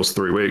Japan that was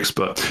 3 weeks,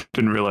 but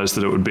didn't realize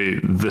that it would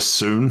be this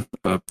soon.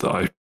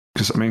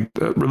 Because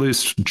it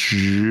released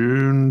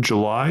June,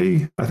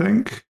 July, I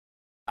think.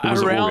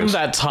 Around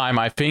that time,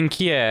 I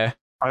think, yeah.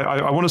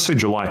 I want to say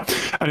July.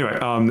 Anyway,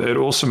 it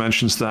also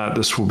mentions that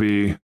this will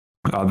be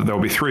there will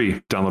be 3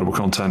 downloadable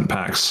content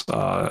packs,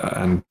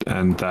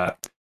 and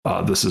that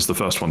this is the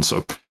first one.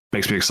 So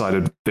makes me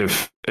excited.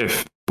 If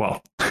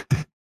well,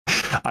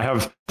 I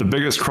have the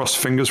biggest crossed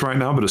fingers right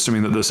now, but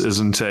assuming that this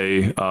isn't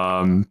a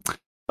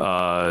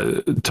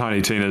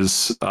Tiny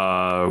Tina's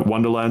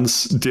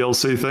Wonderlands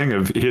DLC thing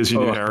of here's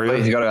your new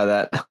area. You got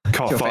about that.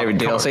 It's your favorite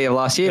DLC of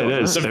last year.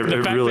 It is. It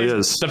really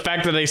is. The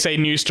fact that they say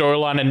new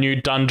storyline and new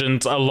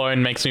dungeons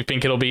alone makes me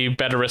think it'll be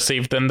better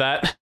received than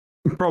that.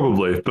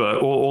 Probably, but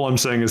all I'm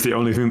saying is the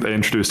only thing they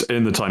introduced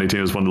in the Tiny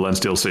Tina's Wonderlands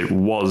DLC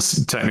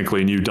was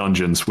technically new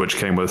dungeons, which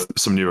came with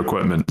some new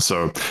equipment.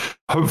 So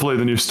hopefully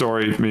the new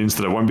story means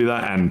that it won't be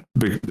that. And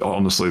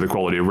honestly, the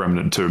quality of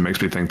Remnant 2 makes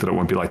me think that it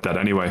won't be like that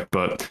anyway.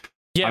 But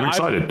yeah, I'm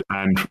excited,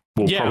 and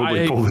we'll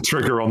probably pull the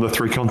trigger on the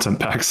 3 content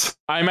packs.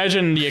 I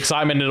imagine the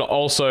excitement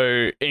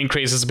also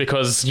increases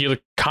because you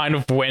kind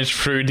of went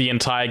through the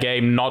entire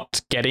game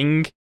not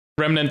getting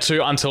Remnant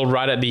 2 until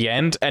right at the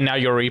end, and now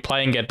you're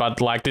replaying it,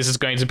 but like this is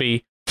going to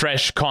be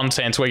fresh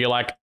content where you're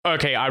like,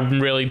 okay, I'm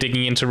really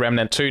digging into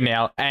Remnant 2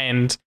 now,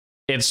 and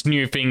it's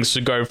new things to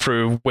go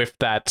through with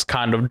that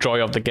kind of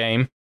joy of the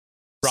game,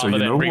 rather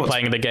than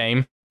replaying the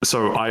game.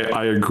 So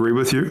I agree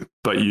with you,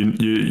 but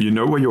you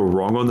know where you're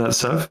wrong on that,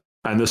 Sev?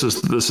 And this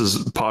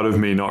is part of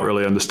me not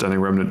really understanding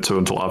Remnant 2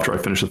 until after I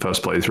finished the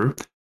first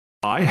playthrough.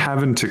 I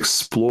haven't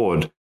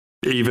explored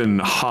even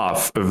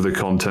half of the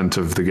content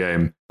of the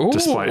game,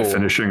 despite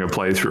finishing a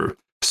playthrough.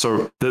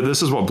 So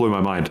this is what blew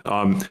my mind.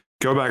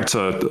 Go back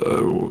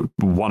to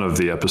one of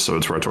the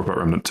episodes where I talk about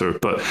Remnant 2,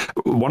 but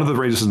one of the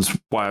reasons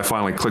why I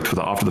finally clicked with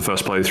it after the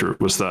first playthrough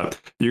was that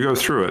you go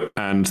through it,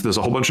 and there's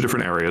a whole bunch of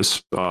different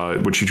areas,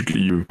 which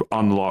you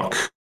unlock.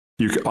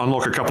 You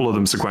unlock a couple of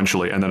them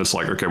sequentially, and then it's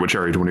like, okay, which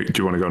area do you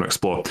want to go and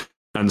explore?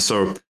 And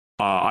so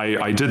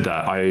I did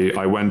that.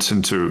 I went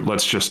into,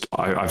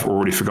 I've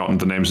already forgotten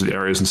the names of the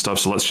areas and stuff,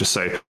 so let's just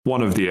say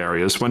one of the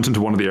areas, went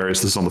into one of the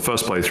areas, this is on the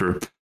first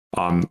playthrough,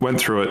 went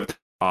through it,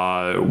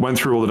 went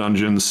through all the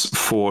dungeons,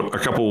 fought a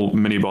couple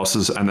mini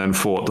bosses, and then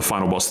fought the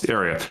final boss of the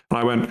area. And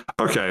I went,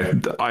 okay,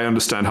 I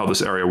understand how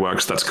this area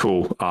works, that's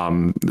cool,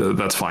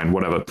 that's fine,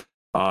 whatever.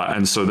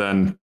 And so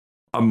then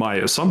my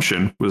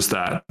assumption was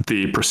that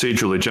the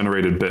procedurally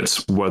generated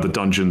bits were the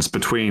dungeons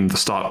between the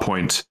start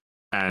point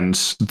and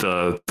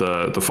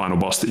the final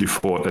boss that you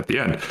fought at the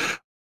end.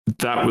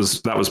 That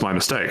was my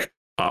mistake.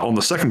 On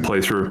the second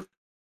playthrough,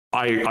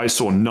 I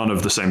saw none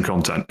of the same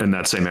content in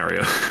that same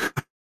area.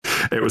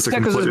 It was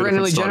because it's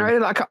randomly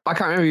generated. I can't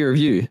remember your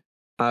review.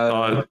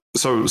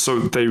 So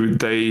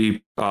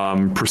they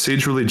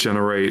procedurally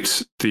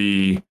generate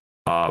the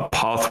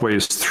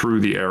pathways through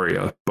the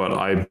area, but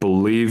I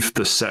believe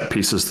the set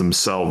pieces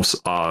themselves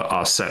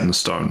are set in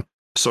stone.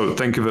 So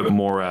think of it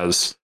more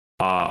as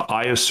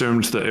I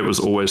assumed that it was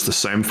always the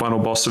same final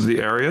boss of the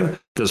area.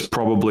 There's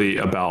probably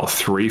about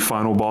 3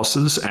 final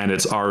bosses, and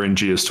it's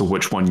RNG as to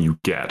which one you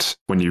get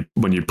when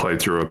you play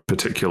through a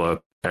particular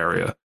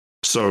area.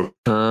 So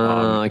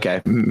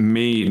okay.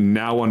 Me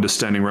now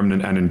understanding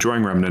Remnant and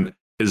enjoying Remnant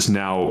is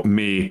now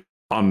me,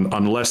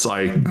 unless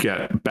I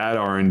get bad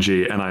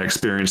RNG and I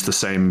experience the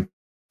same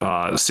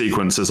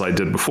sequence as I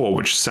did before,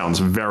 which sounds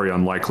very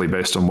unlikely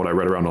based on what I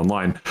read around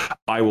online,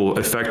 I will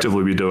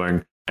effectively be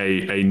doing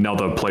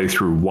another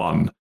playthrough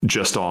 1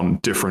 just on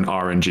different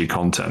RNG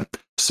content.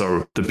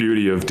 So the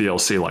beauty of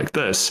DLC like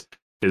this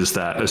is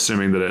that,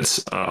 assuming that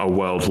it's a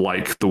world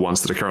like the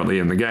ones that are currently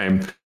in the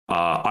game,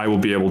 I will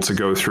be able to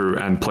go through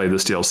and play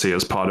this DLC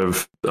as part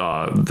of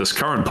this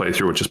current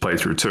playthrough, which is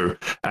playthrough 2.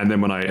 And then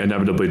when I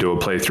inevitably do a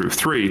playthrough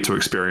 3 to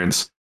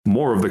experience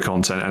more of the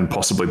content and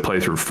possibly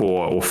playthrough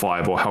 4 or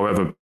 5 or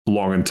however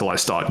long until I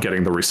start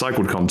getting the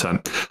recycled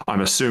content,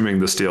 I'm assuming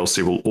this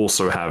DLC will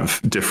also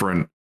have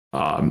different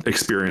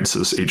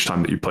experiences each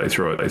time that you play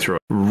through it.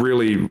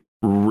 Really,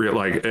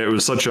 like, it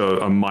was such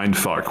a mind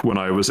fuck when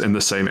I was in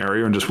the same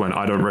area and just went,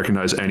 I don't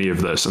recognize any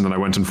of this. And then I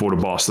went and fought a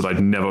boss that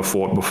I'd never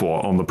fought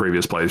before on the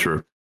previous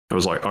playthrough. I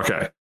was like,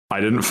 okay, I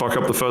didn't fuck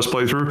up the first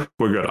playthrough.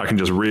 We're good. I can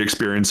just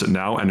re-experience it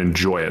now and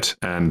enjoy it.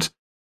 And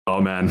oh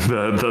man,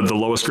 the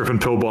Lois Griffin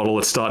pill bottle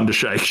is starting to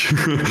shake.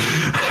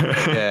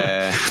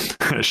 Yeah.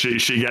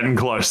 she getting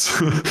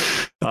close.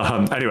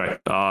 Anyway,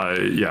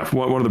 yeah,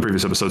 one of the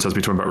previous episodes has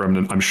me talking about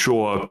Remnant.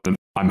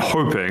 I'm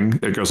hoping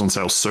it goes on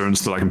sale soon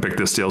so that I can pick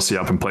this DLC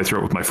up and play through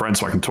it with my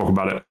friends so I can talk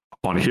about it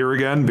on here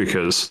again,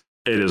 because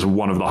it is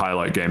one of the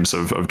highlight games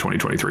of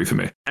 2023 for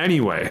me.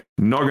 Anyway,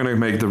 not going to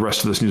make the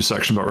rest of this news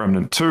section about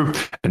Remnant 2.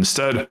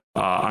 Instead,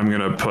 I'm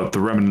going to put the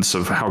remnants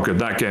of how good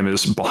that game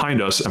is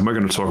behind us, and we're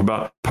going to talk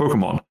about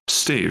Pokemon.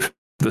 Steve,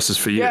 this is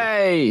for you.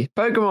 Yay,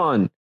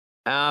 Pokemon.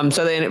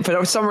 So they,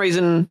 for some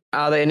reason,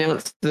 they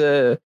announced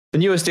the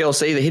newest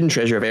DLC, The Hidden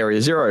Treasure of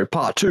Area Zero,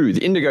 Part 2,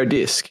 the Indigo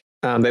Disc.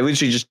 They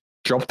literally just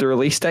dropped the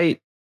release date,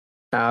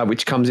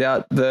 which comes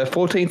out the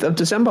 14th of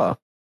December.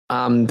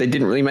 They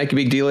didn't really make a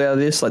big deal out of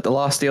this, like the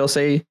last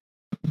DLC.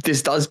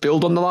 This does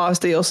build on the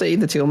last DLC,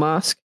 the Teal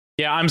Mask.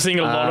 Yeah, I'm seeing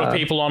a lot of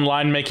people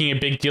online making a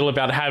big deal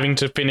about having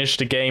to finish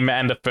the game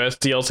and the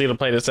first DLC to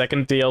play the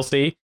second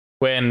DLC,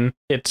 when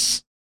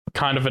it's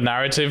kind of a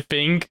narrative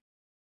thing.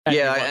 And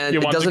Yeah, you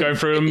want to go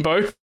through them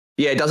both.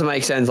 Yeah, it doesn't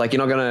make sense. Like,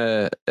 you're not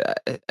going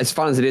to, as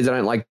fun as it is, I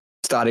don't like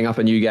starting up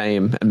a new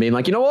game and being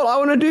like, you know what, I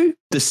want to do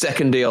the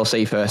second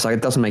DLC first. Like,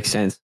 it doesn't make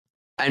sense.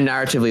 And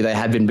narratively, they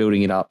had been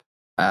building it up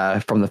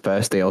from the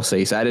first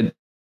DLC. So it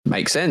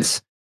makes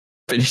sense.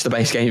 Finish the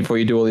base game before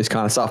you do all this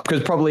kind of stuff.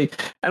 Because probably,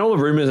 and all the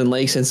rumors and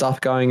leaks and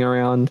stuff going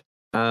around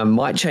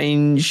might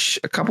change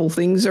a couple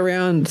things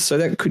around. So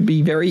that could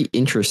be very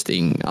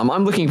interesting.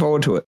 I'm looking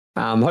forward to it.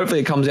 Hopefully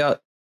it comes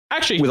out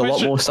Actually, with a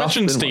lot more stuff.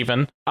 Question,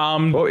 Stephen.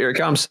 Oh, here it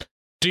comes.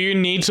 Do you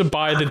need to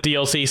buy the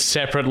DLC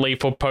separately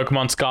for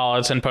Pokemon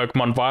Scarlet and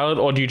Pokemon Violet,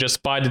 or do you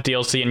just buy the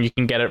DLC and you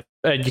can get it?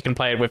 You can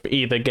play it with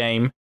either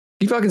game. Are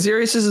you fucking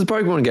serious? This is a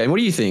Pokemon game. What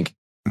do you think?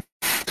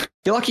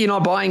 You're lucky you're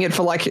not buying it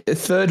for like a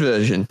third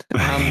version.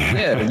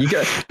 Yeah, you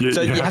go. You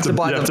have to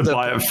buy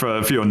it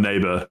for your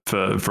neighbor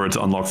for it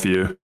to unlock for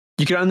you.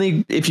 You can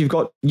only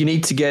you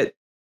need to get,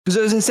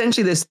 because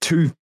there's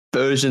 2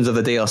 versions of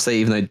the DLC,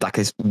 even though like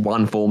there's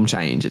one form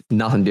change. It's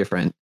nothing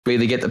different. You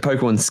either get the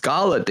Pokemon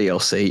Scarlet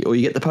DLC or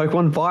you get the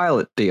Pokemon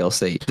Violet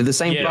DLC. They're the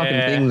same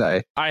fucking thing,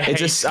 though.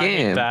 It's a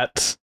scam.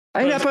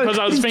 I hate that. Because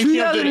I was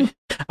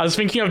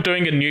thinking of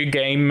doing a new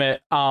game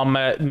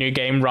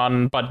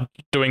run, but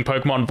doing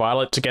Pokemon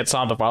Violet to get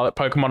some of the Violet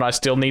Pokemon I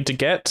still need to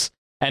get,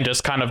 and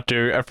just kind of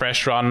do a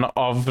fresh run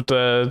of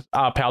the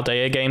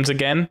Paldea games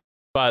again.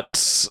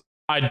 But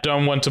I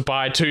don't want to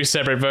buy 2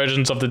 separate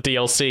versions of the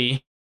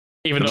DLC,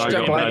 even though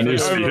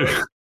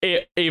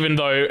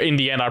in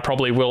the end I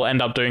probably will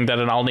end up doing that,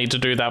 and I'll need to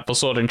do that for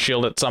Sword and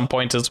Shield at some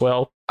point as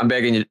well. I'm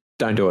begging you,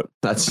 don't do it.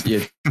 That's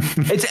you.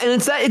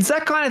 It's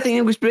that kind of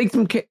thing which makes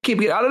them keep.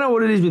 I don't know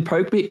what it is with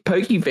Poke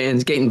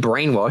fans getting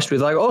brainwashed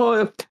with like,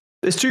 oh,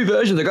 there's 2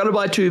 versions. I got to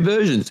buy 2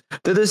 versions.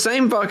 They're the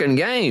same fucking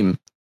game.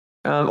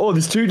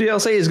 There's 2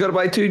 DLCs. Got to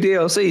buy 2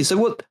 DLCs. So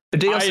what the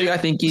DLC I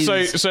think is.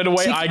 So the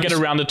way I get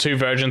around the 2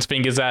 versions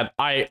thing is that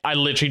I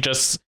literally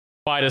just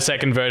buy the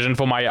second version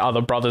for my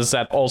other brothers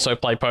that also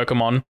play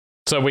Pokemon.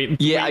 So we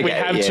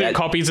have 2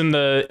 copies in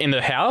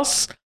the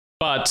house,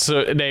 but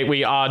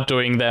we are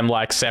doing them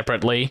like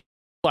separately.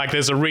 Like,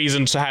 there's a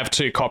reason to have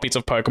 2 copies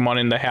of Pokemon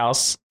in the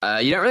house.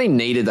 You don't really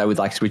need it though with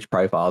like Switch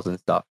profiles and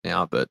stuff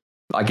now, but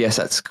I guess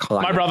that's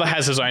kind My brother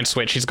has his own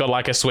Switch. He's got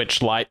like a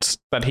Switch Lite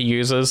that he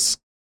uses.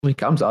 When he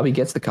comes up, he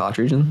gets the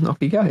cartridge and off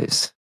he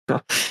goes.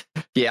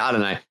 Yeah, I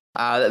don't know.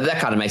 That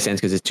kind of makes sense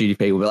because it's 2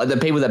 people, but like the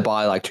people that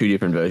buy like 2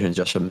 different versions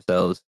just for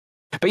themselves.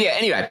 But yeah,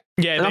 anyway.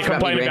 Yeah, they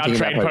complain about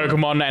trade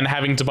Pokemon and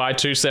having to buy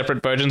 2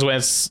 separate versions when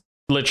it's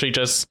literally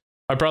just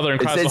my brother in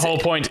Christ. The whole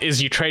point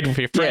is you trade with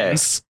your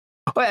friends. Yeah.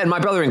 Oh, and my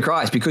brother in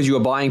Christ, because you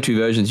are buying 2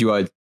 versions, you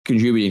are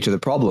contributing to the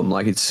problem.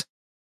 Like it's,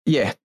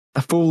 a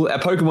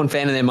Pokemon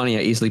fan and their money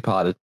are easily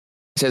parted.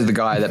 Says the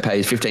guy that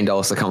pays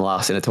 $15 to come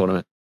last in a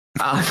tournament.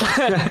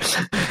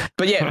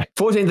 But yeah,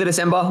 14th of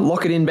December,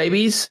 lock it in,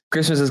 babies.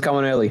 Christmas is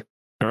coming early.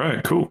 All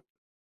right, cool.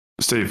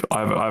 Steve, I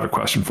have a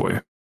question for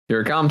you.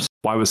 Here it comes.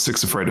 Why was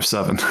 6 afraid of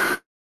 7?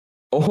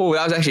 Oh,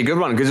 that was actually a good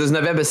one because it was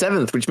November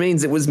 7th, which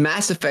means it was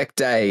Mass Effect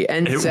Day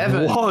and It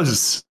 7.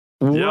 was.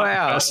 Wow.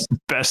 Yeah,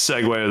 best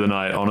segue of the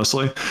night,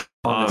 honestly.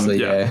 Honestly,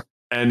 yeah.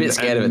 And, A bit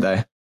scared of it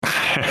though.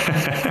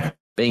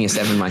 Being a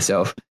 7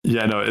 myself.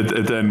 Yeah, no,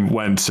 it then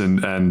went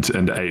and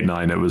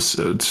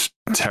 8-9. It's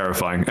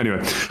terrifying.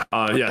 Anyway, so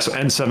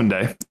N7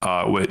 Day,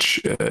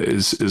 which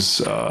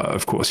is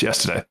of course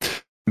yesterday,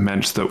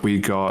 meant that we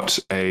got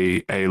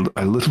a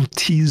little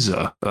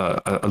teaser,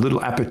 a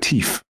little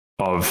aperitif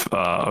of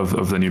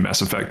the new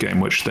Mass Effect game,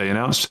 which they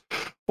announced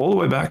all the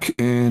way back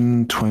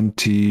in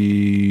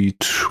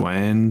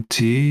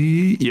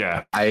 2020.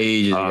 Yeah,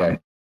 Ages ago.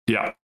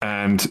 Yeah,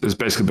 and it's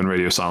basically been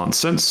radio silence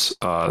since.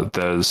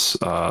 There's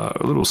a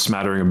little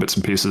smattering of bits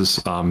and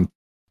pieces.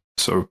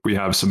 So we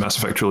have some Mass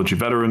Effect Trilogy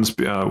veterans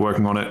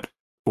working on it.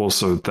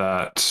 Also,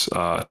 that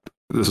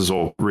this is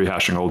all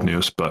rehashing old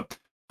news, but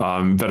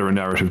veteran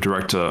narrative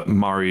director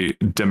Mari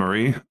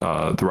Demery,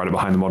 the writer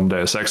behind the modern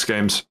Deus Ex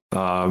games,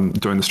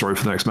 doing the story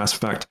for the next Mass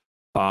Effect.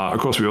 Of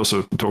course, we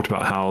also talked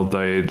about how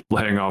they're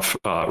laying off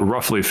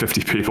roughly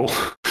 50 people.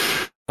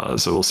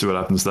 So we'll see what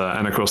happens there.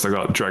 And of course, they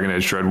got Dragon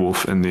Age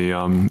Dreadwolf in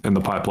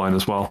the pipeline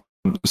as well.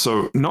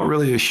 So not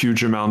really a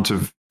huge amount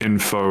of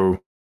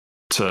info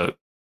to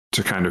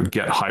kind of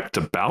get hyped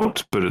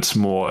about, but it's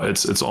more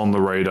it's on the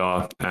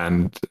radar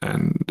and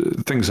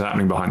things are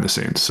happening behind the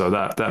scenes. So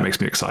that makes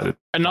me excited.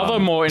 Another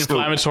more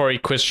inflammatory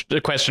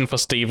question for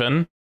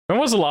Steven. When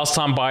was the last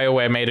time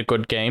BioWare made a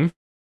good game?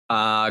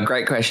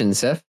 Great question,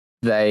 Seth.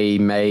 They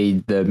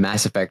made the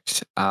Mass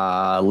Effect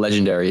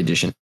Legendary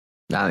Edition.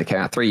 It came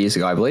out 3 years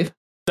ago, I believe.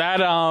 That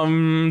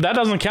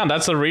doesn't count.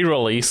 That's a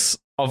re-release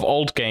of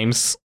old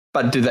games.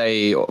 But do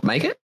they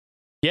make it?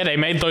 Yeah, they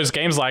made those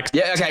games like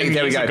yeah. Okay, 10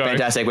 there we years go. ago.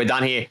 Fantastic. We're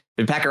done here.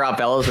 We pack her up,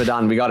 fellas. We're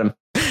done. We got him,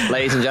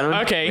 ladies and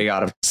gentlemen. Okay, we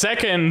got him.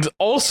 Second,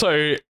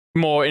 also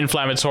more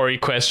inflammatory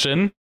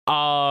question: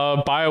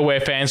 are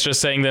BioWare fans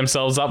just setting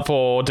themselves up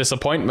for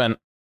disappointment?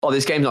 Oh,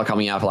 this game's not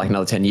coming out for like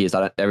another 10 years.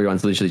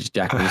 Everyone's literally just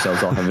jacking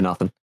themselves off over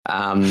nothing.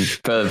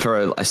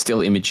 For a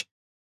still image.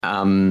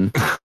 And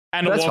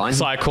a warp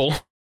cycle.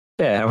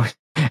 Yeah.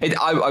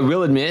 I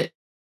will admit,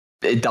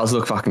 it does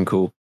look fucking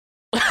cool.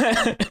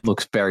 It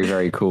looks very,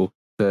 very cool.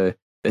 There's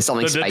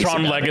something the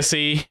Tron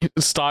Legacy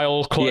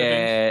style clothing.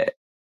 Yeah,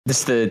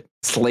 just the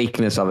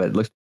sleekness of it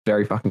looks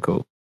very fucking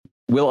cool.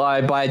 Will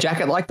I buy a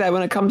jacket like that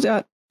when it comes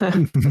out?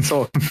 That's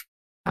all.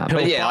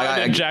 But yeah, buy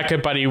a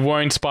jacket, but he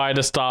won't buy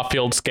the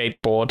Starfield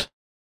skateboard.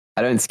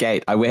 I don't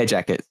skate. I wear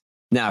jackets.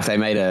 Now, if they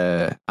made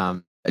a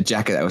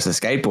jacket that was a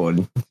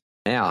skateboard,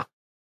 now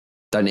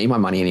don't need my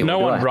money anymore. No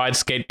one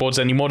rides skateboards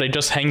anymore. They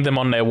just hang them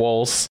on their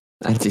walls.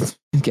 I did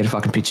get a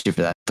fucking picture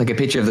for that. Like a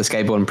picture of the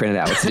skateboard and print it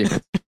out. What's the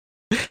difference?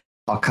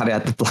 I'll cut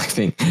out the blank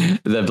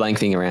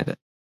thing around it.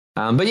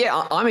 But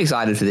yeah, I'm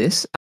excited for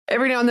this.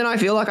 Every now and then I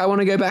feel like I want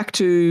to go back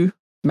to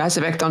Mass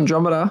Effect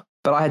Andromeda,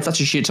 but I had such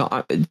a shit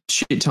time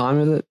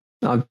with it.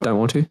 I don't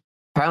want to.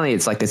 Apparently,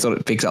 it's like they sort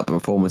of fix up the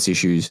performance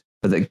issues,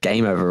 but the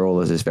game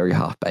overall is just very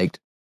half-baked.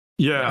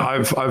 Yeah,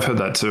 I've heard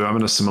that too. I'm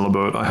in a similar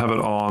boat. I have it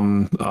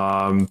on,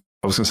 I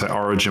was going to say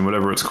Origin,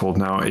 whatever it's called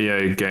now,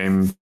 EA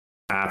Game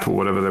App or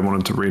whatever they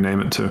wanted to rename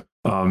it to.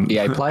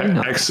 EA Play?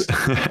 No. X,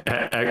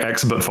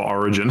 but for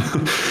Origin.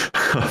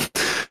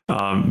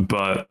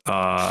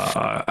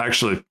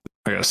 Actually,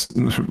 I guess,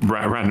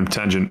 random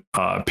tangent,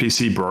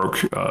 PC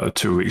broke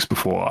 2 weeks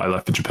before I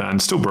left for Japan.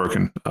 Still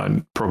broken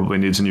and probably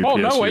needs a new PSU. Oh,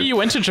 no way, you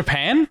went to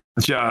Japan?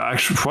 Yeah,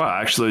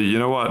 actually, you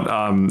know what?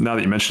 Now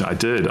that you mention it, I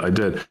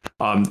did.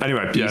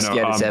 Anyway, you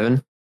scared of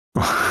 7?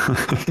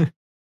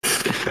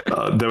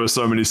 There were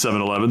so many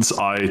 7-Elevens,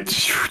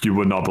 you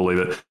would not believe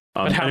it.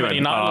 But how many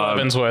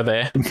 9-11s were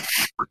there? We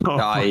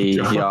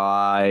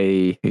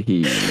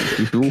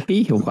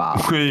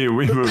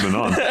moving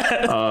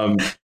on.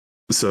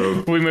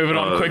 So we moving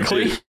on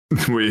quickly.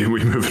 We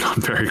moving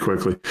on very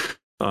quickly.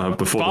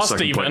 Before Fast the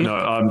second even. point.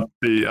 No,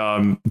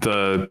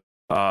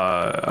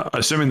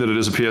 assuming that it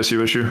is a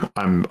PSU issue,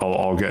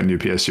 I'll get a new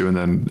PSU and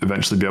then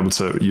eventually be able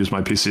to use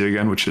my PC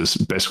again, which is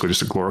basically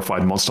just a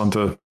glorified Monster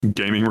Hunter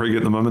gaming rig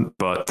at the moment.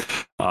 But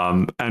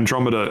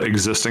Andromeda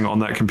existing on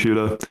that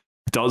computer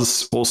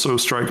does also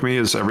strike me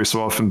as every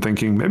so often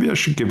thinking maybe I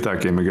should give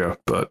that game a go,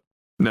 but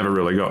never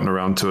really gotten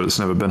around to it. It's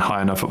never been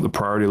high enough up the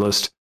priority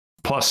list.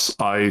 Plus,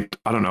 I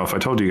don't know if I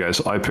told you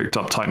guys, I picked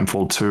up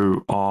Titanfall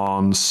 2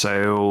 on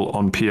sale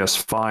on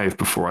PS5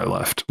 before I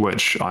left,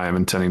 which I am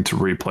intending to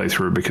replay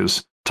through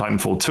because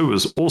Titanfall 2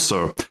 is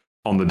also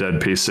on the dead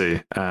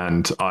PC,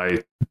 and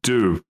I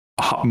do,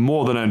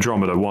 more than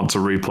Andromeda, want to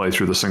replay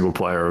through the single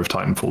player of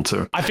Titanfall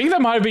 2. I think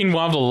that might have been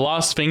one of the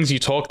last things you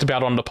talked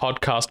about on the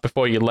podcast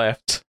before you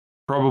left.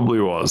 Probably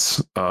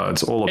was.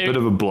 It's all a bit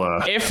of a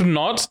blur. If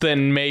not,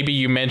 then maybe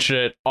you mentioned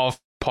it off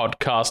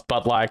podcast,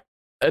 but like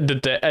a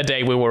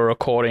day we were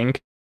recording.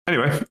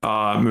 Anyway,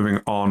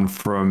 moving on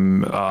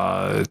from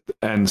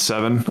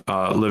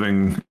N7,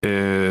 living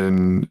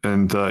in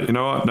the, you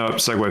know what? No,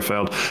 segue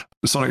failed.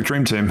 Sonic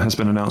Dream Team has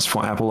been announced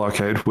for Apple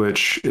Arcade,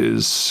 which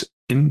is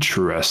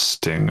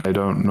interesting. I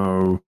don't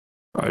know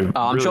I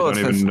I'm really sure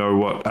don't it's even know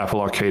what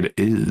Apple Arcade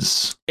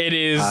is. It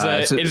is.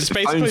 It's It's a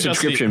basically phone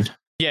just subscription.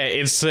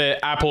 it's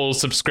Apple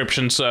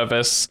subscription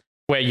service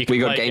where you can We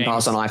got play Game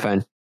Pass games. on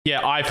iPhone.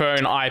 Yeah,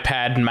 iPhone,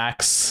 iPad,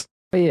 Macs.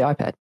 Oh, yeah,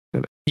 iPad.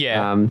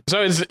 Yeah.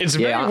 So it's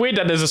very yeah. weird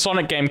that there's a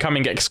Sonic game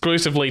coming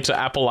exclusively to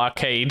Apple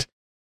Arcade.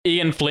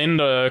 Ian Flynn,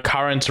 the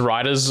current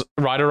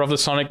writer of the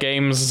Sonic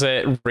games,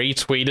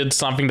 retweeted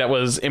something that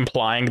was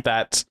implying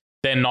that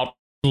they're not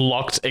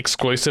locked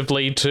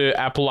exclusively to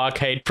Apple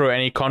Arcade through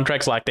any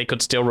contracts. Like they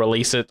could still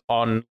release it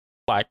on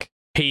like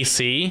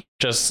PC,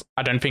 just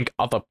I don't think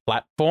other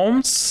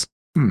platforms.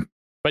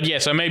 But yeah,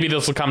 so maybe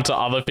this will come to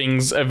other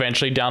things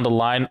eventually down the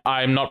line.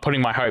 I'm not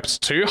putting my hopes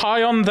too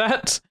high on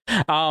that.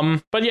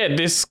 But yeah,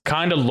 this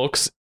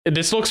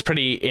looks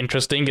pretty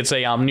interesting. It's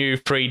a new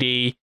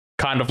 3D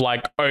kind of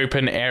like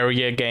open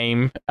area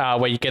game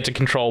where you get to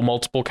control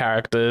multiple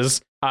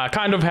characters.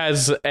 Kind of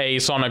has a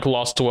Sonic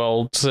Lost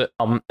World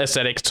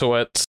aesthetic to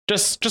it.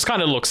 Just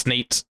kind of looks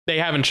neat. They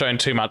haven't shown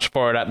too much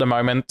for it at the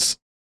moment.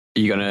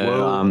 You're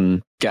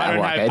gonna get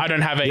Apple Arcade? I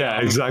don't have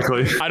a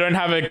exactly. I don't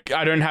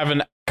have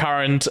an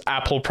current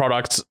Apple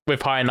product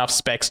with high enough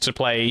specs to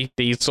play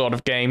these sort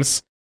of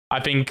games. I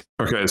think.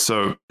 Okay,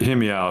 so hear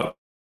me out.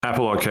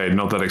 Apple Arcade,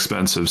 not that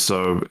expensive,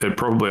 so it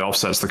probably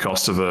offsets the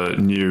cost of a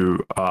new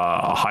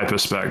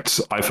hyper-spec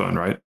iPhone,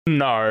 right?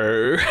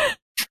 No.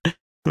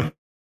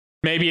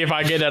 Maybe if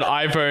I get an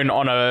iPhone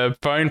on a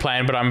phone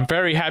plan, but I'm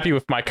very happy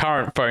with my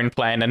current phone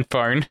plan and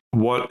phone.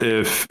 What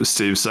if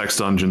Steve Sex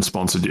Dungeon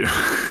sponsored you?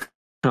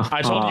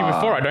 I told you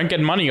before, I don't get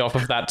money off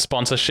of that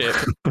sponsorship.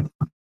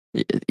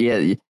 Yeah,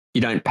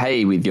 you don't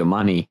pay with your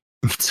money.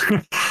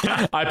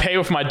 I pay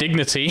with my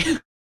dignity.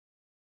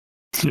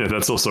 Yeah,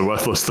 that's also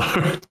worthless,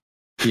 though.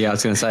 Yeah, I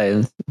was going to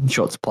say,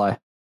 short supply.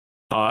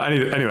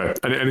 Anyway,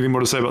 anything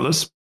more to say about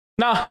this?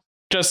 Nah,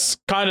 just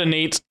kind of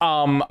neat.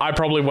 I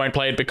probably won't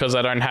play it because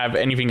I don't have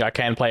anything I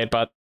can play it,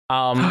 but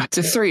it's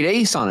a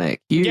 3D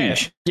Sonic.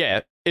 Huge.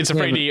 Yeah, it's a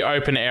 3D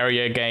open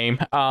area game.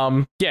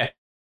 Yeah.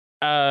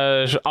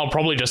 I'll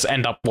probably just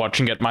end up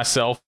watching it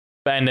myself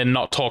and then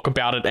not talk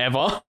about it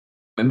ever.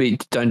 Maybe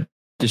don't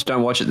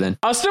watch it then.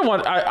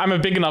 I'm a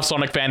big enough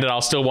Sonic fan that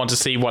I'll still want to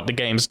see what the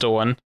game's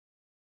doing.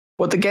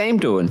 What the game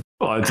doing?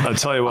 Well, I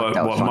tell you what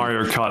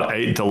Mario Kart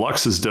 8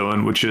 Deluxe is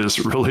doing, which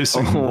is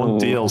releasing more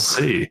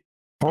DLC.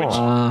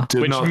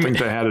 Did not think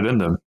they had it in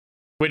them.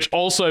 Which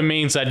also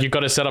means that you've got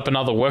to set up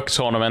another work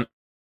tournament.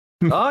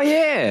 Oh,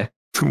 yeah.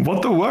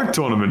 What the work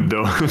tournament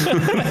doing?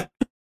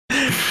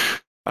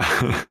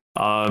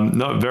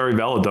 Not very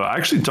valid, though. I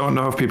actually don't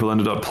know if people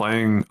ended up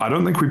playing. I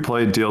don't think we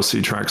played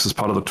DLC tracks as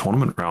part of the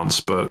tournament rounds,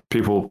 but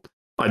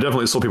I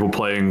definitely saw people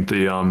playing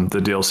the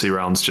DLC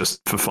rounds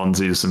just for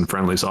funsies and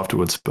friendlies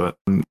afterwards. But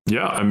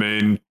yeah, I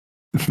mean,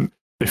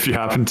 if you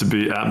happen to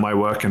be at my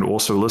work and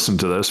also listen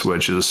to this,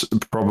 which is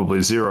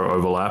probably zero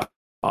overlap,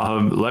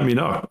 let me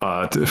know.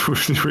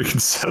 We can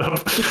set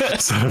up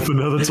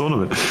another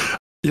tournament.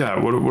 Yeah,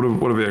 what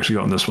have we actually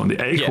got in this one?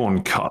 The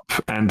Acorn Cup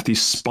and the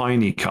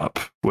Spiny Cup,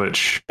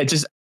 which it's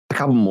just a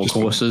couple more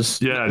courses.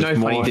 Yeah, no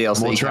funny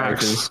DLC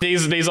characters.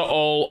 These are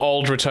all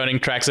old returning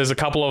tracks. There's a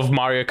couple of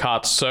Mario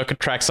Kart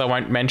circuit tracks I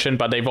won't mention,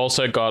 but they've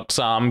also got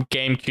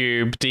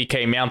GameCube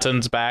DK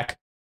Mountains back,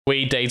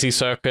 Wii Daisy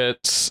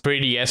Circuits,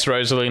 3DS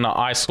Rosalina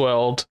Ice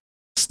World,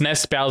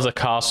 SNES Bowser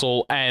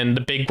Castle, and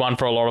the big one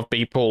for a lot of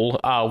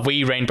people,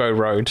 Wii Rainbow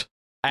Road.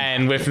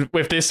 And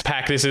with this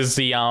pack, this is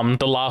the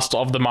last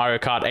of the Mario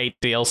Kart 8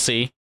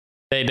 DLC.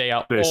 They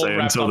are all say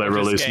wrapped until up they with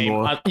release this game.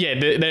 more.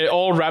 They're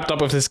all wrapped up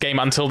with this game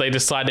until they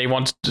decide they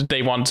want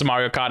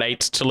Mario Kart 8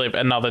 to live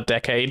another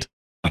decade.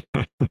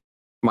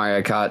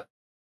 Mario Kart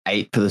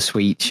 8 for the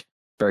Switch.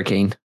 Very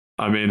keen.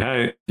 I mean,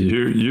 hey,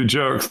 you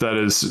joked that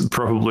is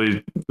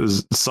probably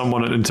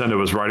someone at Nintendo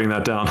was writing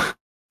that down,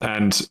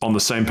 and on the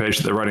same page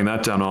that they're writing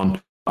that down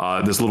on,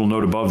 there's a little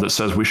note above that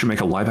says we should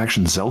make a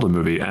live-action Zelda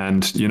movie.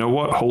 And you know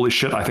what? Holy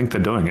shit, I think they're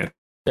doing it.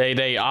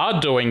 They are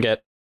doing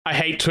it. I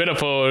hate Twitter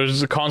for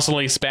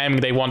constantly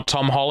spamming they want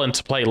Tom Holland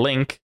to play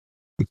Link.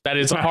 That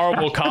is a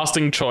horrible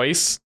casting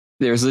choice.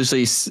 There's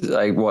literally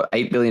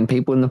 8 billion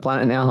people in the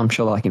planet now. I'm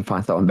sure I can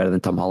find someone better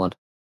than Tom Holland.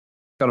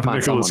 Got to find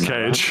Nicolas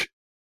someone. Cage.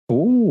 Right?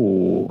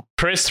 Ooh.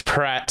 Chris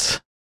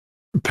Pratt.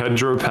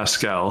 Pedro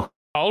Pascal.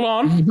 Hold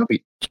on. You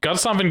got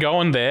something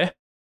going there.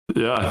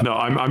 Yeah, no,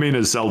 I mean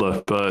as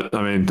Zelda, but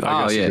I mean,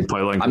 I guess you could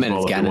play Link as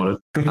well if you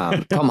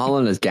wanted. Tom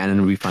Holland as Ganon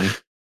would be funny.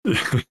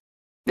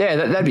 Yeah,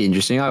 that'd be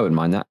interesting. I wouldn't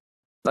mind that.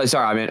 Oh,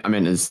 sorry, I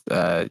meant as.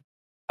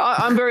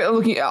 I'm very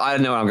looking. I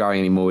don't know where I'm going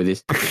anymore with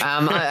this.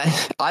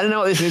 I don't know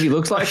what this movie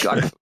looks like.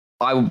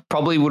 I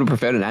probably would have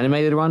preferred an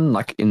animated one,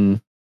 like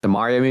in the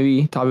Mario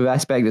movie type of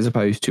aspect, as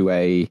opposed to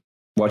a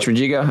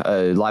Watchmajigga,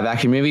 a live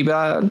action movie.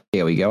 But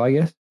here we go, I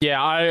guess.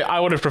 Yeah, I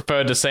would have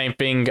preferred the same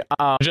thing.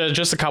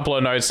 Just a couple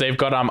of notes. They've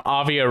got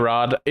Avi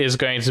Arad is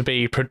going to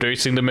be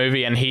producing the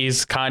movie, and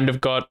he's kind of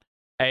got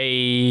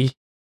a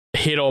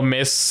hit or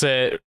miss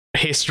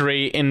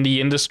history in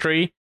the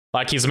industry.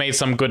 Like, he's made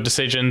some good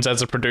decisions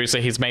as a producer.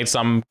 He's made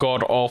some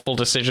god-awful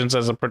decisions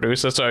as a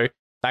producer, so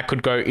that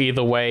could go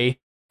either way.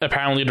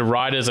 apparently the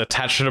writers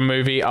attached to the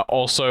movie are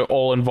also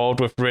all involved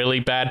with really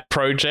bad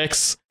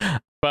projects.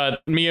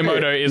 But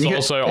Miyamoto is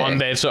also on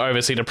there to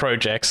oversee the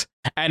projects.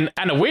 And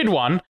a weird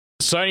one,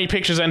 Sony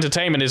Pictures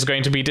Entertainment is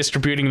going to be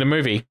distributing the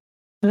movie.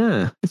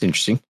 That's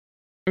interesting.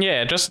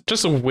 Yeah,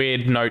 just a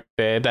weird note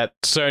there that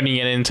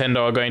Sony and Nintendo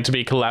are going to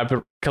be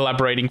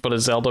collaborating for the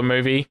Zelda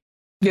movie.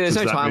 Yeah, there's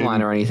no timeline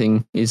or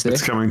anything, is there?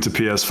 It's coming to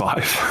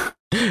PS5.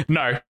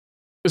 No.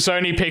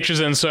 Sony Pictures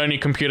and Sony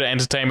Computer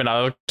Entertainment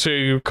are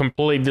two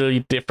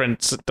completely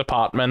different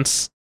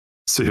departments.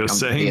 So you're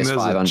saying there's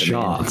a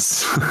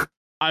chance?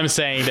 I'm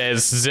saying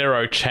there's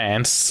zero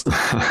chance.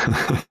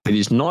 It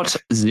is not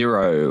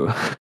zero.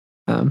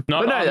 Not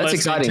no, unless that's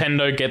exciting.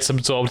 Nintendo gets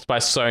absorbed by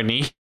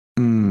Sony.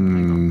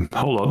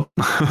 Hold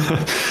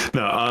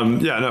on.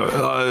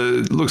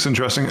 Looks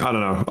interesting. I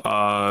don't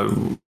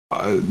know.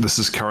 This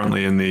is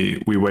currently in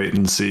the we wait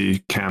and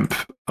see camp.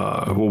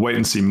 We'll wait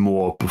and see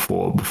more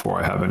before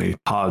I have any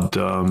hard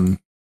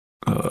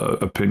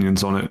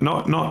opinions on it.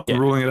 Not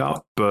ruling it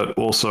out, but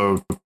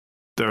also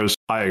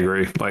I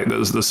agree. Like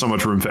there's so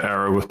much room for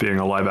error with being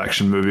a live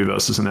action movie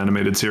versus an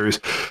animated series.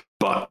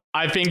 But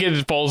I think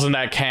it falls in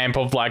that camp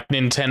of like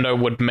Nintendo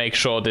would make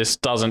sure this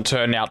doesn't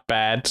turn out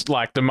bad.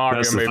 Like the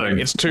Mario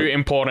movie, it's too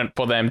important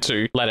for them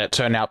to let it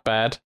turn out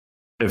bad.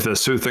 If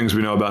there's two things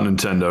we know about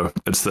Nintendo,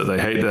 it's that they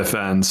hate their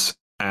fans,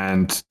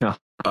 and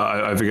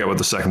I forget what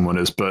the second one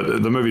is,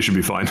 but the movie should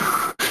be fine.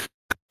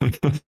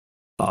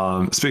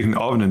 Speaking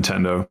of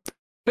Nintendo,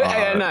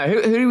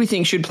 who do we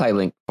think should play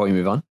Link before we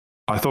move on?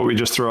 I thought we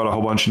just threw out a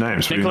whole bunch of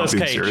names. Were you not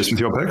being serious with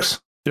your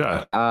picks?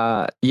 Yeah.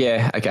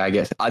 Yeah. Okay. I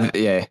guess. I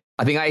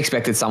think I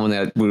expected someone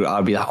that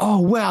I'd be like, oh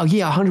wow,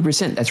 yeah,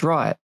 100%. That's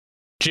right.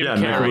 Jim Carrey.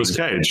 Nicolas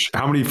Cage.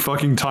 How many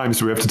fucking times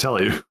do we have to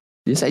tell you?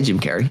 You say Jim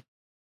Carrey,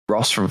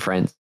 Ross from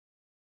Friends,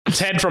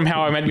 Ted from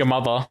How I Met Your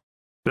Mother.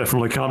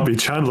 Definitely can't be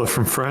Chandler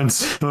from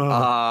Friends.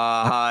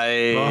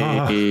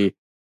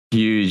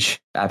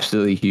 Huge,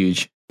 absolutely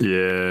huge.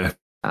 Yeah.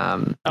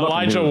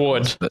 Elijah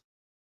Wood.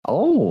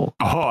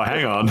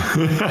 Hang on.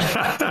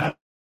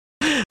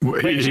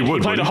 he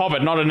played a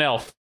hobbit, not an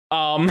elf.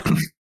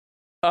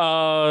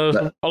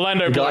 Orlando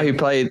the guy who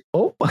played.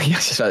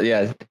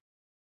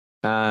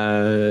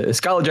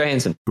 Scarlett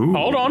Johansson. Ooh.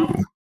 Hold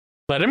on,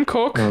 let him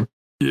cook.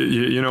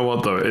 You know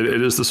what though?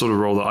 It is the sort of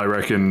role that I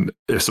reckon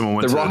if someone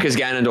went. The Rock is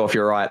Ganondorf.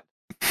 You're right.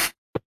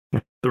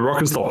 The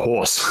Rock is the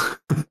horse.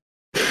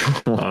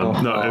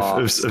 No,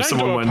 if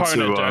someone went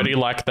to dirty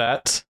like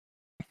that.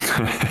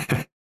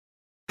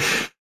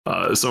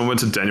 Someone went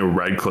to Daniel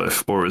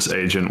Radcliffe or his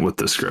agent with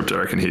the script, I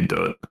reckon he'd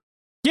do it.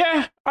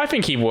 Yeah, I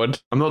think he would.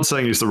 I'm not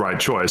saying he's the right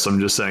choice. I'm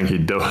just saying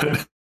he'd do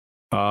it.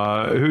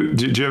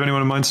 Do you have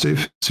anyone in mind,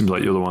 Steve? Seems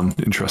like you're the one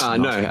interested.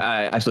 No,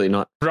 absolutely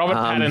not. Robert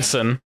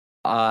Pattinson.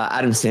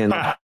 Adam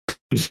Sandler.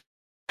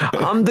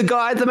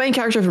 The main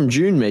character from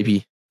June,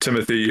 maybe.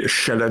 Timothy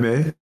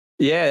Chalamet.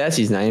 Yeah, that's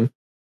his name.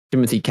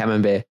 Timothy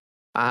Camembert.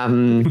 I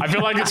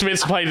feel like it's been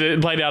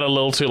played out a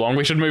little too long.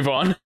 We should move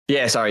on.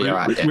 Yeah, sorry, you're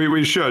right.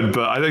 We should,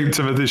 but I think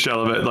Timothy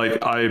Chalamet, like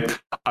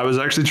I was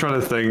actually trying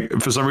to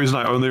think, for some reason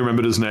I only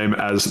remembered his name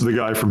as the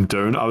guy from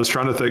Dune. I was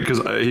trying to think,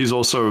 because he's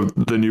also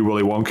the new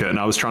Willy Wonka, and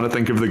I was trying to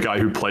think if the guy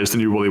who plays the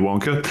new Willy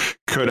Wonka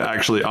could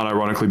actually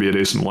unironically be a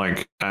decent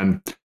Link.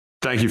 And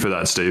thank you for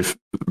that, Steve.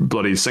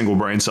 Bloody single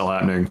brain cell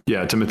happening.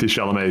 Yeah, Timothy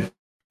Chalamet,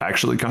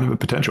 actually kind of a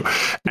potential.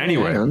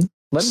 Anyway,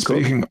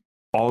 speaking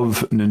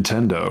of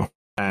Nintendo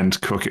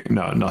and cooking,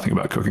 no, nothing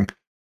about cooking.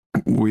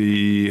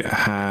 We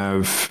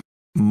have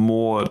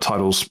more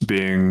titles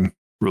being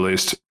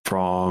released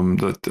from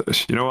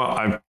you know what,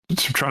 I'm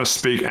trying to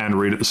speak and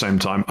read at the same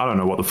time. I don't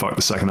know what the fuck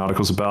the second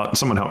article's about.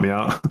 Someone help me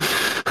out.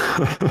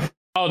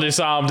 This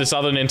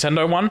other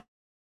Nintendo one.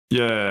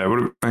 Yeah,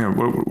 what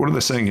are they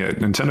saying here?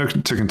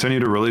 Nintendo to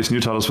continue to release new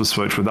titles for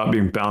Switch without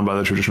being bound by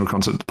the traditional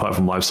concept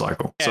platform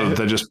lifecycle. Yeah. So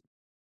they're just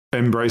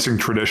embracing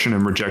tradition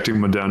and rejecting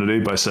modernity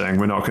by saying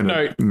we're not going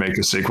to make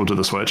a sequel to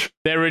the Switch.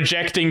 They're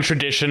rejecting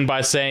tradition by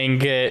saying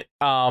they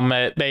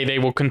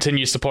will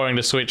continue supporting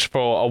the Switch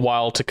for a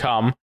while to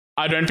come.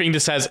 I don't think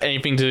this has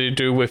anything to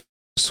do with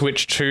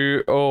Switch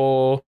 2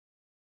 or...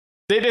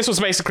 This was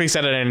basically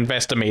said at an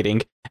investor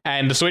meeting,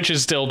 and the Switch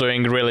is still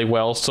doing really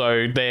well,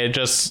 so they're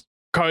just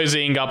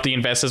cozying up the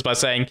investors by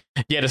saying,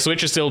 yeah, the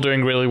Switch is still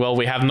doing really well,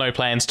 we have no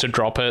plans to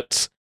drop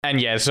it, and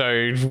yeah,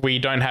 so we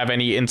don't have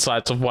any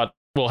insights of what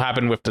will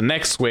happen with the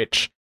next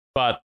Switch,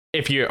 but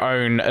if you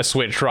own a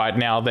Switch right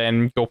now,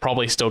 then you'll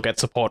probably still get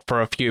support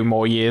for a few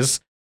more years,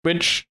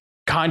 which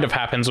kind of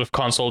happens with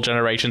console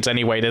generations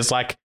anyway. There's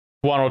like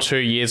 1 or 2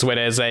 years where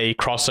there's a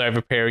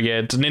crossover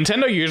period.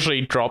 Nintendo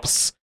usually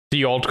drops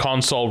the old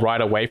console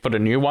right away for the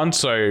new one,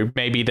 so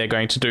maybe they're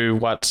going to do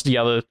what the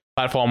other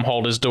platform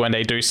holders do and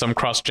they do some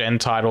cross-gen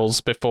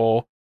titles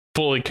before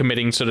fully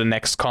committing to the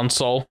next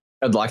console.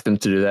 I'd like them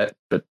to do that,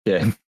 but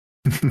yeah.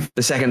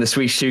 The second the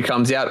Switch 2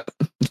 comes out,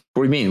 what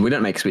do you mean? We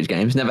don't make Switch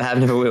games. Never have,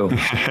 never will.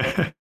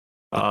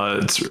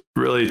 It's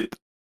really,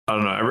 I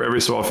don't know,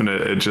 every so often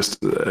it just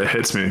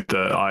hits me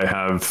that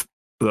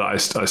I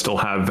still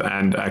have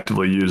and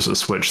actively use a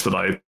Switch that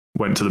I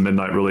went to the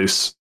midnight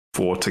release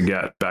for to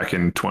get back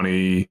in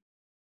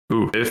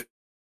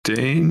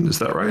 2015. Is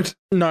that right?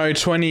 No,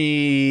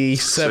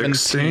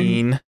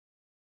 2017.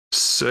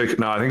 Sick.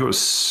 No, I think it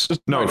was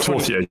No,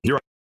 fourth year. You're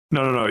right.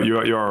 No.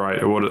 You're all right.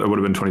 It would have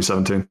been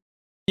 2017.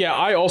 Yeah,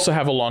 I also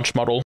have a launch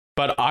model,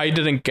 but I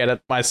didn't get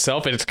it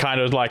myself. It's kind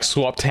of like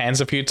swapped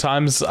hands a few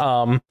times.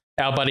 Our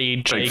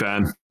buddy Jake,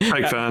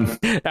 Fake fan.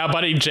 our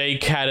buddy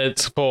Jake had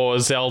it for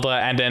Zelda,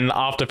 and then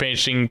after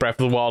finishing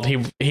Breath of the Wild, he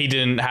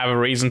didn't have a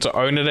reason to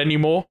own it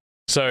anymore.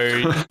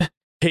 So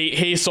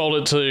he sold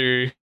it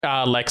to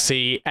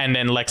Lexi, and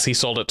then Lexi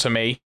sold it to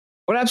me.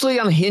 What an absolutely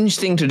unhinged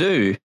thing to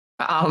do.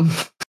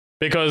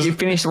 Because you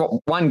finished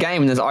one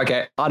game and there's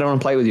okay, I don't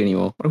want to play with you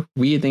anymore. What a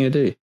weird thing to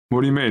do.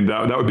 What do you mean?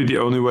 That would be the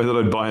only way that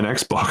I'd buy an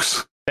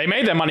Xbox. they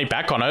made their money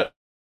back on it.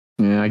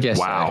 Yeah, I guess.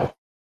 Wow. So.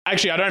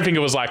 Actually, I don't think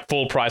it was like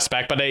full price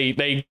back, but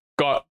they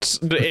got.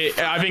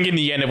 I think in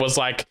the end it was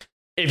like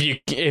if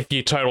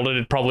you totaled it,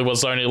 it probably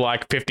was only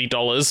like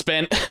 $50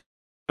 spent.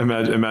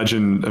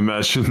 Imagine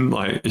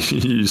like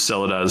you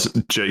sell it as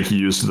Jake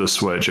used the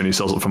Switch and he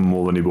sells it for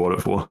more than he bought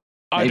it for.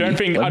 I don't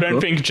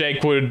think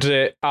Jake would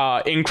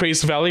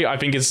increase value. I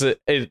think it's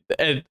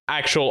an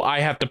actual I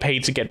have to pay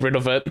to get rid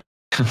of it.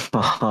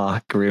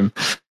 Grim.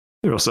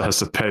 He also has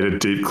to pay to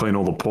deep clean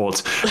all the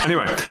ports.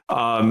 Anyway,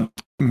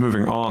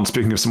 moving on.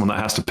 Speaking of someone that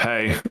has to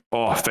pay,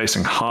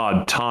 facing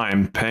hard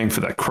time paying for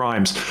their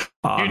crimes.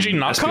 Yuji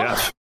Naka?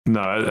 SBF.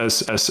 No,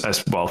 as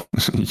well,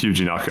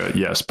 Yuji Naka,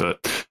 yes,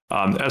 but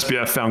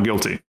SBF found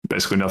guilty.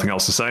 Basically, nothing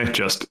else to say.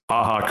 Just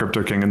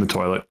Crypto King in the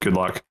toilet. Good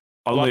luck.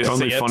 Only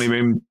funny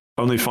meme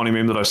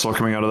that I saw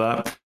coming out of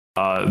that.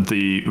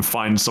 The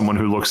find someone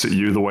who looks at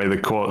you the way the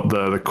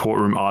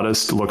courtroom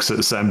artist looks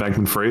at Sam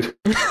Bankman-Fried.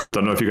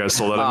 Don't know if you guys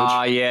saw that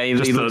image. Yeah, he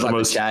looks like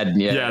most Chad.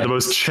 Yeah, the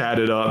most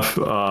chatted up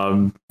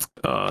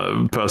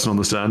person on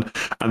the stand.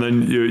 And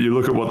then you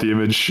look at what the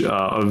image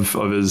of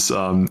his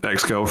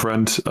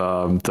ex-girlfriend,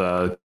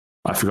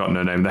 I've forgotten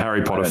her name, the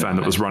Harry Potter fan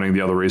that was running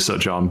the other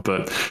research arm,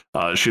 but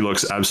she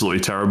looks absolutely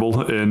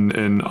terrible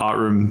in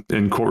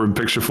courtroom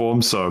picture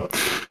form. So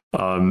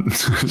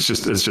it's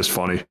just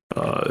funny.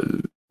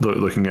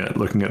 Looking at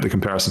the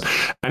comparison.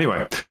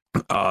 Anyway,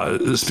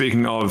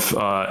 speaking of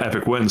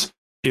epic wins,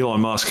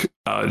 Elon Musk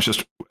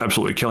just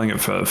absolutely killing it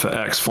for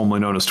X, formerly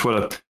known as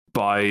Twitter,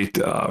 by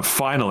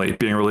finally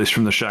being released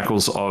from the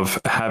shackles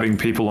of having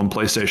people on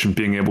PlayStation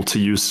being able to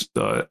use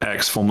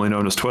X, formerly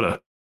known as Twitter.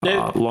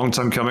 Long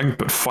time coming,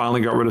 but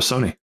finally got rid of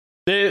Sony.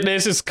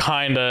 This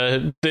kind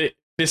of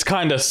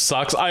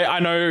sucks. I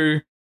know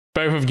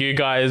both of you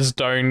guys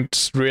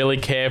don't really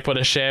care for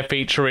the share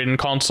feature in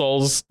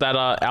consoles that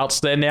are out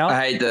there now.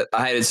 I hate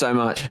it so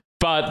much.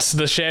 But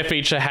the share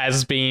feature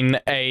has been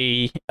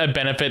a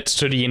benefit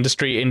to the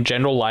industry in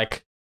general.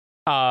 Like,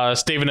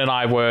 Stephen and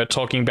I were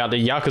talking about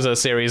the Yakuza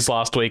series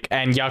last week,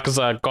 and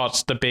Yakuza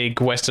got the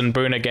big Western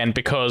boon again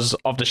because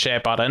of the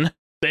share button.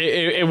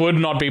 It would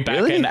not be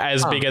back in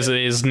as big as it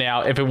is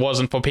now if it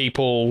wasn't for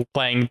people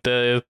playing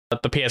the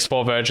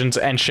PS4 versions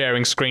and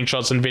sharing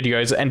screenshots and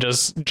videos and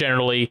just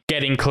generally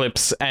getting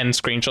clips and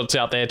screenshots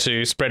out there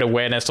to spread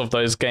awareness of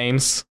those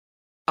games.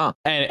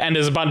 And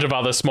there's a bunch of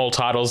other small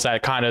titles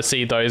that kind of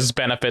see those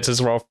benefits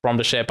as well from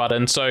the share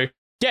button. So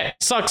yeah,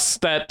 sucks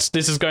that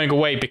this is going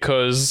away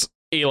because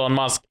Elon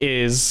Musk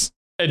is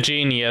a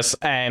genius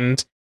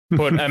and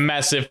put a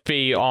massive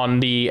fee on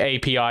the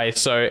API,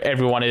 so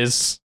everyone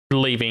is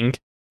leaving.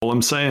 All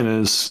I'm saying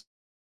is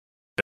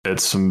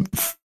it's some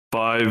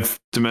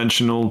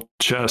 5-dimensional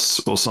chess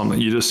or something.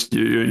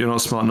 You're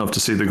not smart enough to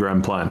see the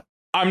grand plan.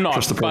 I'm not.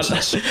 Trust the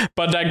process.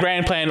 But that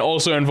grand plan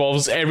also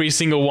involves every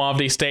single one of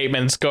these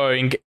statements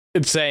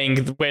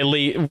saying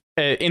we're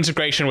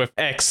integration with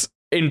X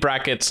in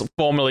brackets,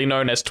 formerly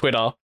known as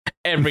Twitter,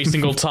 every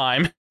single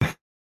time.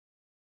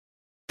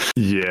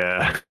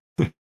 Yeah.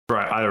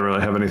 Right. I don't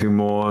really have anything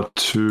more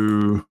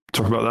to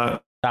talk about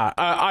that.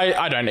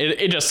 I don't.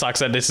 It just sucks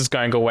that this is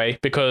going away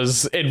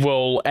because it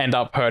will end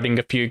up hurting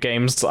a few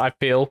games, I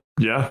feel.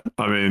 Yeah,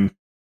 I mean,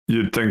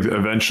 you'd think that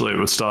eventually it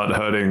would start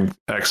hurting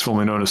X,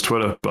 formerly known as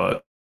Twitter,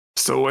 but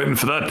still waiting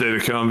for that day to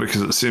come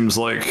because it seems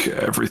like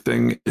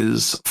everything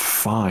is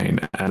fine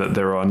and that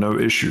there are no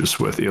issues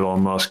with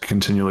Elon Musk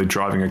continually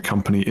driving a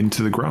company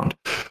into the ground.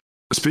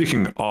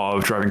 Speaking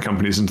of driving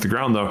companies into the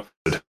ground, though,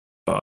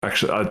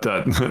 that's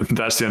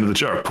the end of the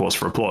joke. Pause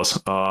for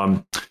applause.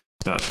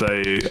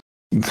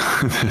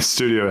 The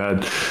studio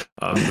head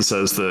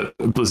says that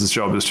Blizzard's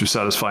job is to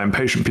satisfy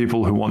impatient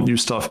people who want new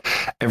stuff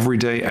every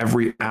day,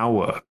 every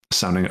hour,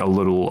 sounding a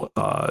little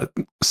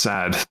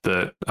sad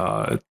that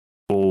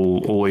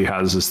all he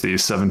has is the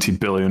 $70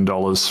 billion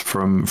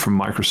from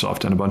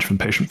Microsoft and a bunch of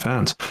impatient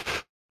fans.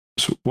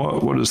 So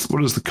what is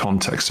the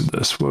context of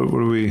this? What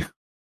are we...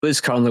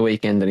 BlizzCon on the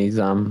weekend and he's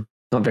not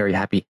very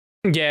happy.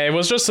 Yeah, it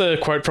was just a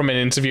quote from an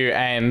interview,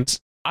 and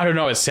I don't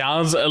know, it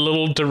sounds a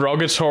little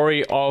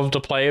derogatory of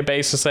the player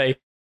base to say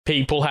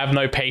people have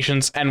no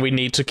patience and we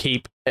need to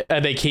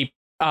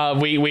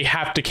we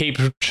have to keep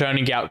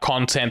churning out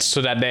content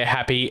so that they're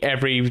happy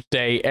every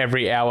day,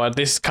 every hour.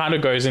 This kind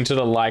of goes into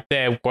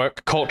their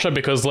work culture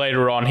because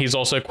later on he's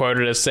also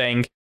quoted as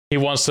saying he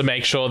wants to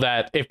make sure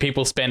that if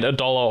people spend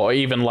 $1 or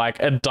even like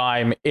a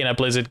dime in a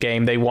Blizzard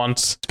game, they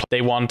want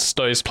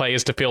those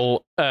players to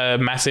feel a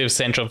massive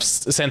sense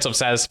of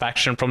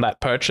satisfaction from that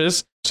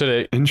purchase.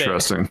 So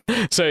interesting.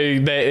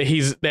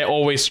 They're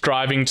always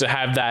striving to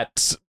have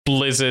that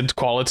Blizzard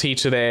quality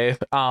to their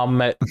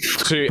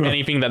to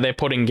anything that they're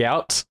putting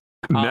out.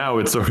 Now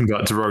it's talking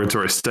about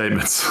derogatory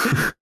statements.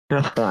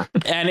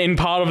 And in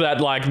part of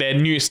that, like their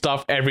new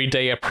stuff every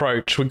day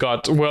approach, we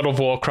got World of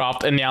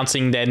Warcraft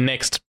announcing their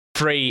next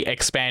 3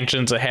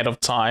 expansions ahead of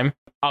time.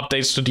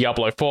 Updates to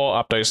Diablo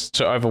 4, updates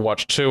to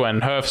Overwatch 2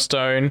 and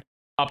Hearthstone,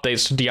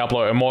 updates to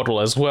Diablo Immortal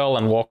as well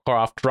and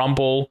Warcraft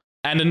Rumble,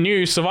 and a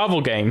new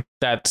survival game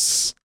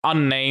that's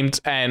unnamed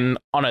and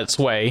on its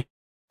way.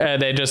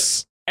 They're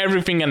just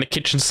everything in the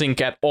kitchen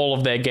sink at all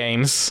of their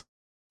games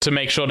to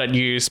make sure that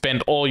you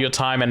spend all your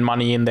time and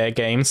money in their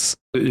games.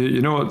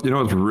 You know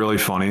what's really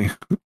funny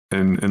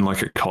in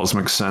like a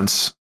cosmic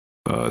sense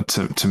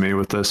to me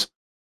with this?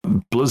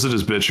 Blizzard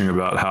is bitching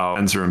about how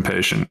fans are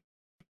impatient.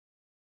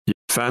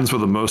 Fans were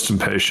the most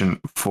impatient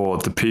for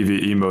the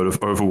PvE mode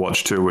of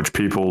Overwatch 2, which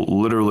people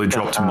literally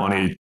dropped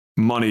money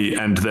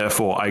and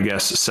therefore, I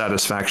guess,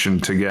 satisfaction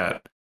to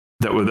get,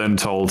 that were then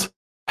told,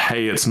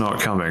 hey, it's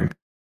not coming.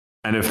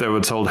 And if they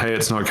were told, hey,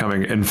 it's not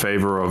coming in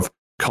favor of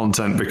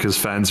content because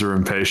fans are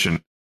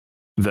impatient,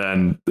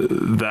 then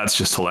that's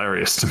just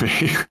hilarious to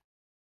me.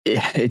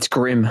 Yeah, it's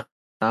grim.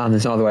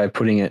 There's no other way of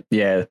putting it.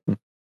 Yeah.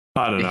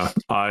 I don't know.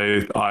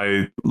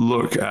 I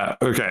look at,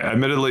 okay,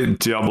 admittedly,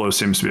 Diablo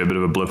seems to be a bit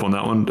of a blip on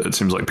that one. It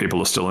seems like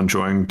people are still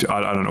enjoying,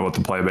 I don't know what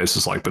the player base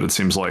is like, but it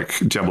seems like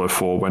Diablo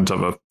 4 went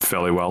over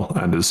fairly well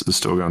and is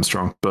still going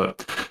strong.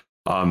 But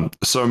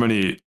so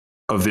many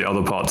of the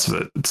other parts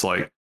of it, it's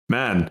like,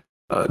 man,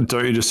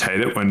 don't you just hate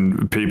it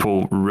when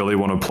people really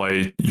want to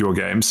play your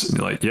games? And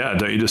you're like, yeah,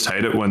 don't you just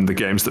hate it when the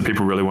games that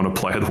people really want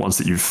to play are the ones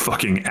that you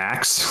fucking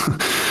axe?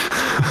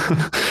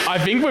 I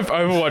think with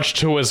Overwatch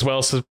 2 as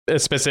well,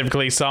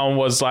 specifically, someone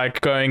was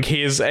like going,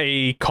 here's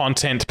a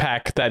content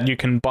pack that you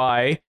can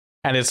buy,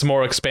 and it's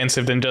more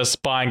expensive than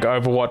just buying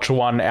Overwatch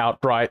 1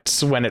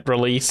 outright when it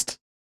released.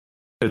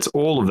 It's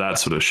all of that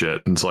sort of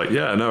shit. And it's like,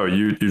 yeah, no,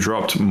 you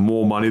dropped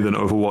more money than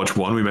Overwatch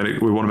 1.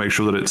 We want to make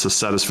sure that it's a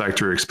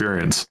satisfactory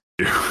experience.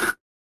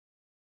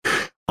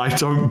 I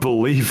don't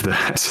believe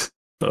that.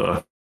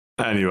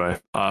 Anyway,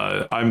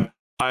 I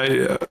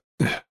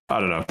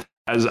don't know.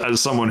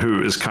 As someone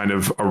who is kind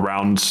of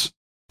around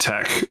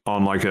tech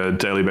on like a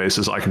daily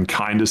basis, I can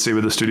kind of see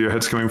where the studio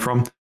head's coming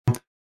from.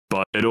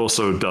 But it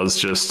also does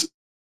just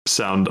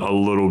sound a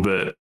little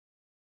bit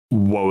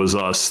woe is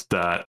us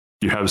that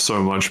you have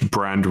so much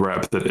brand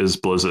rep that is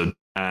Blizzard,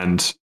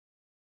 and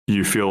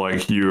you feel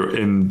like you're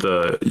in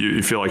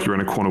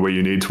a corner where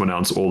you need to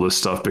announce all this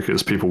stuff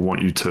because people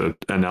want you to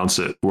announce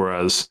it.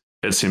 Whereas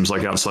it seems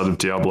like outside of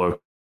Diablo,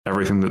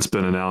 everything that's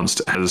been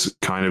announced has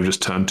kind of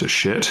just turned to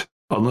shit,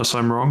 unless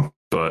I'm wrong.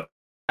 But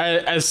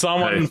as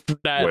someone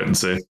wait and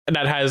see.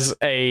 That has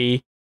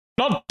a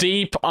not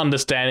deep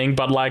understanding,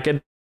 but like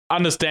an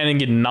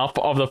understanding enough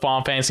of the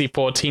Final Fantasy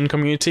 14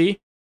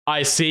 community,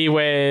 I see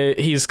where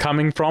he's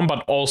coming from,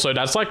 but also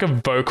that's like a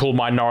vocal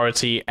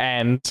minority,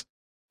 and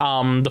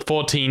the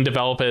 14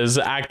 developers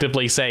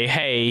actively say,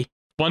 hey,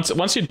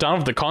 once you're done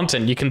with the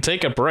content, you can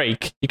take a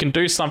break. You can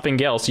do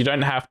something else. You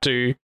don't have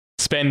to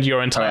spend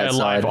your entire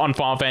life on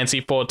Final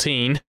Fantasy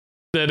 14.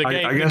 The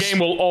game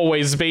will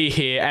always be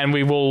here, and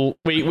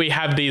we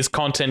have these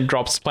content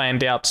drops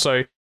planned out,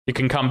 so you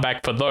can come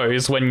back for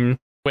those when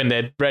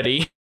they're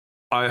ready.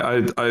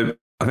 I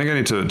think I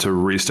need to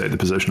restate the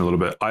position a little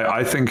bit.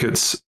 I think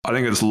it's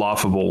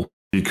laughable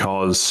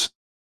because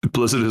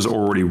Blizzard has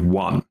already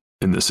won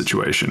in this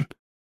situation.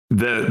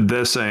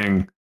 They're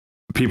saying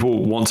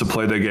people want to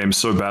play their game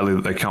so badly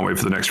that they can't wait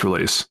for the next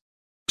release.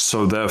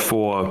 So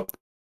therefore,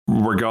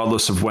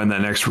 regardless of when their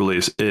next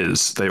release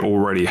is, they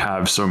already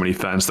have so many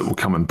fans that will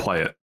come and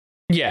play it.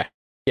 Yeah.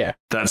 Yeah.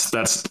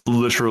 That's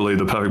literally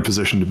the perfect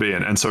position to be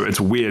in. And so it's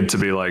weird to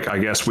be like, I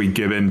guess we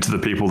give in to the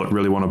people that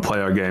really want to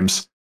play our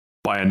games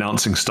by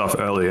announcing stuff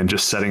early and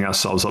just setting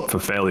ourselves up for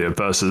failure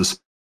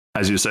versus,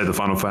 as you say, the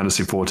Final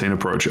Fantasy 14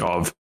 approach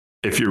of,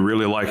 if you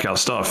really like our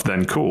stuff,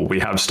 then cool, we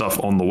have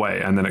stuff on the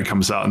way, and then it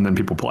comes out and then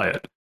people play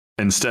it.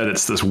 Instead,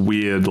 it's this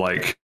weird,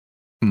 like,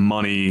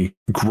 money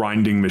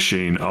grinding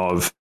machine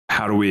of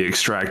how do we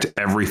extract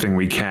everything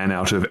we can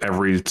out of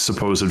every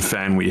supposed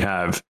fan we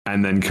have,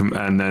 and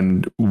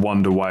then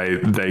wonder why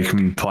they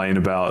complain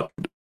about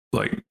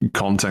like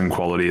content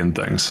quality and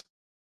things.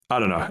 I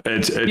don't know.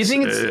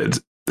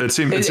 It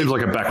seems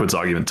like a backwards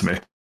argument to me.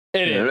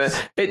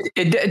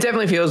 It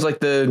definitely feels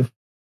like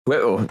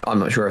I'm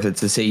not sure if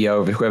it's the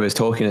CEO or whoever's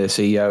talking to the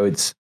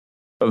CEO.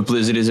 Of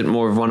Blizzard isn't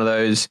more of one of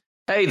those,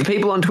 hey, the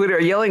people on Twitter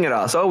are yelling at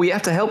us. Oh, we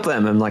have to help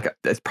them. And like,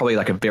 it's probably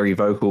like a very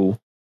vocal,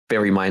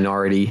 very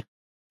minority.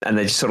 And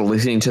they're just sort of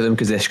listening to them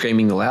because they're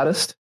screaming the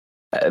loudest.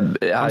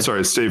 I'm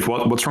sorry, Steve,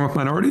 what's wrong with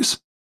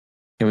minorities?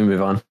 Can we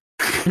move on?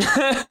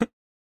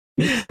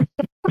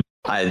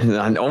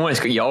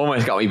 You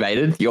almost got me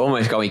baited. You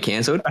almost got me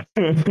cancelled.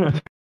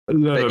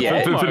 No,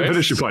 yeah,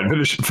 finish your point.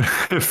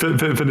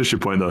 Finish your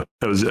point though.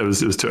 It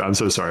was too. I'm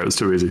so sorry. It was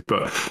too easy.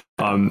 But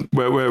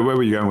where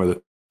were you going with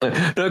it?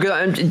 No, because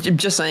I'm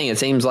just saying. It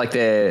seems like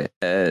they're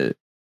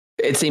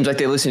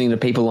listening to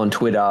people on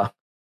Twitter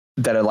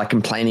that are like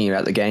complaining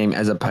about the game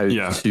as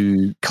opposed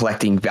to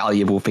collecting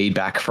valuable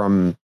feedback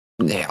from.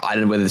 I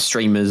don't know whether the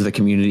streamers, the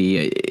community.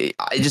 It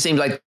just seems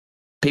like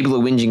people are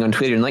whinging on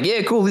Twitter and like,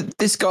 yeah, cool.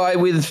 This guy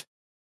with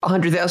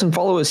 100,000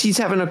 followers, he's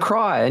having a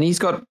cry and he's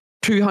got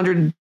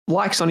 200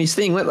 likes on his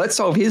thing. Let's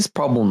solve his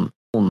problem.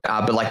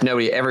 But like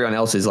everyone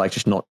else is like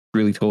just not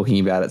really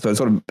talking about it.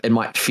 So it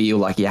might feel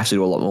like you have to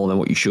do a lot more than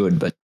what you should,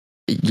 but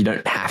you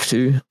don't have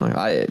to.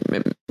 Like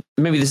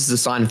maybe this is a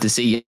sign for the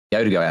CEO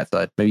to go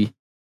outside. Maybe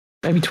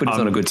Twitter's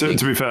not a good thing.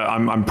 To be fair,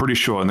 I'm pretty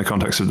sure in the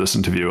context of this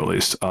interview, at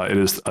least, it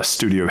is a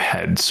studio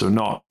head, so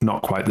not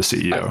quite the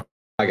CEO.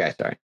 Okay,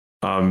 sorry.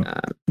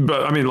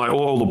 But I mean, like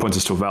all the points are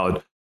still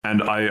valid.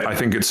 And I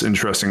think it's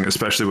interesting,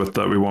 especially with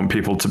that we want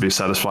people to be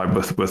satisfied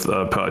with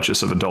a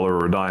purchase of $1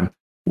 or a dime,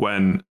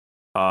 when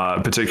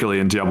particularly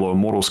in Diablo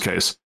Immortal's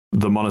case,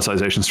 the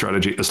monetization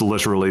strategy is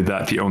literally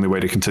that the only way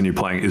to continue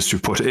playing is to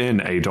put in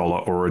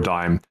 $1 or a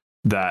dime.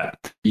 That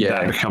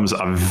becomes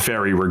a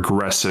very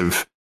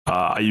regressive,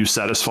 are you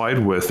satisfied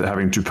with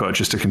having to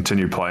purchase to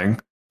continue playing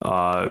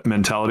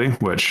mentality,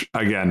 which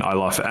again I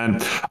laugh at.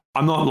 And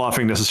I'm not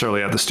laughing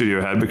necessarily at the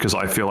studio head because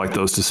I feel like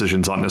those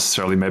decisions aren't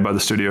necessarily made by the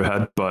studio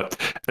head, but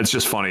it's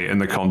just funny in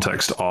the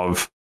context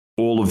of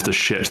all of the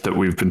shit that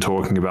we've been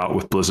talking about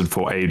with Blizzard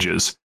for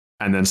ages,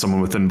 and then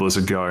someone within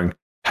Blizzard going,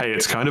 hey,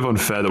 it's kind of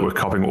unfair that we're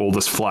copping all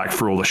this flack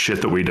for all the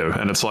shit that we do.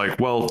 And it's like,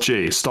 well,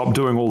 gee, stop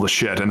doing all the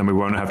shit and then we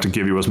won't have to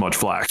give you as much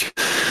flack.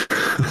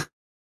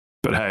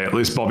 But hey, at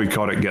least Bobby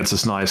Kotick gets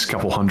us nice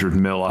couple $100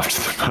 million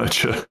after the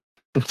merger.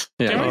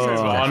 Can we move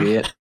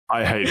on?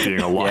 I hate being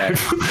alive.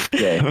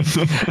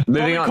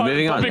 Moving on.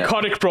 Bobby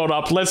Kotick brought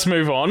up. Let's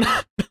move on.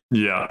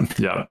 Yeah.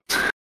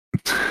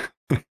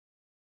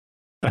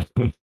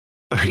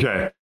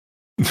 Okay.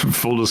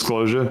 Full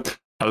disclosure.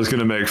 I was going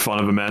to make fun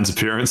of a man's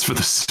appearance for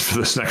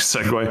this next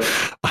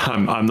segue.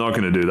 I'm not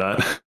going to do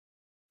that.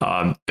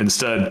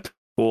 Instead,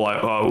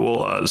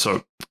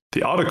 so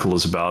the article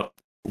is about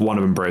one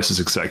of Embracer's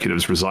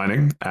executives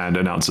resigning and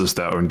announces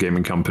their own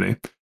gaming company.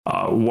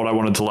 What I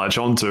wanted to latch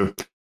onto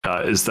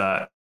is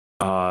that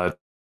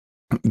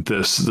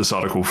this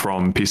article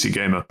from PC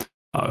Gamer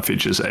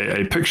features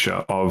a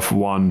picture of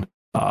one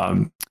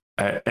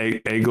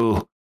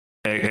Egil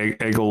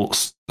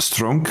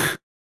Strunk.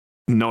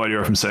 No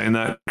idea if I'm saying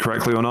that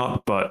correctly or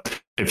not,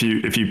 but if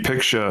you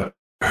picture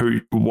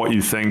what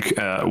you think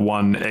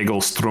one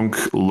Egil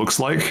Strunk looks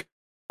like,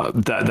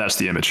 that's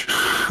the image.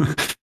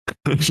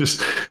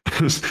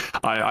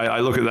 I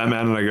look at that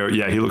man and I go,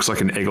 yeah, he looks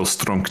like an Egil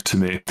Strunk to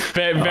me.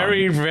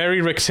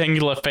 Very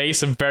rectangular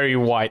face and very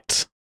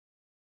white.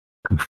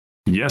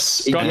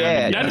 Yes.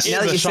 That is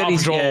a sharp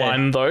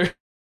jawline, though.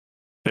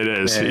 It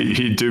is. Yeah.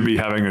 He do be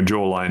having a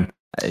jawline.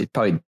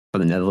 Probably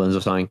from the Netherlands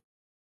or something.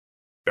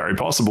 Very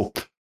possible.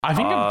 I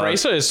think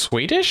Embracer is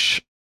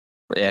Swedish.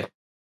 Yeah,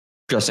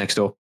 just next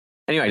door.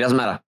 Anyway, doesn't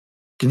matter.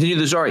 Continue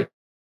the story.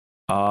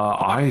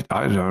 I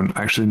don't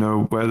actually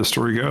know where the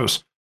story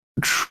goes.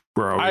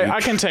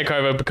 I can take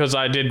over because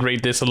I did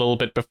read this a little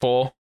bit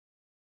before.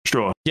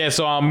 Sure. Yeah,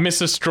 so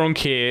Mr. Strunk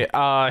here,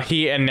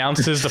 he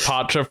announced his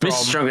departure from...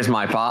 Mr. Strunk is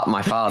my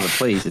father,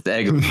 please. It's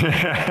Egil.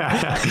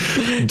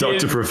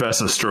 Dr.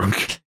 Professor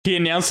Strunk. He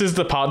announced his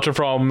departure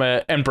from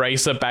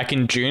Embracer back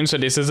in June, so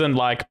this isn't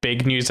like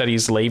big news that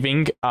he's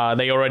leaving.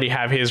 They already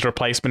have his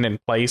replacement in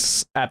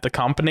place at the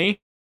company,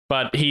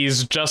 but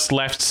he's just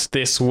left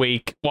this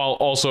week while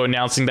also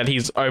announcing that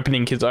he's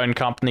opening his own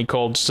company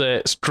called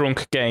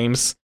Strunk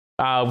Games,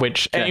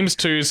 which aims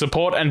to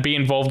support and be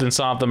involved in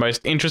some of the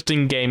most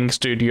interesting gaming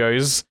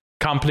studios,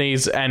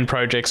 companies, and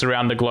projects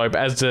around the globe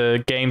as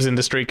the games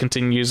industry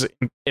continues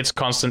its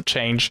constant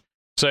change.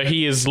 So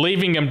he is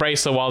leaving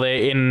Embracer while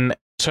they're in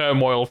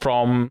turmoil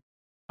from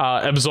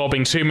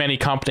absorbing too many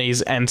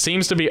companies, and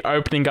seems to be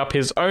opening up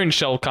his own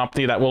shell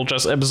company that will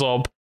just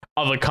absorb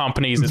other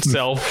companies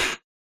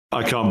itself.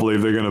 I can't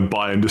believe they're going to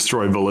buy and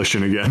destroy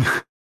Volition again.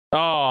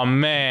 Oh,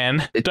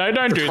 man.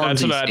 Don't do that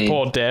to that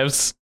poor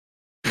devs.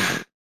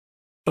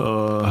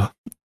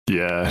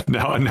 Yeah,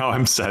 now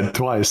I'm sad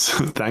twice.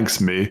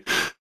 Thanks, me.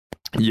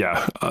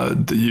 Yeah,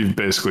 you've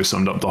basically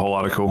summed up the whole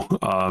article.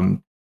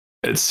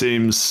 It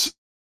seems,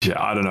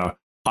 I don't know.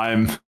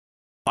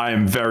 I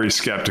am very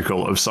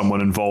skeptical of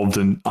someone involved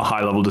in a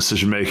high-level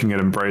decision-making at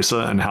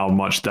Embracer and how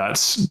much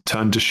that's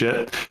turned to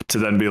shit, to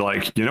then be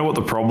like, you know what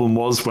the problem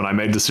was when I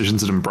made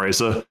decisions at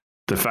Embracer?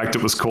 The fact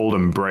it was called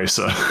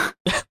Embracer.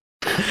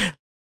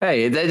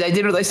 Hey, they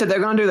did what they said they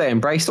were going to do. They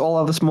embraced all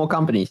of the small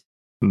companies.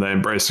 And they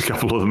embraced a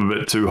couple of them a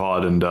bit too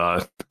hard, and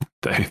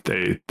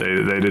they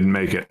didn't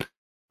make it.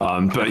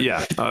 But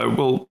yeah,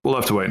 we'll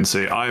have to wait and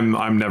see.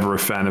 I'm never a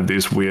fan of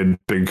these weird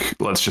big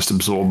let's just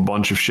absorb a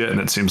bunch of shit, and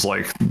it seems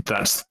like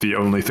that's the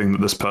only thing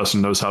that this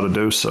person knows how to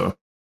do. So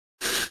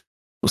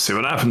we'll see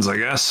what happens, I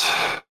guess.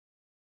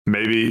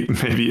 Maybe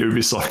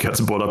Ubisoft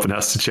gets bought up and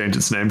has to change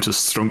its name to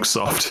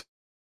Strunksoft.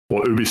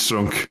 or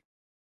Ubistrunk.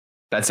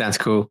 That sounds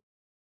cool.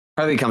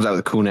 I think it comes out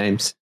with cool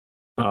names.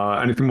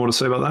 Anything more to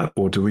say about that,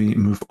 or do we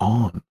move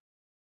on?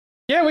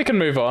 Yeah, we can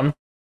move on.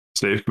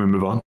 Steve, can we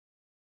move on?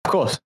 Of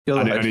course.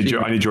 I need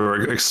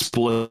your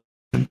explicit.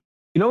 You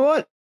know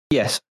what?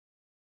 Yes.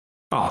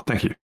 Oh,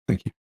 thank you.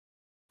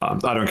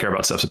 I don't care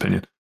about Steph's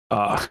opinion.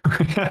 Oh,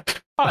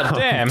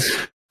 damn.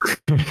 Just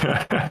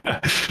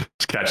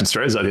catching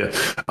strays out here.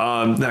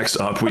 Next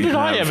up, What did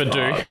I ever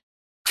do?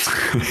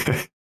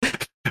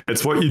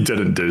 It's what you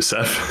didn't do,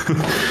 Seth.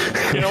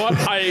 You know what?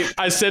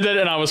 I said it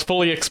and I was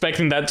fully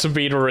expecting that to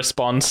be the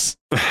response.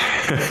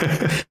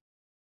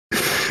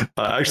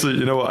 Actually,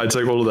 you know what? I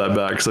take all of that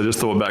back because I just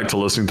thought back to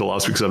listening to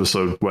last week's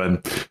episode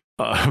when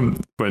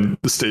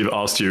Steve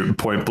asked you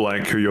point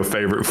blank who your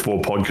favorite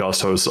 4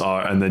 podcast hosts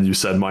are, and then you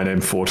said my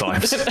name 4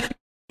 times.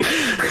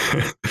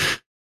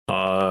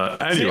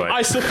 Anyway, see,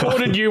 I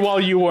supported you while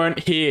you weren't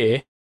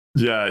here.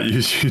 Yeah,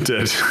 you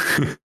did.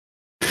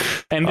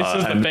 And this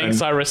is the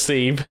thanks I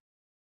receive.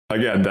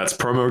 Again, that's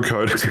promo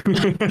code.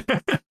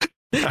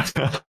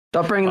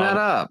 Stop bringing that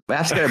up. We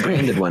have to get a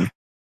branded one.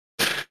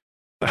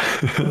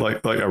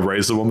 like a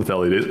Razer one with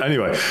LEDs.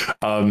 Anyway,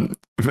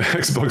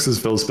 Xbox's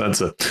Phil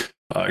Spencer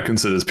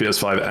considers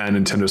PS5 and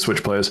Nintendo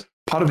Switch players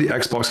part of the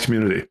Xbox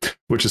community,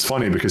 which is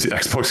funny because the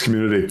Xbox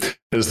community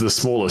is the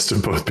smallest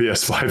of both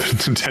PS5 and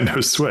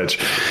Nintendo Switch.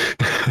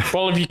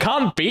 Well, if you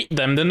can't beat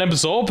them, then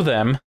absorb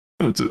them.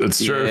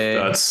 It's true.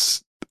 Yeah.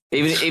 That's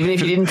even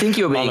if you didn't think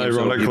you were being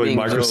unironically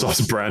Microsoft's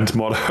absorbed. brand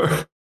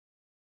motto.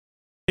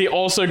 He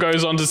also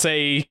goes on to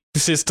say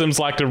systems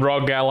like the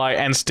ROG Ally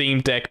and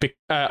Steam Deck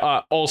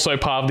are also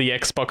part of the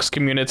Xbox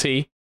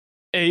community.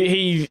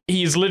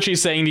 He's literally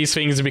saying these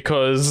things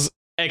because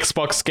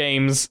Xbox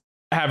games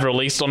have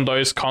released on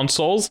those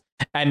consoles,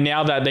 and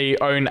now that they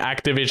own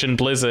Activision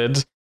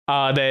Blizzard,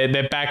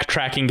 they're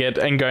backtracking it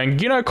and going,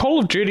 Call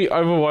of Duty,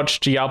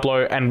 Overwatch,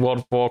 Diablo, and World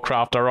of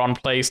Warcraft are on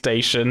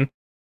PlayStation.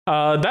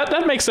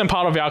 That makes them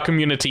part of our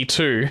community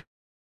too.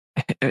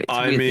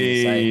 I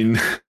mean,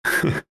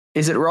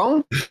 is it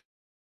wrong?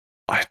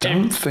 I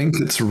don't think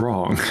it's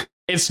wrong.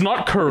 It's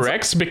not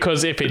correct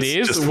because if it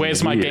is,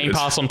 where's my Game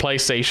Pass on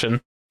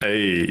PlayStation?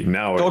 Hey,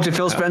 now Talk to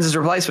Phil Spencer's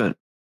replacement.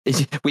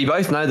 We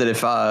both know that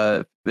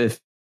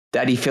if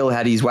Daddy Phil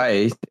had his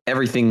way,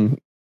 everything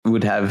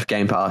would have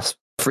Game Pass.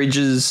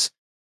 Fridges,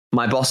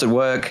 my boss at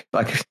work,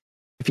 like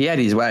if he had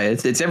his way,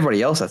 it's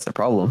everybody else that's the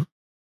problem.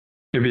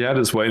 If he had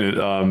his way,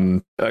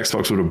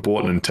 Xbox would have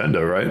bought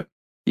Nintendo, right?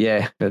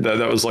 Yeah,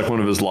 that was like one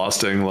of his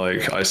lasting.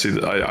 Like I see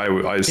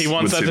that he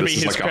wants that to be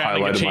his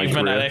crowning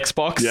achievement at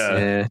Xbox.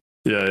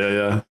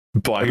 Yeah.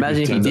 Buying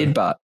Imagine Nintendo. if he did,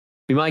 but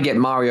we might get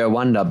Mario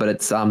Wonder, but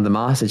it's the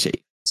Master Chief.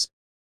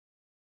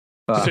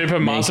 Super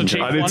Master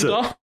Chief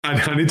Wonder.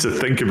 I need to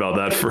think about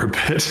that for a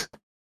bit.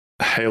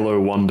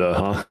 Halo Wonder,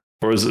 huh?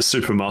 Or is it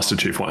Super Master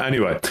Chief one?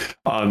 Anyway,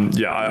 I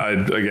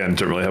again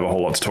don't really have a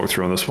whole lot to talk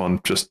through on this one.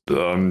 Just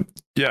I mean,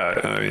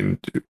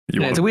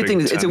 it's a weird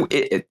thing.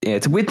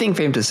 It's a weird thing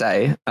for him to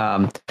say,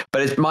 but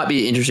it might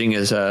be interesting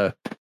as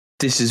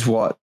this is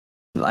what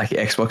like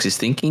Xbox is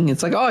thinking.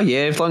 It's like, oh yeah,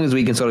 as long as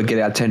we can sort of get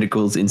our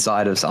tentacles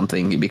inside of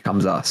something, it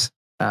becomes us.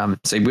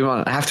 So we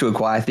might have to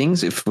acquire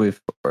things if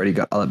we've already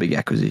got other big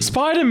acquisitions.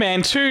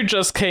 Spider-Man 2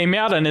 just came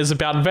out and is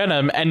about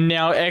Venom, and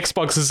now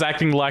Xbox is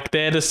acting like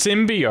they're the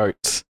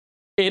symbiote.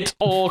 It's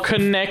all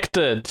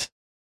connected.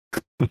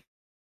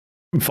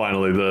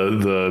 Finally,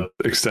 the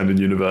extended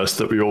universe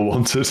that we all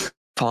wanted.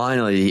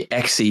 Finally, the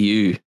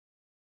XCU.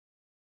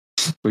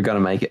 We're going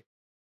to make it.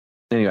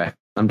 Anyway,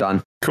 I'm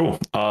done. Cool.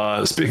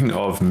 Speaking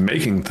of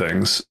making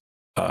things,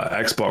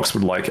 Xbox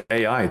would like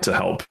AI to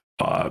help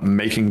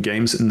making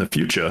games in the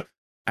future,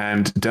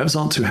 and devs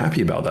aren't too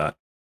happy about that.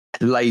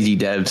 Lazy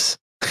devs.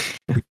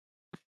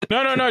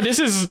 No. This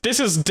is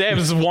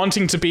devs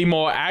wanting to be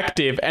more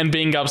active and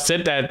being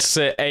upset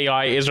that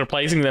AI is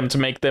replacing them to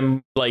make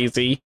them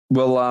lazy.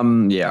 Well,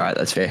 yeah, all right,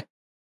 that's fair.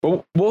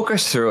 Well, walk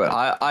us through it.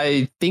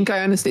 I think I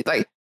understand.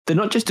 Like, they're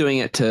not just doing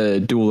it to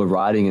do all the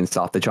writing and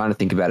stuff. They're trying to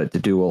think about it to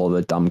do all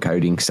the dumb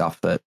coding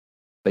stuff that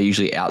they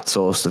usually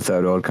outsource to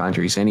third world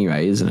countries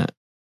anyway, isn't it?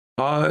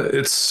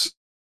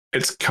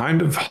 It's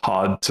kind of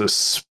hard to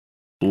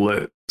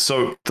split.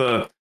 So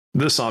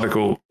this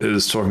article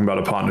is talking about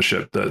a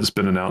partnership that's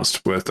been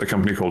announced with a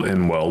company called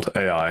InWorld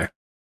AI,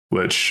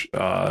 which,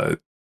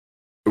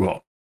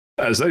 well,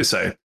 as they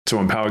say, to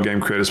empower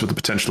game creators with the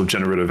potential of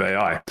generative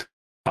AI.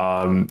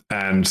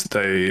 And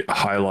they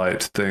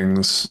highlight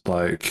things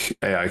like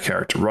AI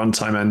character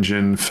runtime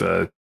engine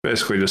for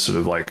basically just sort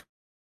of like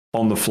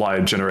on the fly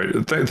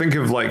generate. Think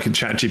of like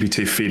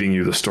ChatGPT feeding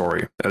you the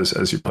story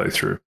as you play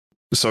through.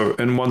 So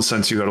in one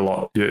sense, you have a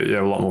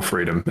lot more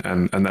freedom,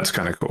 and that's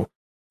kind of cool.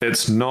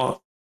 It's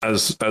not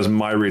as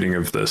my reading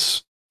of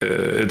this.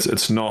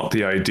 It's not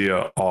the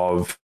idea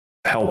of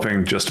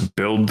helping just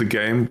build the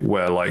game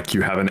where like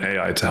you have an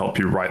AI to help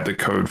you write the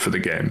code for the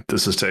game.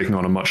 This is taking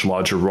on a much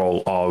larger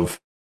role of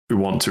we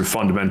want to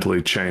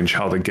fundamentally change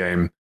how the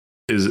game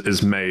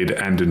is made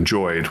and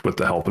enjoyed with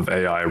the help of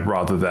AI,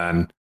 rather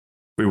than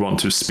we want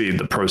to speed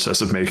the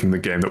process of making the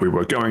game that we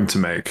were going to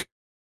make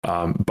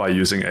by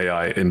using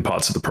AI in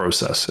parts of the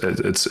process.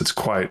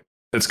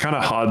 It's kind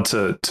of hard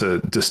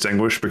to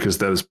distinguish because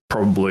there's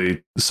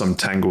probably some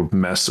tangled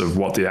mess of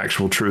what the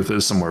actual truth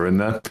is somewhere in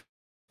there.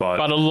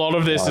 But a lot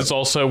of this is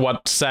also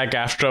what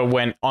SAG-AFTRA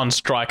went on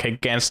strike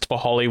against for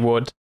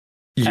Hollywood.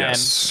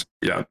 Yes.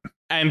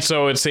 And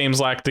so it seems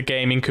like the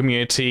gaming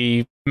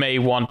community may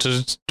want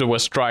to do a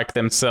strike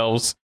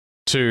themselves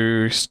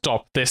to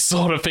stop this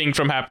sort of thing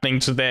from happening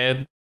to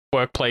their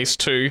workplace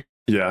too.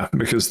 Yeah,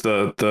 because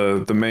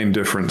the main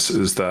difference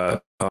is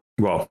that,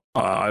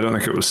 I don't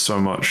think it was so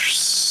much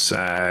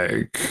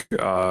SAG,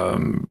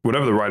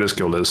 whatever the Writers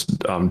Guild is,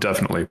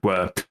 definitely,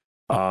 where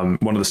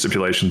one of the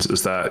stipulations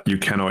is that you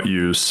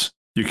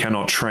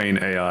cannot train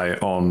AI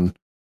on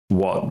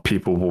what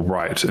people will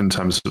write in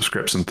terms of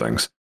scripts and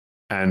things.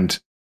 And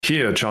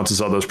here,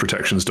 chances are those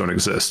protections don't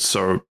exist.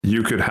 So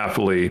you could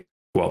happily,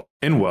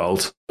 in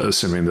world,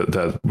 assuming that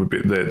they would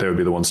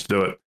be the ones to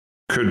do it,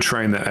 could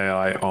train the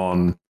AI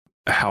on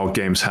how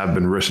games have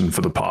been written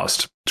for the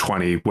past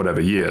 20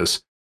 whatever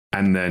years,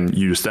 and then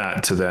use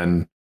that to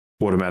then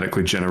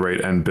automatically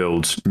generate and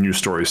build new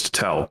stories to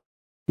tell,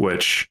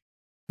 which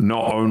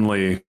not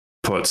only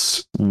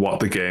puts what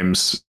the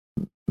games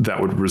that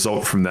would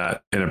result from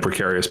that in a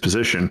precarious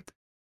position,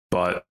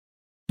 but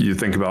you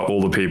think about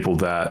all the people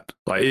that,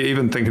 like,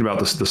 even thinking about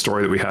the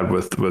story that we had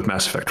with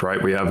Mass Effect,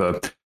 right? We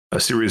have a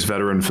series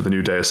veteran for the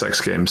new Deus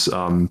Ex games.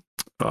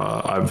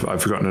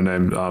 I've forgotten her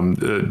name.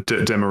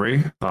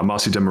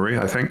 Marcy Demery,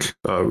 I think,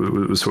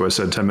 was who I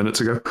said 10 minutes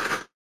ago.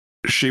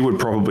 She would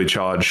probably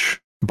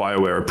charge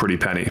BioWare a pretty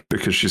penny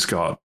because she's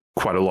got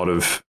quite a lot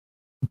of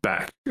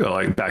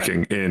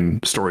backing in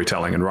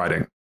storytelling and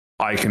writing.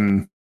 I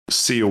can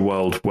see a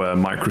world where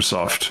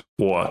Microsoft,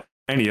 or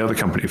any other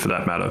company for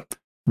that matter,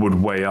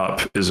 would weigh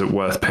up, is it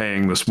worth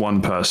paying this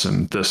one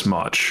person this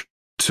much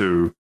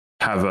to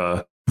have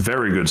a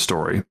very good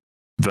story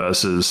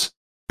versus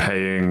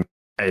paying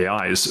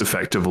AIs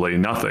effectively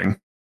nothing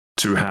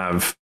to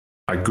have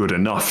a good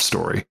enough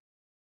story.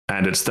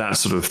 And it's that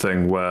sort of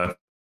thing where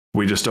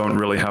we just don't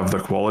really have the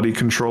quality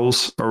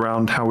controls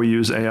around how we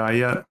use AI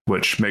yet,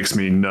 which makes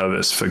me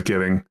nervous for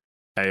giving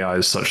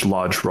AIs such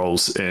large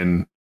roles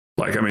in,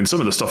 like, I mean, some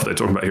of the stuff they're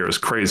talking about here is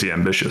crazy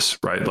ambitious,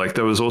 right? Like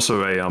there was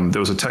also there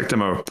was a tech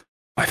demo,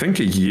 I think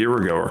a year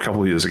ago or a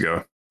couple of years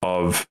ago,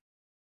 of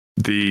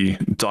the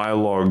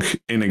dialogue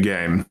in a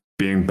game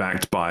being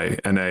backed by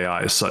an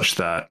AI such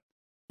that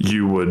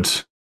you would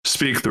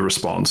speak the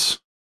response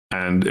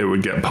and it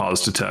would get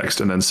parsed to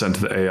text and then sent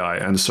to the AI.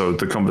 And so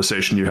the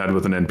conversation you had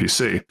with an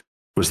NPC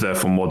was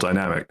therefore more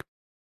dynamic.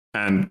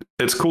 And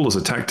it's cool as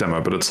a tech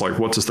demo, but it's like,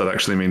 what does that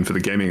actually mean for the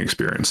gaming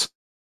experience?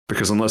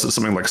 Because unless it's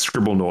something like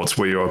Scribblenauts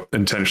where you're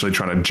intentionally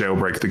trying to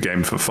jailbreak the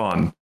game for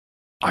fun,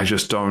 I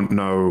just don't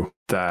know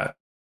that.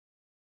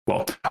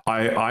 Well,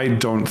 I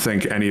don't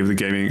think any of the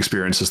gaming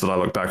experiences that I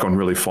look back on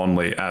really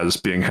fondly as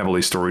being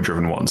heavily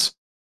story-driven ones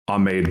are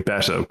made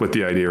better with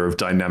the idea of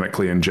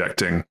dynamically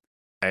injecting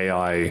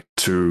AI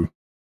to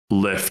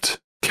lift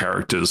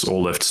characters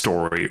or lift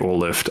story or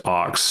lift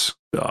arcs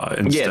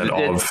instead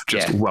of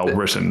just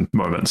well-written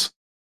moments.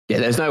 Yeah,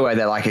 there's no way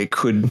that like it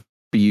could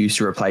be used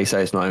to replace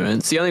those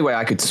moments. The only way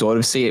I could sort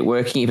of see it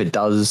working, if it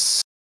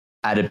does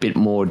add a bit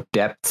more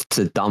depth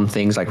to dumb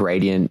things like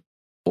Radiant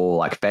or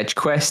like fetch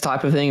quest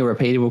type of thing, a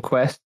repeatable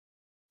quest.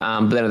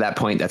 But then at that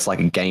point, that's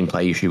like a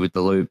gameplay issue with the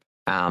loop.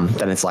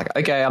 Then it's like,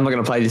 okay, I'm not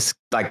going to play this,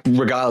 like,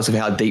 regardless of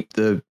how deep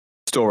the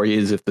story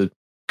is. If the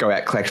go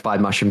out, collect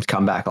 5 mushrooms,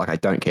 come back, like, I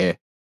don't care.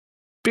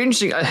 Be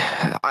interesting.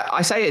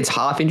 I say it's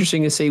half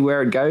interesting to see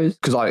where it goes,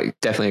 because I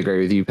definitely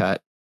agree with you,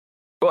 Pat.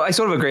 Well, I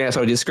sort of agree and I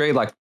sort of disagree.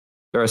 Like,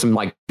 there are some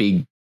like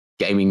big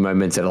gaming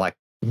moments that are like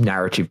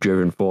narrative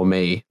driven for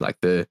me, like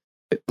the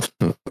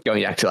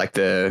going back to like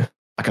a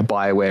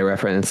BioWare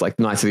reference, like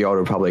Knights of the Old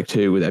Republic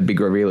 2 with that big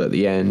reveal at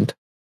the end,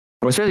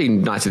 or especially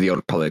Knights of the Old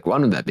Republic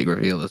 1 with that big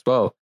reveal as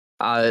well.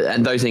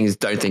 And those things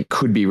don't think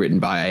could be written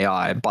by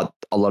AI, but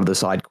a lot of the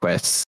side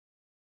quests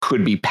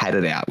could be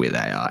padded out with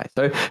AI.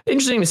 So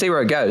interesting to see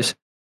where it goes.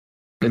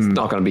 It's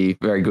not going to be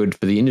very good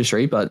for the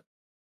industry, but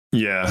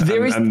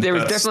there is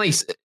definitely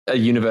a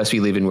universe we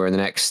live in where in the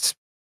next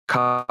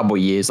couple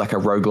of years, like a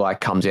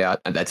roguelike comes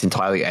out and that's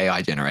entirely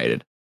AI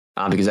generated.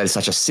 Because that is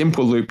such a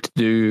simple loop to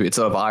do. It's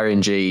sort of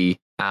RNG.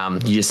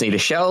 You just need a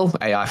shell.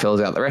 AI fills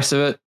out the rest of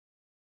it.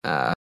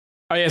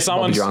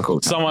 Some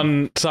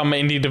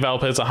indie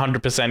developers are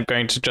 100%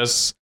 going to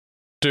just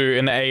do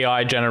an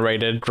AI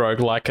generated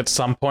roguelike at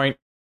some point.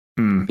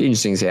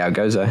 Interesting to see how it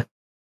goes though.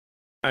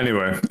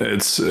 Anyway,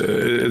 it's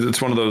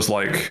one of those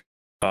like,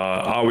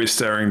 are we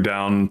staring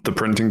down the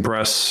printing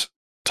press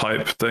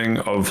type thing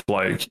of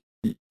like,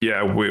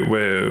 yeah,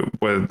 we're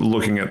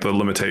looking at the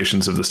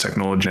limitations of this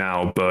technology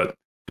now, but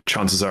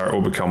chances are it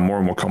will become more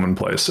and more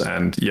commonplace.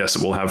 And yes,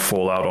 it will have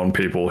fallout on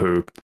people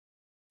who,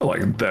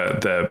 like,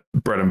 their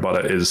bread and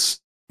butter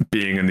is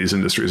being in these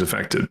industries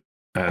affected.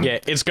 And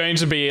it's going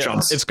to be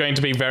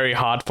very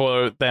hard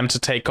for them to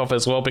take off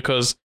as well,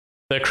 because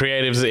the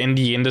creatives in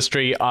the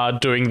industry are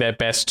doing their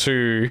best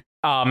to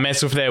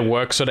mess with their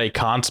work so they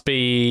can't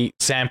be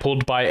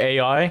sampled by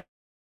AI.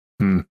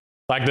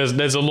 Like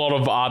there's a lot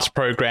of arts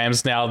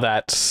programs now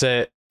that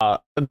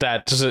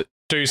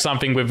do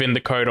something within the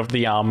code of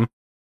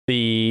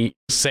the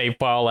save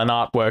file and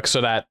artwork, so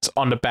that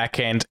on the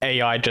back end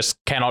AI just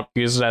cannot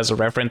use it as a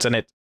reference, and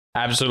it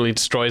absolutely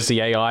destroys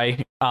the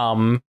AI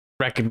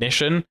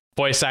recognition.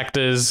 Voice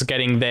actors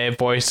getting their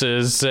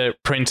voices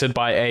printed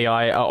by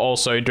AI are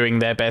also doing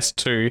their best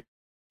to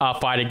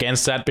fight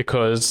against that,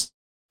 because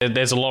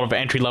there's a lot of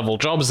entry-level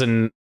jobs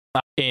in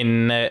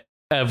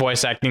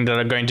voice acting that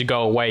are going to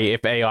go away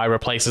if AI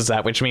replaces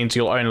that, which means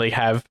you'll only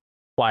have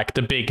like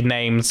the big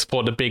names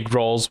for the big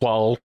roles,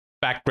 while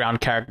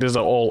background characters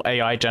are all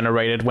AI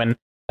generated, when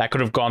that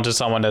could have gone to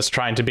someone that's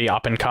trying to be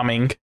up and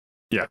coming.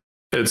 Yeah,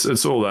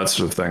 it's all that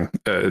sort of thing.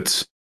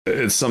 It's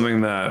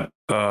something that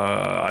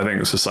I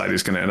think society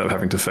is going to end up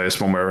having to face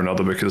one way or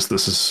another, because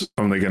this is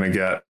only going to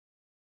get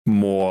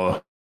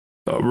more.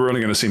 We're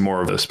only going to see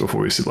more of this before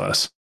we see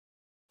less,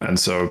 and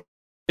so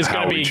it's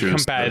going to be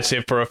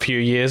competitive for a few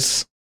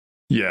years.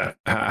 Yeah,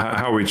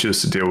 how we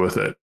choose to deal with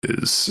it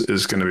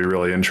is going to be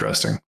really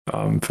interesting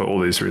for all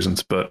these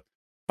reasons. But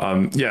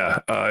yeah,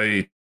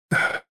 I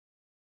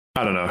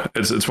don't know.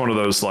 It's one of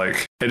those,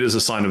 like, it is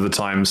a sign of the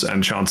times,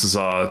 and chances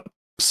are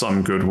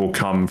some good will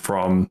come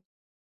from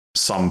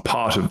some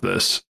part of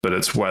this, but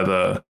it's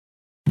whether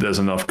there's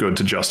enough good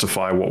to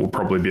justify what will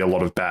probably be a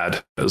lot of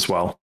bad as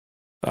well.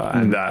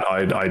 And that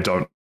I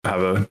don't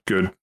have a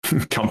good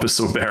compass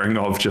or bearing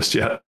of just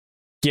yet.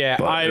 Yeah,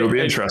 but it'll be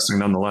interesting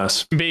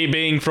nonetheless.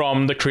 Being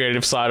from the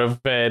creative side of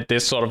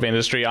this sort of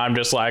industry, I'm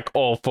just like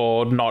all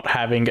for not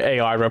having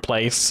AI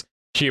replace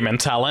human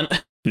talent.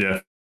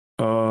 Yeah.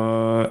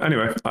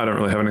 Anyway, I don't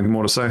really have anything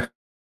more to say.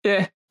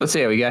 Yeah, let's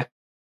see how we go.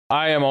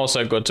 I am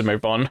also good to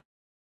move on.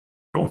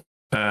 Cool.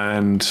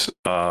 And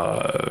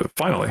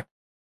finally,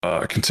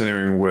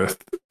 continuing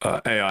with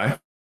AI,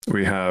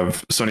 we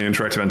have Sony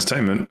Interactive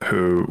Entertainment,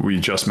 who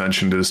we just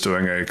mentioned is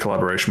doing a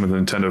collaboration with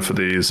Nintendo for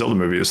the Zelda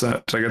movie. Did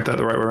I get that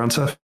the right way around,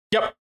 Seth?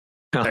 Yep.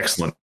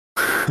 Excellent.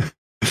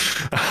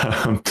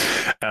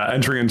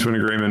 Entering into an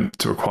agreement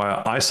to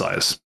acquire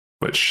iSize,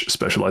 which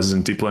specializes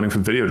in deep learning for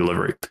video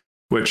delivery,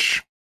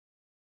 which,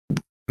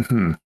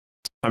 I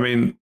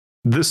mean,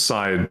 this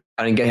side...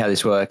 I didn't get how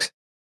this works.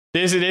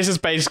 This is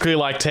basically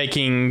like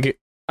taking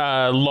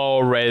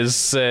lower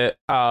res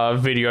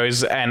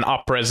videos and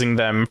up-resing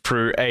them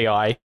through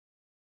AI.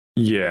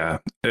 Yeah,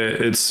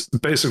 it's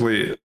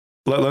basically...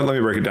 Let me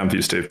break it down for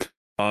you, Steve.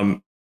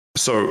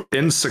 So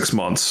in 6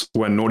 months,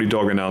 when Naughty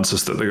Dog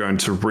announces that they're going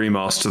to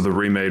remaster the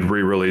remade,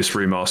 re-release,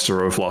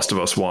 remaster of Last of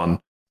Us 1,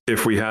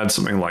 if we had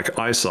something like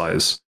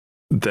iSize,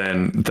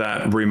 then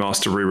that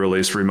remaster,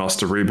 re-release,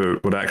 remaster,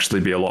 reboot would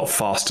actually be a lot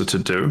faster to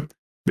do,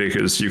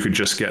 because you could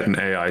just get an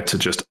AI to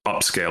just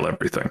upscale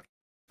everything,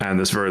 and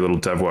there's very little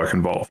dev work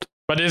involved.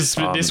 But this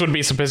would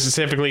be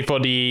specifically for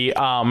the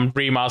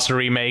remaster,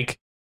 remake,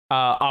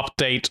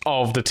 update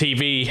of the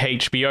TV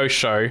HBO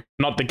show,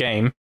 not the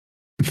game.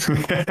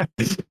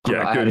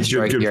 Yeah,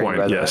 good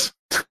point. Yes.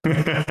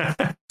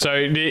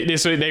 So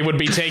they would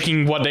be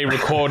taking what they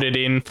recorded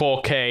in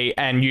 4K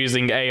and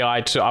using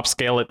AI to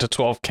upscale it to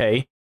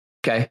 12K.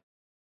 Okay.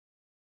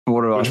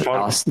 What about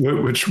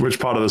which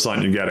part of this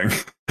aren't you getting?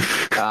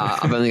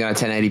 I've only got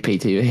a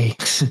 1080p TV.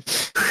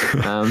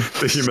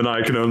 The human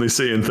eye can only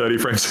see in 30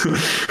 frames.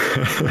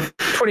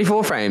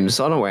 24 frames.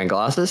 I'm not wearing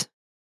glasses.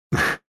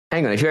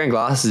 Hang on, if you're wearing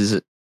glasses, is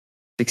it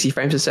 60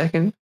 frames a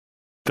second?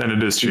 Then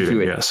it is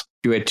cheating, yes.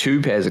 You wear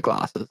 2 pairs of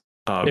glasses.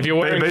 If you're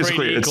wearing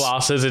 3D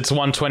glasses, it's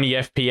 120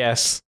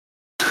 FPS.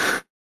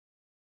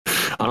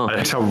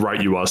 That's how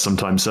right you are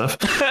sometimes, Seth.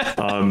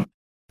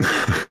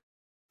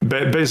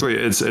 Basically,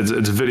 it's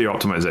video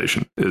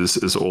optimization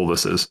is all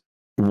this is.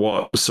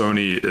 What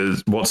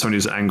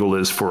Sony's angle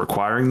is for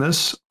acquiring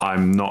this,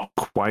 I'm not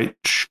quite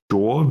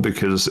sure,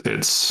 because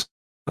it's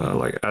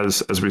like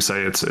as we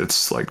say,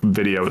 it's like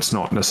video. It's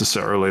not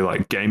necessarily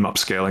like game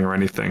upscaling or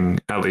anything,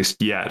 at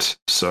least yet.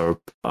 So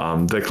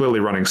they're clearly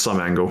running some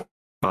angle.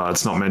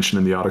 It's not mentioned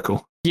in the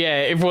article.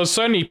 Yeah, if it was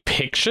Sony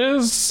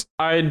Pictures,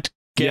 I'd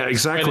get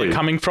exactly where they're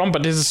coming from,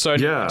 but this is Sony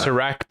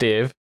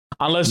Interactive.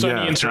 Unless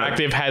Sony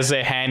Interactive has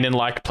their hand in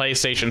like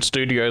PlayStation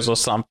Studios or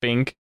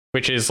something,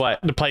 which is like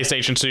the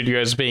PlayStation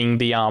Studios being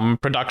the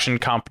production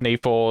company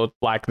for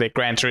like the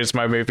Gran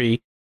Turismo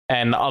movie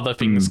and other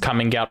things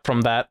coming out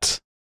from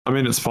that. I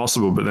mean, it's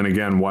possible, but then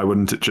again, why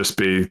wouldn't it just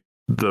be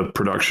the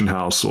production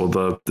house or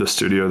the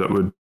studio that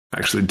would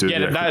actually do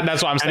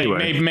that's what I'm saying.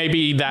 Anyway,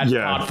 maybe that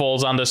part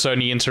falls under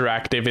Sony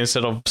Interactive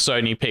instead of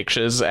Sony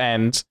Pictures,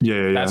 and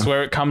that's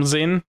where it comes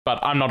in, but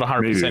I'm not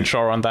 100%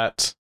 sure on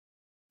that.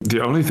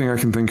 The only thing I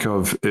can think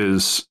of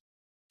is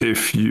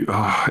if you...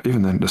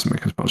 even then, it doesn't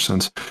make as much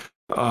sense.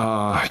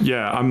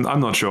 I'm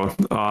not sure.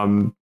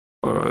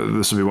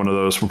 This will be one of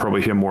those. We'll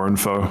probably hear more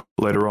info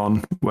later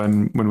on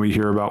when we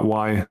hear about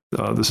why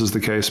this is the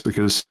case,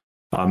 because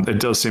it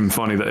does seem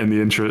funny that in the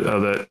intro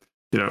that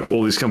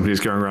all these companies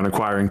going around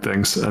acquiring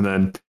things, and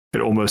then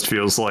it almost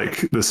feels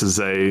like this is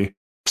a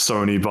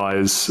Sony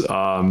buys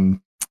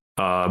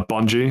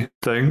Bungie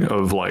thing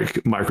of like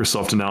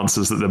Microsoft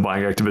announces that they're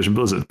buying Activision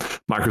Blizzard.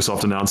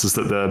 Microsoft announces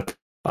that they're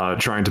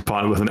trying to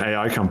partner with an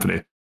AI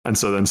company. And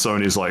so then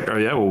Sony's like, oh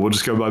yeah, well, we'll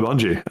just go buy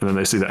Bungie. And then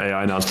they see the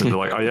AI announcement. They're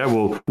like, oh yeah,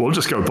 we'll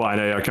just go buy an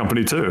AI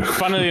company too.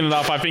 Funnily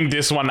enough, I think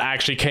this one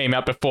actually came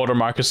out before the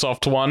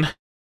Microsoft one.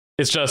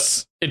 It's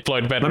just, it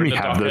flowed better Let in me the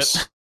have docket.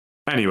 this.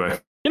 Anyway.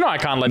 You know I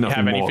can't let you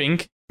have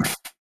anything.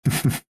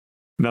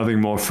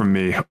 Nothing more from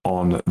me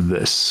on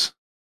this.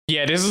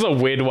 Yeah, this is a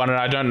weird one, and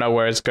I don't know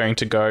where it's going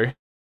to go.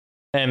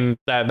 And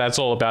that's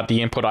all about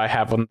the input I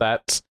have on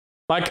that.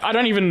 Like, I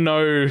don't even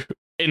know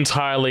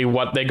entirely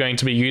what they're going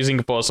to be using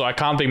it for, so I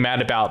can't be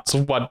mad about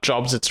what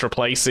jobs it's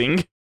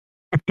replacing.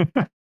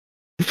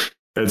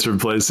 It's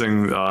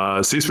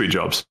replacing C-suite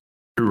jobs.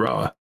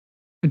 Hoorah.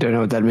 I don't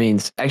know what that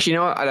means. Actually, you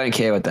know what? I don't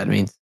care what that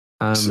means.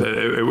 So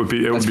it would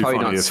be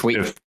funny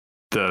if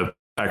the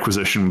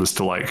acquisition was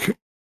to like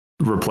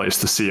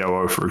replace the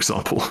COO, for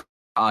example.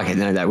 Okay,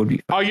 no, that would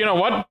be. Oh, you know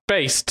what?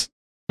 Based.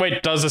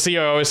 Wait, does the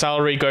COO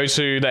salary go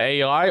to the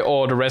AI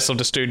or the rest of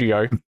the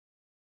studio?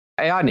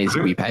 AI needs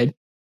to be paid.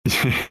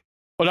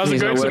 Or does it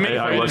go to me for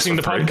AI editing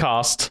the for free.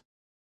 podcast?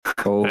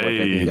 Oh, I don't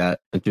think that.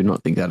 I do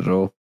not think that at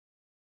all.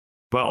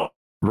 Well,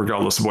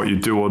 regardless of what you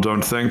do or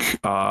don't think,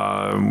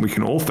 we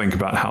can all think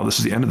about how this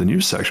is the end of the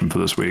news section for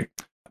this week.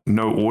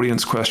 No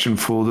audience question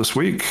for this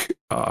week,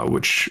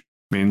 which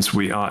means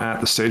we are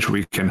at the stage where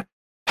we can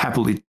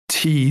happily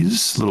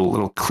tease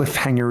little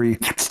cliffhangery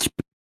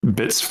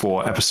bits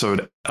for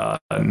episode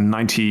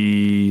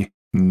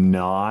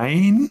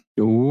 99.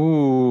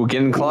 Ooh,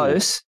 getting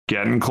close.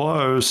 Getting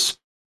close.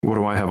 What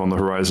do I have on the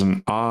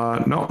horizon?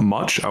 Not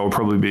much. I will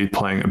probably be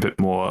playing a bit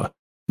more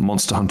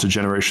Monster Hunter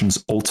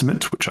Generations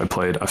Ultimate, which I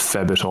played a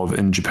fair bit of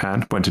in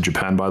Japan. Went to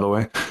Japan, by the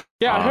way.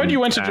 Yeah, I heard you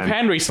went to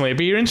Japan recently. It'd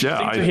be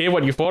interesting to hear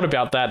what you thought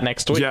about that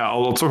next week. Yeah,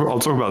 I'll talk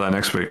about that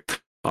next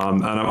week.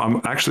 And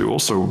I'm actually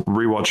also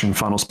rewatching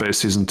Final Space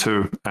Season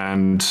 2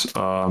 and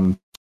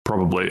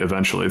probably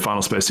eventually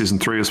Final Space Season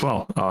 3 as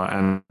well.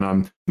 And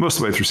most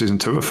of the way through Season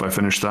 2, if I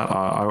finish that,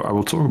 I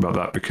will talk about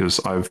that because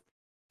I've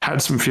had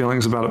some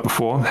feelings about it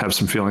before, have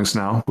some feelings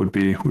now. Would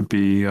be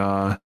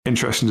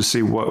interesting to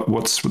see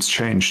what's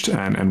changed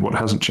and what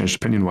hasn't changed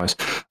opinion-wise.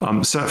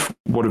 Seth,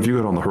 what have you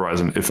got on the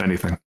horizon, if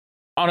anything?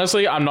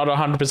 Honestly, I'm not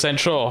 100%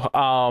 sure.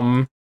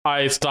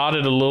 I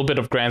started a little bit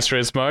of Gran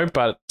Turismo,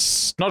 but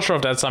not sure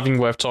if that's something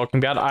worth talking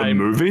about. The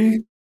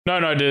movie?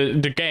 No,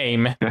 the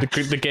game.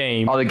 The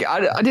game. Oh,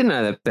 I didn't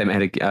know that they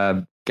made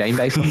a game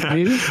based on the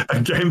movie.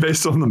 A game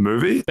based on the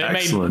movie?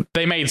 Excellent.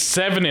 They made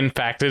 7, in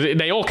fact.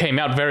 They all came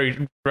out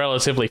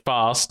relatively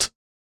fast.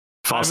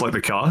 Fast like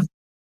the car?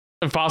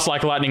 Fast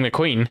like Lightning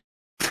McQueen.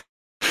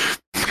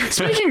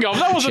 Speaking of,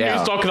 that was a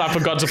news docket I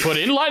forgot to put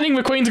in. Lightning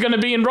McQueen's going to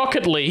be in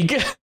Rocket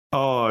League.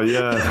 Oh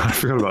yeah, I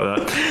forgot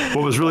about that.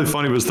 What was really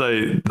funny was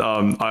I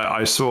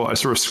saw a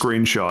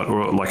screenshot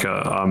or like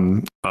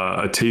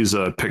a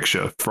teaser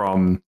picture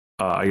from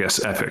I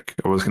guess Epic.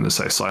 I was going to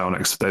say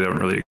Psyonix. They don't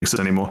really exist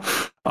anymore.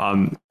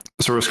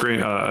 Saw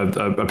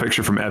a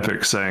picture from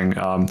Epic saying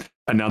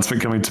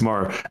announcement coming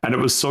tomorrow, and it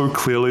was so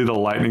clearly the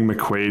Lightning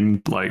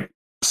McQueen like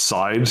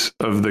side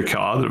of the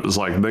car that it was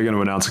like they're going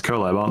to announce a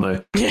collab,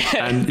 aren't they?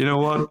 Yeah. And you know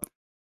what?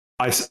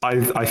 I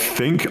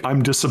think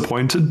I'm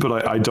disappointed,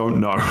 but I don't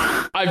know.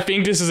 I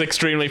think this is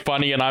extremely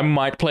funny, and I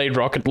might play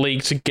Rocket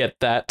League to get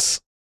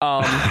that.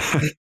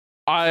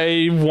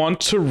 I want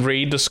to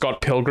read the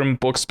Scott Pilgrim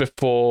books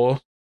before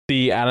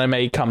the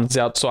anime comes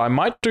out, so I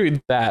might do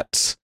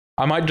that.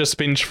 I might just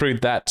binge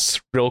through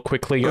that real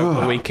quickly over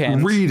the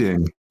weekend.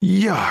 Reading.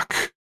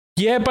 Yuck.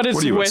 Yeah, but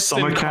it's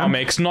Western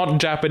comics, not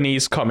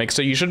Japanese comics,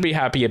 so you should be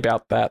happy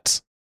about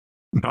that.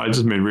 No, I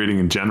just mean reading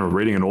in general,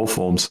 reading in all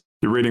forms.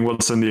 You're reading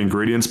what's in the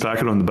ingredients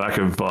packet on the back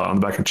of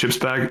Chips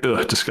bag.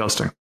 Ugh,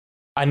 disgusting.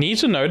 I need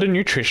to know the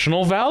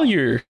nutritional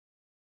value.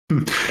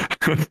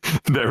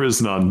 There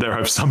is none. There,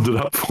 I've summed it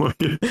up for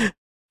you.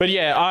 But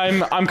yeah,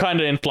 I'm kind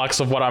of in flux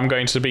of what I'm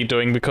going to be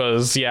doing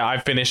because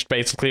I've finished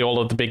basically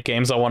all of the big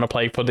games I want to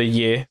play for the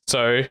year.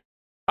 So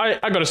I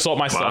got to sort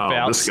myself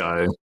out. This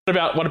guy.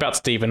 What about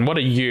Stephen? What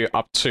are you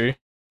up to?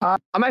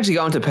 I'm actually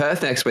going to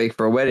Perth next week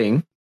for a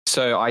wedding,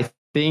 so I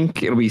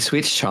think it'll be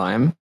Switch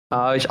time.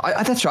 That's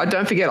right.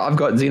 Don't forget, I've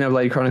got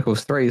Xenoblade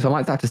Chronicles 3, so I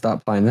might have to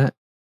start playing that.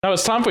 No,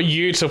 it's time for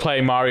you to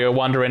play Mario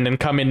Wonder and then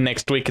come in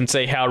next week and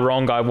say how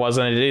wrong I was,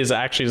 and it is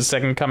actually the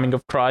second coming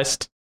of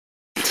Christ.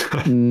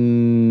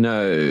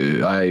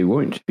 No, I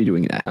won't be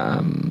doing that.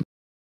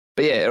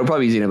 But yeah, it'll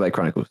probably be Xenoblade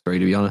Chronicles 3,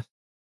 to be honest.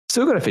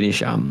 Still got to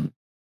finish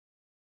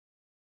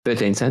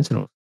 13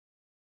 Sentinels.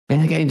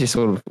 And the game just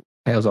sort of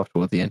tails off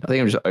towards the end. I think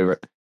I'm just over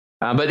it.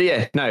 But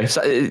yeah, no,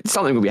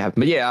 something will be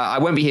happening. But yeah, I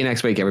won't be here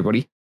next week,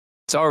 everybody.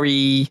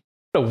 Sorry.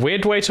 What a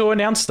weird way to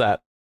announce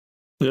that.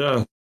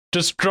 Yeah.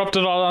 Just dropped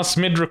it on us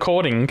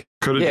mid-recording.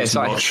 Could have just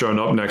not shown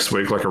up next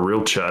week like a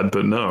real Chad,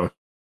 but no.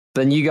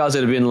 Then you guys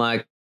would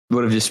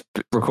have just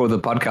recorded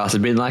the podcast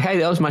and been like, hey,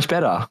 that was much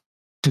better.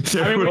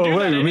 I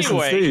mean, we missing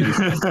Steve.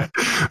 Would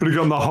have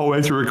gone the whole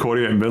way through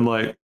recording it and been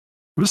like,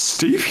 was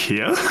Steve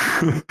here?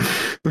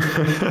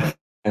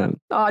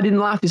 I didn't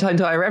laugh this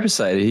entire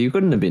episode. You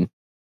couldn't have been.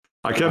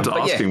 I kept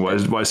asking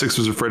why 6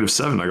 was afraid of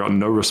 7. I got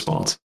no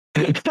response.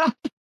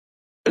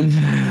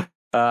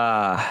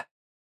 But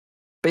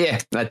yeah,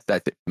 that's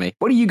it for me.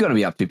 What are you going to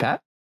be up to,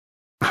 Pat?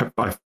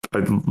 I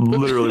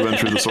literally went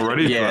through this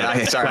already.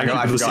 Yeah, sorry,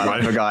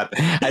 I forgot.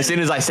 As soon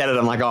as I said it,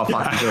 I'm like, oh,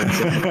 fuck.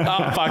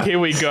 Oh, fuck, here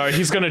we go.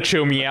 He's going to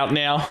chill me out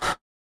now.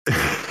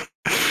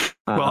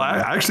 Well, I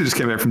actually just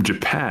came back from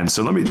Japan,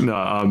 so let me.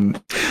 Anyway,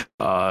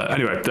 All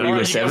right,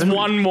 there's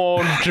one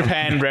more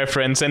Japan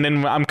reference, and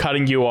then I'm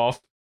cutting you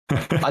off.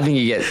 I think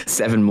you get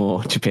 7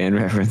 more Japan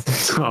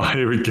references. Oh,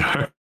 here we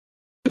go.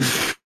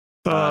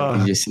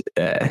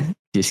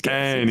 Just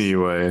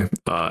anyway,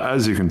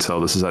 as you can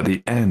tell, this is at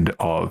the end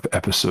of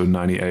episode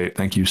 98.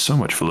 Thank you so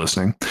much for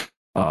listening.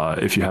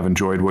 If you have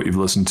enjoyed what you've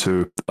listened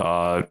to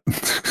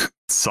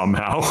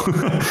somehow,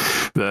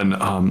 then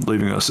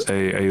leaving us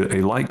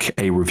a like,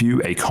 a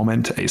review, a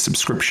comment, a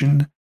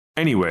subscription,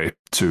 any way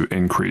to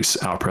increase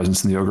our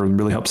presence in the algorithm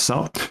really helps us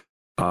out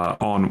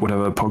on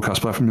whatever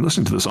podcast platform you're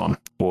listening to this on,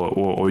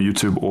 or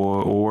YouTube,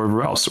 or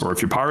wherever else. Or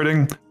if you're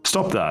pirating,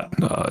 stop that.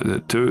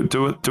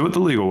 Do it the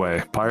legal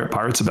way.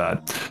 Pirates are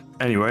bad.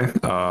 Anyway,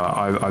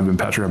 I've been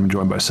Patrick. I've been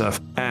joined by Seth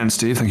and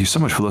Steve. Thank you so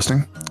much for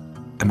listening,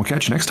 and we'll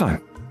catch you next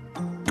time.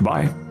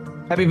 Goodbye.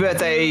 Happy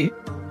birthday,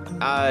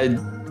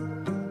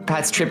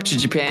 Pat's trip to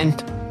Japan.